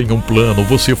 Ele tem um plano,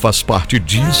 você faz parte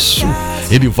disso.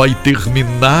 Ele vai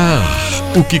terminar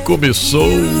o que começou.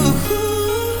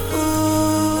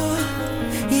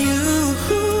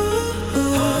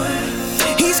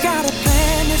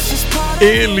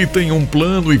 Ele tem um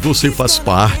plano e você faz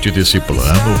parte desse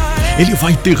plano. Ele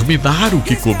vai terminar o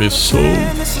que começou.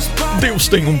 Deus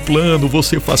tem um plano,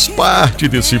 você faz parte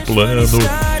desse plano.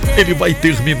 Ele vai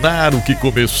terminar o que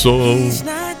começou.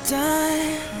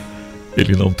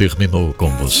 Ele não terminou com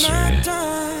você.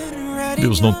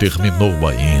 Deus não terminou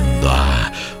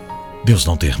ainda. Deus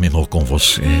não terminou com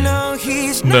você.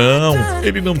 Não,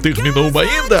 Ele não terminou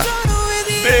ainda.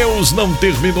 Deus não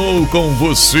terminou com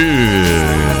você.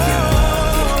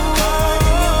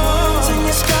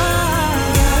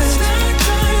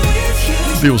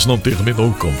 Deus não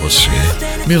terminou com você.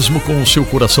 Mesmo com o seu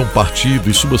coração partido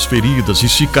e suas feridas e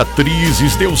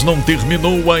cicatrizes, Deus não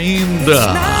terminou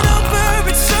ainda.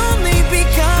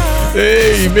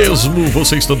 Ei, mesmo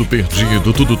você estando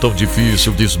perdido, tudo tão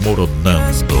difícil,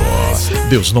 desmoronando,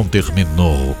 Deus não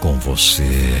terminou com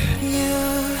você.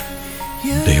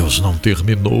 Deus não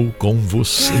terminou com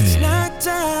você.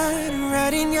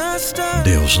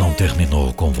 Deus não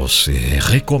terminou com você.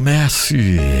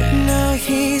 Recomece.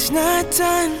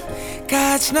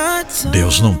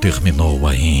 Deus não terminou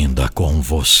ainda com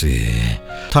você.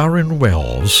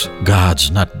 31Janeiro, God's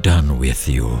not done with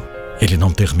you. Ele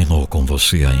não terminou com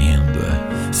você ainda.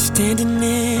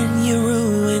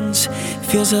 begins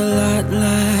feels a lot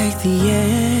like the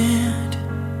end.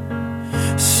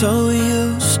 So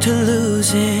used to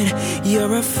losing,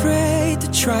 you're afraid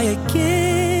to try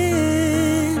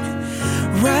again.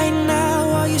 Right now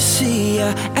all you see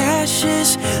are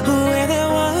ashes where there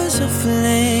was a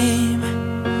flame.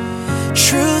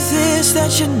 Truth is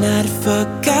that you're not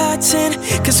forgotten,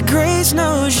 'cause grace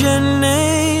knows your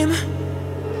name.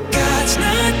 God's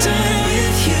not done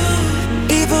with you,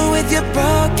 even with your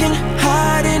broken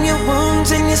heart and your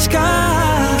wounds and your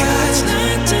scars. God's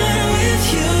not done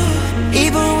with you,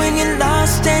 even when you're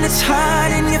lost and it's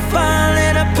hard and you're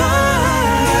falling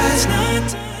apart. God's not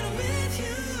done with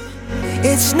you.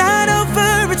 It's not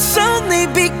over, it's only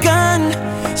begun.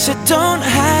 So don't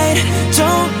hide,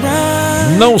 don't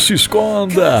run. Não se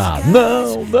esconda,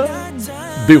 não.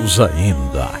 Deus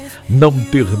ainda não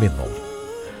terminou.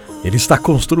 Ele está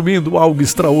construindo algo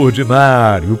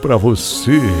extraordinário para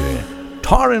você.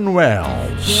 Torren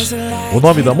Wells. O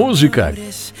nome da música?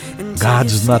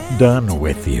 God's Not Done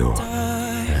With You.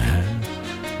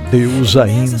 Deus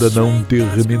ainda não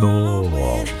terminou.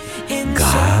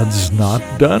 God's Not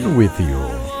Done With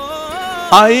You.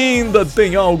 Ainda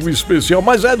tem algo especial,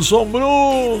 mas Edson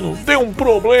Bruno, tem um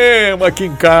problema aqui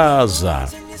em casa.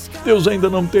 Deus ainda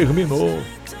não terminou.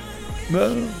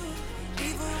 Não.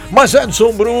 Mas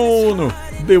Edson Bruno,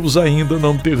 Deus ainda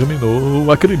não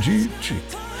terminou, acredite.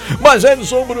 Mas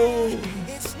Edson Bruno,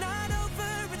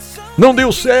 não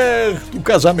deu certo o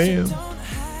casamento.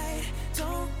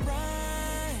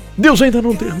 Deus ainda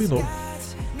não terminou.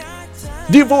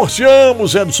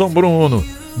 Divorciamos, Edson Bruno.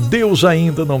 Deus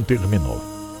ainda não terminou.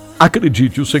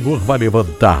 Acredite, o Senhor vai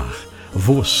levantar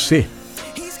você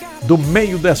do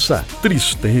meio dessa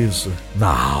tristeza na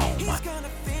alma.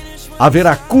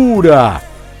 Haverá cura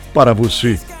para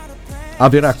você.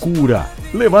 Haverá cura.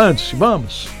 Levante-se,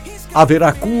 vamos.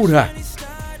 Haverá cura.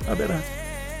 Haverá.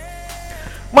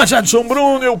 Mas Edson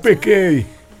Bruno, eu pequei.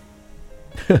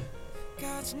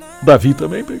 Davi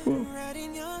também pecou.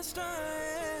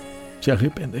 Se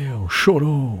arrependeu,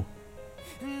 chorou.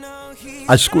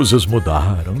 As coisas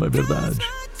mudaram, não é verdade?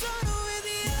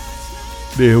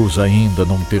 Deus ainda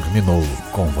não terminou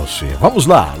com você. Vamos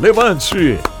lá,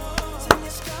 levante-se.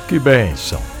 Que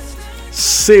bênção.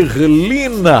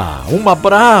 Serlina, um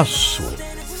abraço.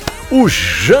 O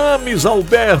James,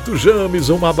 Alberto James,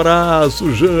 um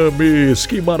abraço, James.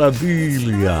 Que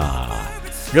maravilha.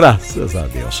 Graças a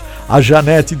Deus. A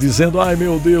Janete dizendo, ai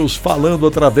meu Deus, falando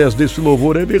através desse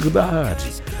louvor, é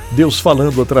verdade. Deus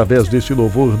falando através desse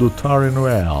louvor do Torren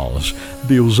Wells.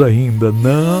 Deus ainda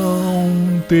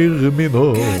não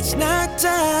terminou.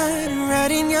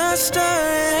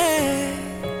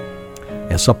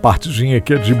 Essa partezinha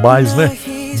aqui é demais, né?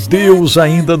 Deus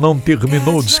ainda não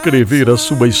terminou de escrever a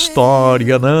sua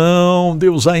história. Não,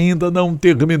 Deus ainda não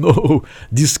terminou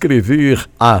de escrever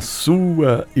a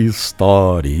sua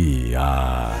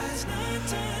história.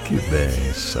 Que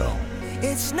bênção.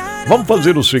 Vamos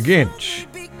fazer o seguinte.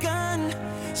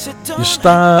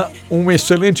 Está um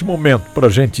excelente momento para a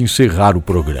gente encerrar o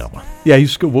programa. E é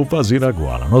isso que eu vou fazer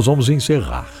agora. Nós vamos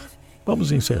encerrar.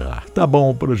 Vamos encerrar. Tá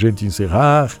bom para a gente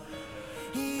encerrar.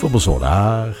 Vamos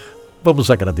orar.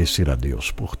 Vamos agradecer a Deus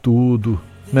por tudo.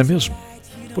 Não é mesmo?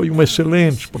 Foi um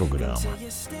excelente programa.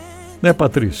 Né,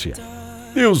 Patrícia?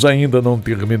 Deus ainda não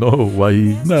terminou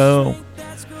aí. Não.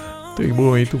 Tem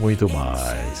muito, muito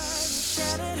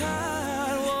mais.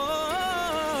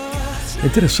 É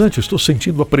interessante, eu estou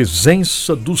sentindo a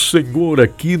presença do Senhor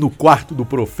aqui no quarto do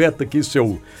profeta, que esse é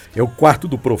o quarto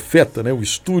do profeta, né? O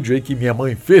estúdio aí que minha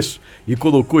mãe fez e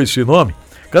colocou esse nome.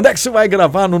 Quando é que você vai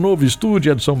gravar no novo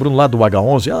estúdio, Edson Bruno, lá do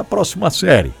H11? É a próxima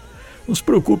série. Não se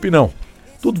preocupe não,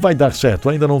 tudo vai dar certo.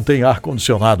 Ainda não tem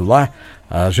ar-condicionado lá,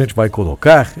 a gente vai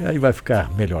colocar, aí vai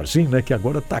ficar melhorzinho, né? Que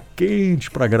agora tá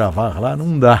quente para gravar lá,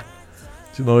 não dá.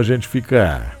 Senão a gente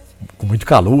fica com muito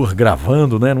calor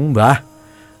gravando, né? Não dá.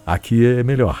 Aqui é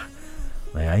melhor.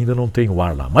 Ainda não tem o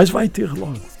ar lá, mas vai ter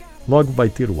logo. Logo vai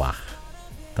ter o ar.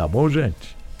 Tá bom,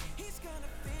 gente?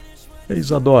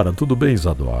 Isadora, tudo bem,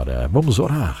 Isadora? Vamos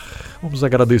orar. Vamos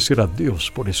agradecer a Deus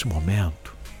por esse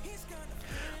momento.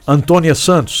 Antônia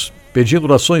Santos, pedindo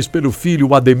orações pelo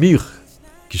filho Ademir,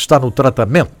 que está no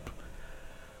tratamento.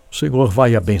 O Senhor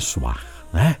vai abençoar,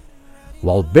 né? O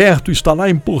Alberto está lá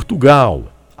em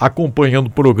Portugal, acompanhando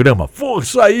o programa.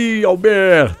 Força aí,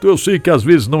 Alberto. Eu sei que às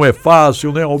vezes não é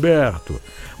fácil, né, Alberto?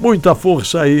 Muita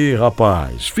força aí,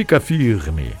 rapaz. Fica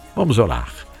firme. Vamos orar.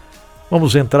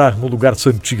 Vamos entrar no lugar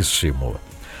santíssimo.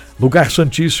 Lugar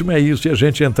santíssimo é isso, e a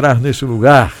gente entrar nesse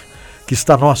lugar que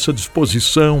está à nossa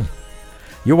disposição.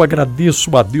 E eu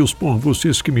agradeço a Deus por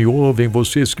vocês que me ouvem,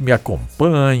 vocês que me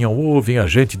acompanham, ouvem a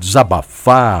gente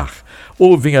desabafar,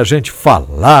 ouvem a gente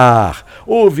falar,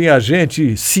 ouvem a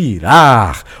gente se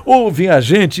irar, ouvem a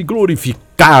gente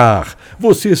glorificar.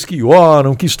 Vocês que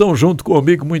oram, que estão junto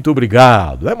comigo, muito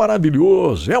obrigado. É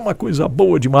maravilhoso, é uma coisa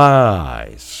boa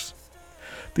demais.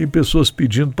 Tem pessoas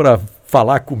pedindo para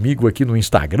falar comigo aqui no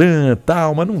Instagram e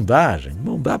tal, mas não dá, gente.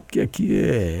 Não dá porque aqui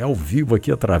é ao vivo,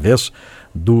 aqui através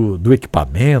do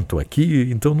equipamento aqui,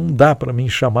 então não dá para mim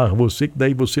chamar você, que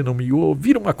daí você não me ouve,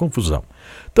 vira uma confusão.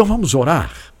 Então vamos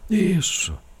orar?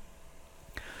 Isso.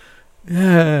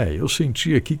 Eu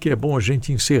senti aqui que é bom a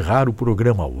gente encerrar o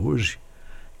programa hoje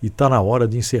e está na hora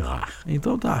de encerrar.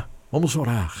 Então tá, vamos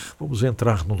orar, vamos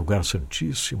entrar no lugar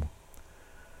santíssimo.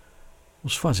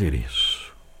 Vamos fazer isso.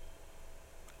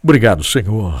 Obrigado,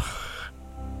 Senhor.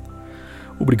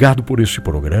 Obrigado por este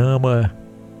programa,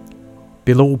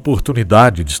 pela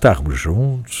oportunidade de estarmos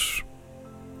juntos,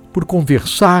 por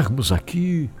conversarmos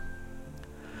aqui.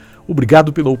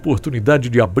 Obrigado pela oportunidade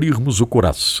de abrirmos o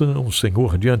coração,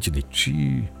 Senhor, diante de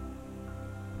Ti.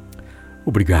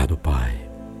 Obrigado, Pai.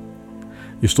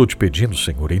 Estou te pedindo,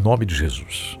 Senhor, em nome de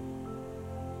Jesus.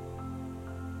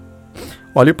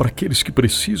 Olha para aqueles que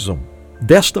precisam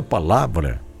desta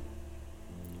palavra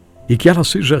e que ela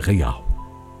seja real.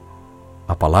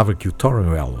 A palavra que o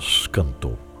Jeremias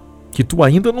cantou, que tu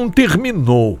ainda não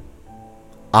terminou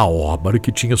a obra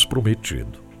que tinhas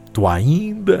prometido. Tu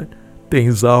ainda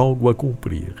tens algo a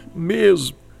cumprir.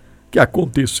 Mesmo que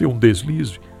aconteceu um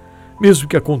deslize, mesmo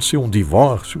que aconteceu um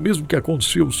divórcio, mesmo que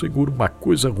aconteceu, Senhor, uma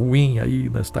coisa ruim aí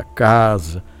nesta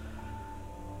casa,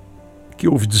 que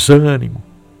houve desânimo,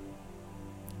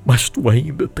 mas tu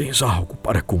ainda tens algo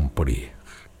para cumprir.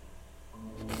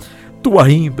 Tu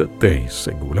ainda tens,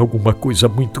 Senhor, alguma coisa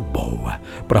muito boa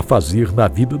para fazer na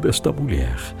vida desta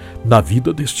mulher, na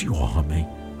vida deste homem.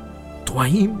 Tu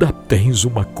ainda tens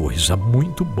uma coisa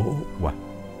muito boa.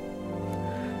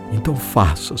 Então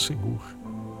faça, Senhor.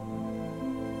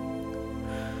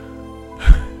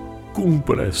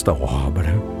 Cumpra esta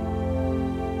obra.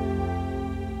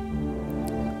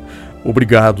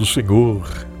 Obrigado, Senhor,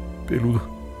 pelo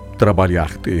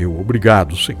trabalhar teu.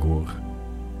 Obrigado, Senhor.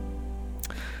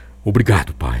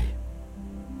 Obrigado, Pai,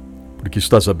 porque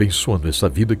estás abençoando essa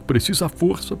vida que precisa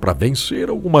força para vencer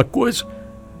alguma coisa,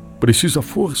 precisa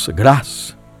força,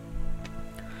 graça.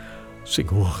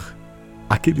 Senhor,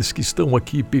 aqueles que estão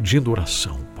aqui pedindo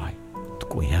oração, Pai, Tu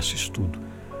conheces tudo.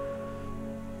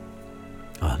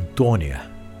 A Antônia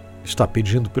está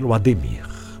pedindo pelo Ademir,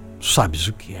 sabes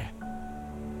o que é.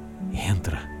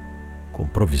 Entra com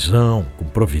provisão, com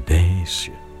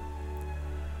providência.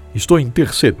 Estou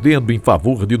intercedendo em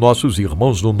favor de nossos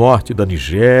irmãos no norte da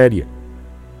Nigéria,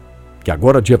 que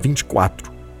agora, dia 24,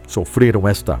 sofreram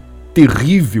esta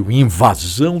terrível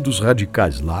invasão dos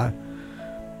radicais lá,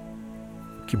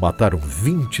 que mataram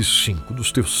 25 dos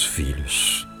teus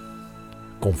filhos.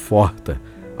 Conforta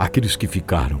aqueles que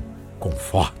ficaram.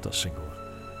 Conforta, Senhor.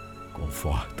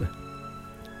 Conforta.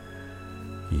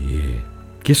 E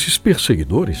que esses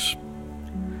perseguidores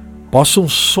possam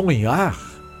sonhar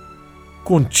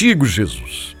contigo,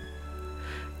 Jesus,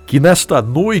 que nesta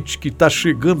noite que está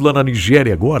chegando lá na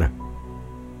Nigéria agora,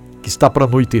 que está para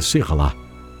anoitecer lá,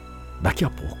 daqui a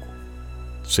pouco,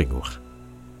 Senhor,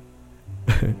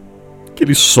 que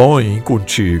eles sonhem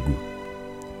contigo,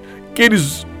 que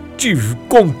eles te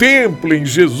contemplem,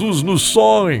 Jesus, no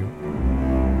sonho,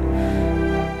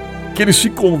 que eles se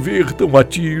convertam a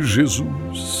ti,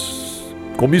 Jesus,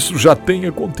 como isso já tem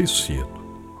acontecido.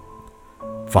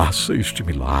 Faça este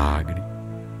milagre.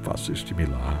 Faça este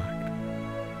milagre.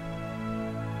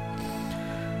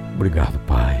 Obrigado,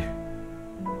 Pai.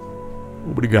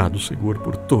 Obrigado, Senhor,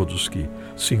 por todos que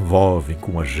se envolvem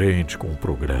com a gente, com o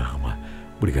programa.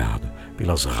 Obrigado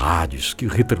pelas rádios que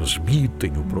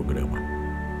retransmitem o programa.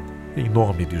 Em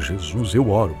nome de Jesus eu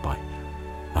oro, Pai.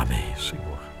 Amém,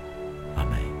 Senhor.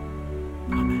 Amém.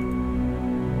 Amém.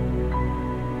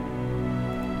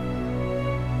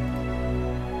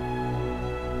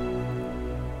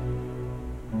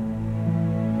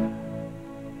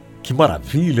 Que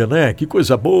maravilha, né? Que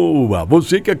coisa boa.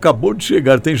 Você que acabou de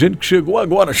chegar. Tem gente que chegou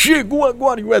agora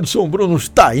e o Edson Bruno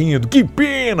está indo. Que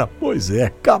pena. Pois é,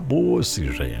 acabou-se,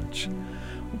 gente.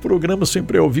 O programa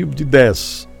sempre é ao vivo de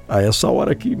 10 a essa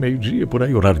hora aqui, meio-dia, por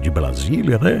aí, horário de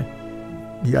Brasília, né?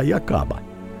 E aí acaba.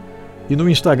 E no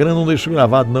Instagram não deixo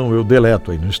gravado, não. Eu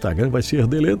deleto aí. No Instagram vai ser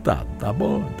deletado, tá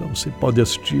bom? Então você pode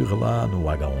assistir lá no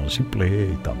H11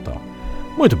 Play e tal.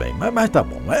 Muito bem, mas tá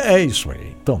bom. É isso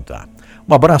aí. Então tá.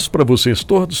 Um abraço para vocês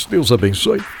todos, Deus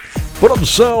abençoe.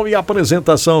 Produção e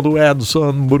apresentação do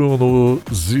Edson Bruno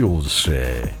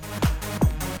Zilce.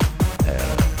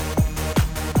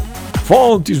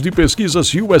 Fontes de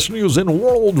pesquisas US News and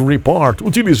World Report.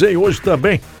 Utilizei hoje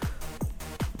também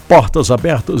Portas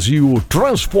Abertas e o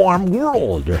Transform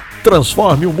World.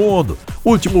 Transforme o mundo.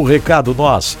 Último recado,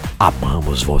 nós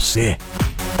amamos você.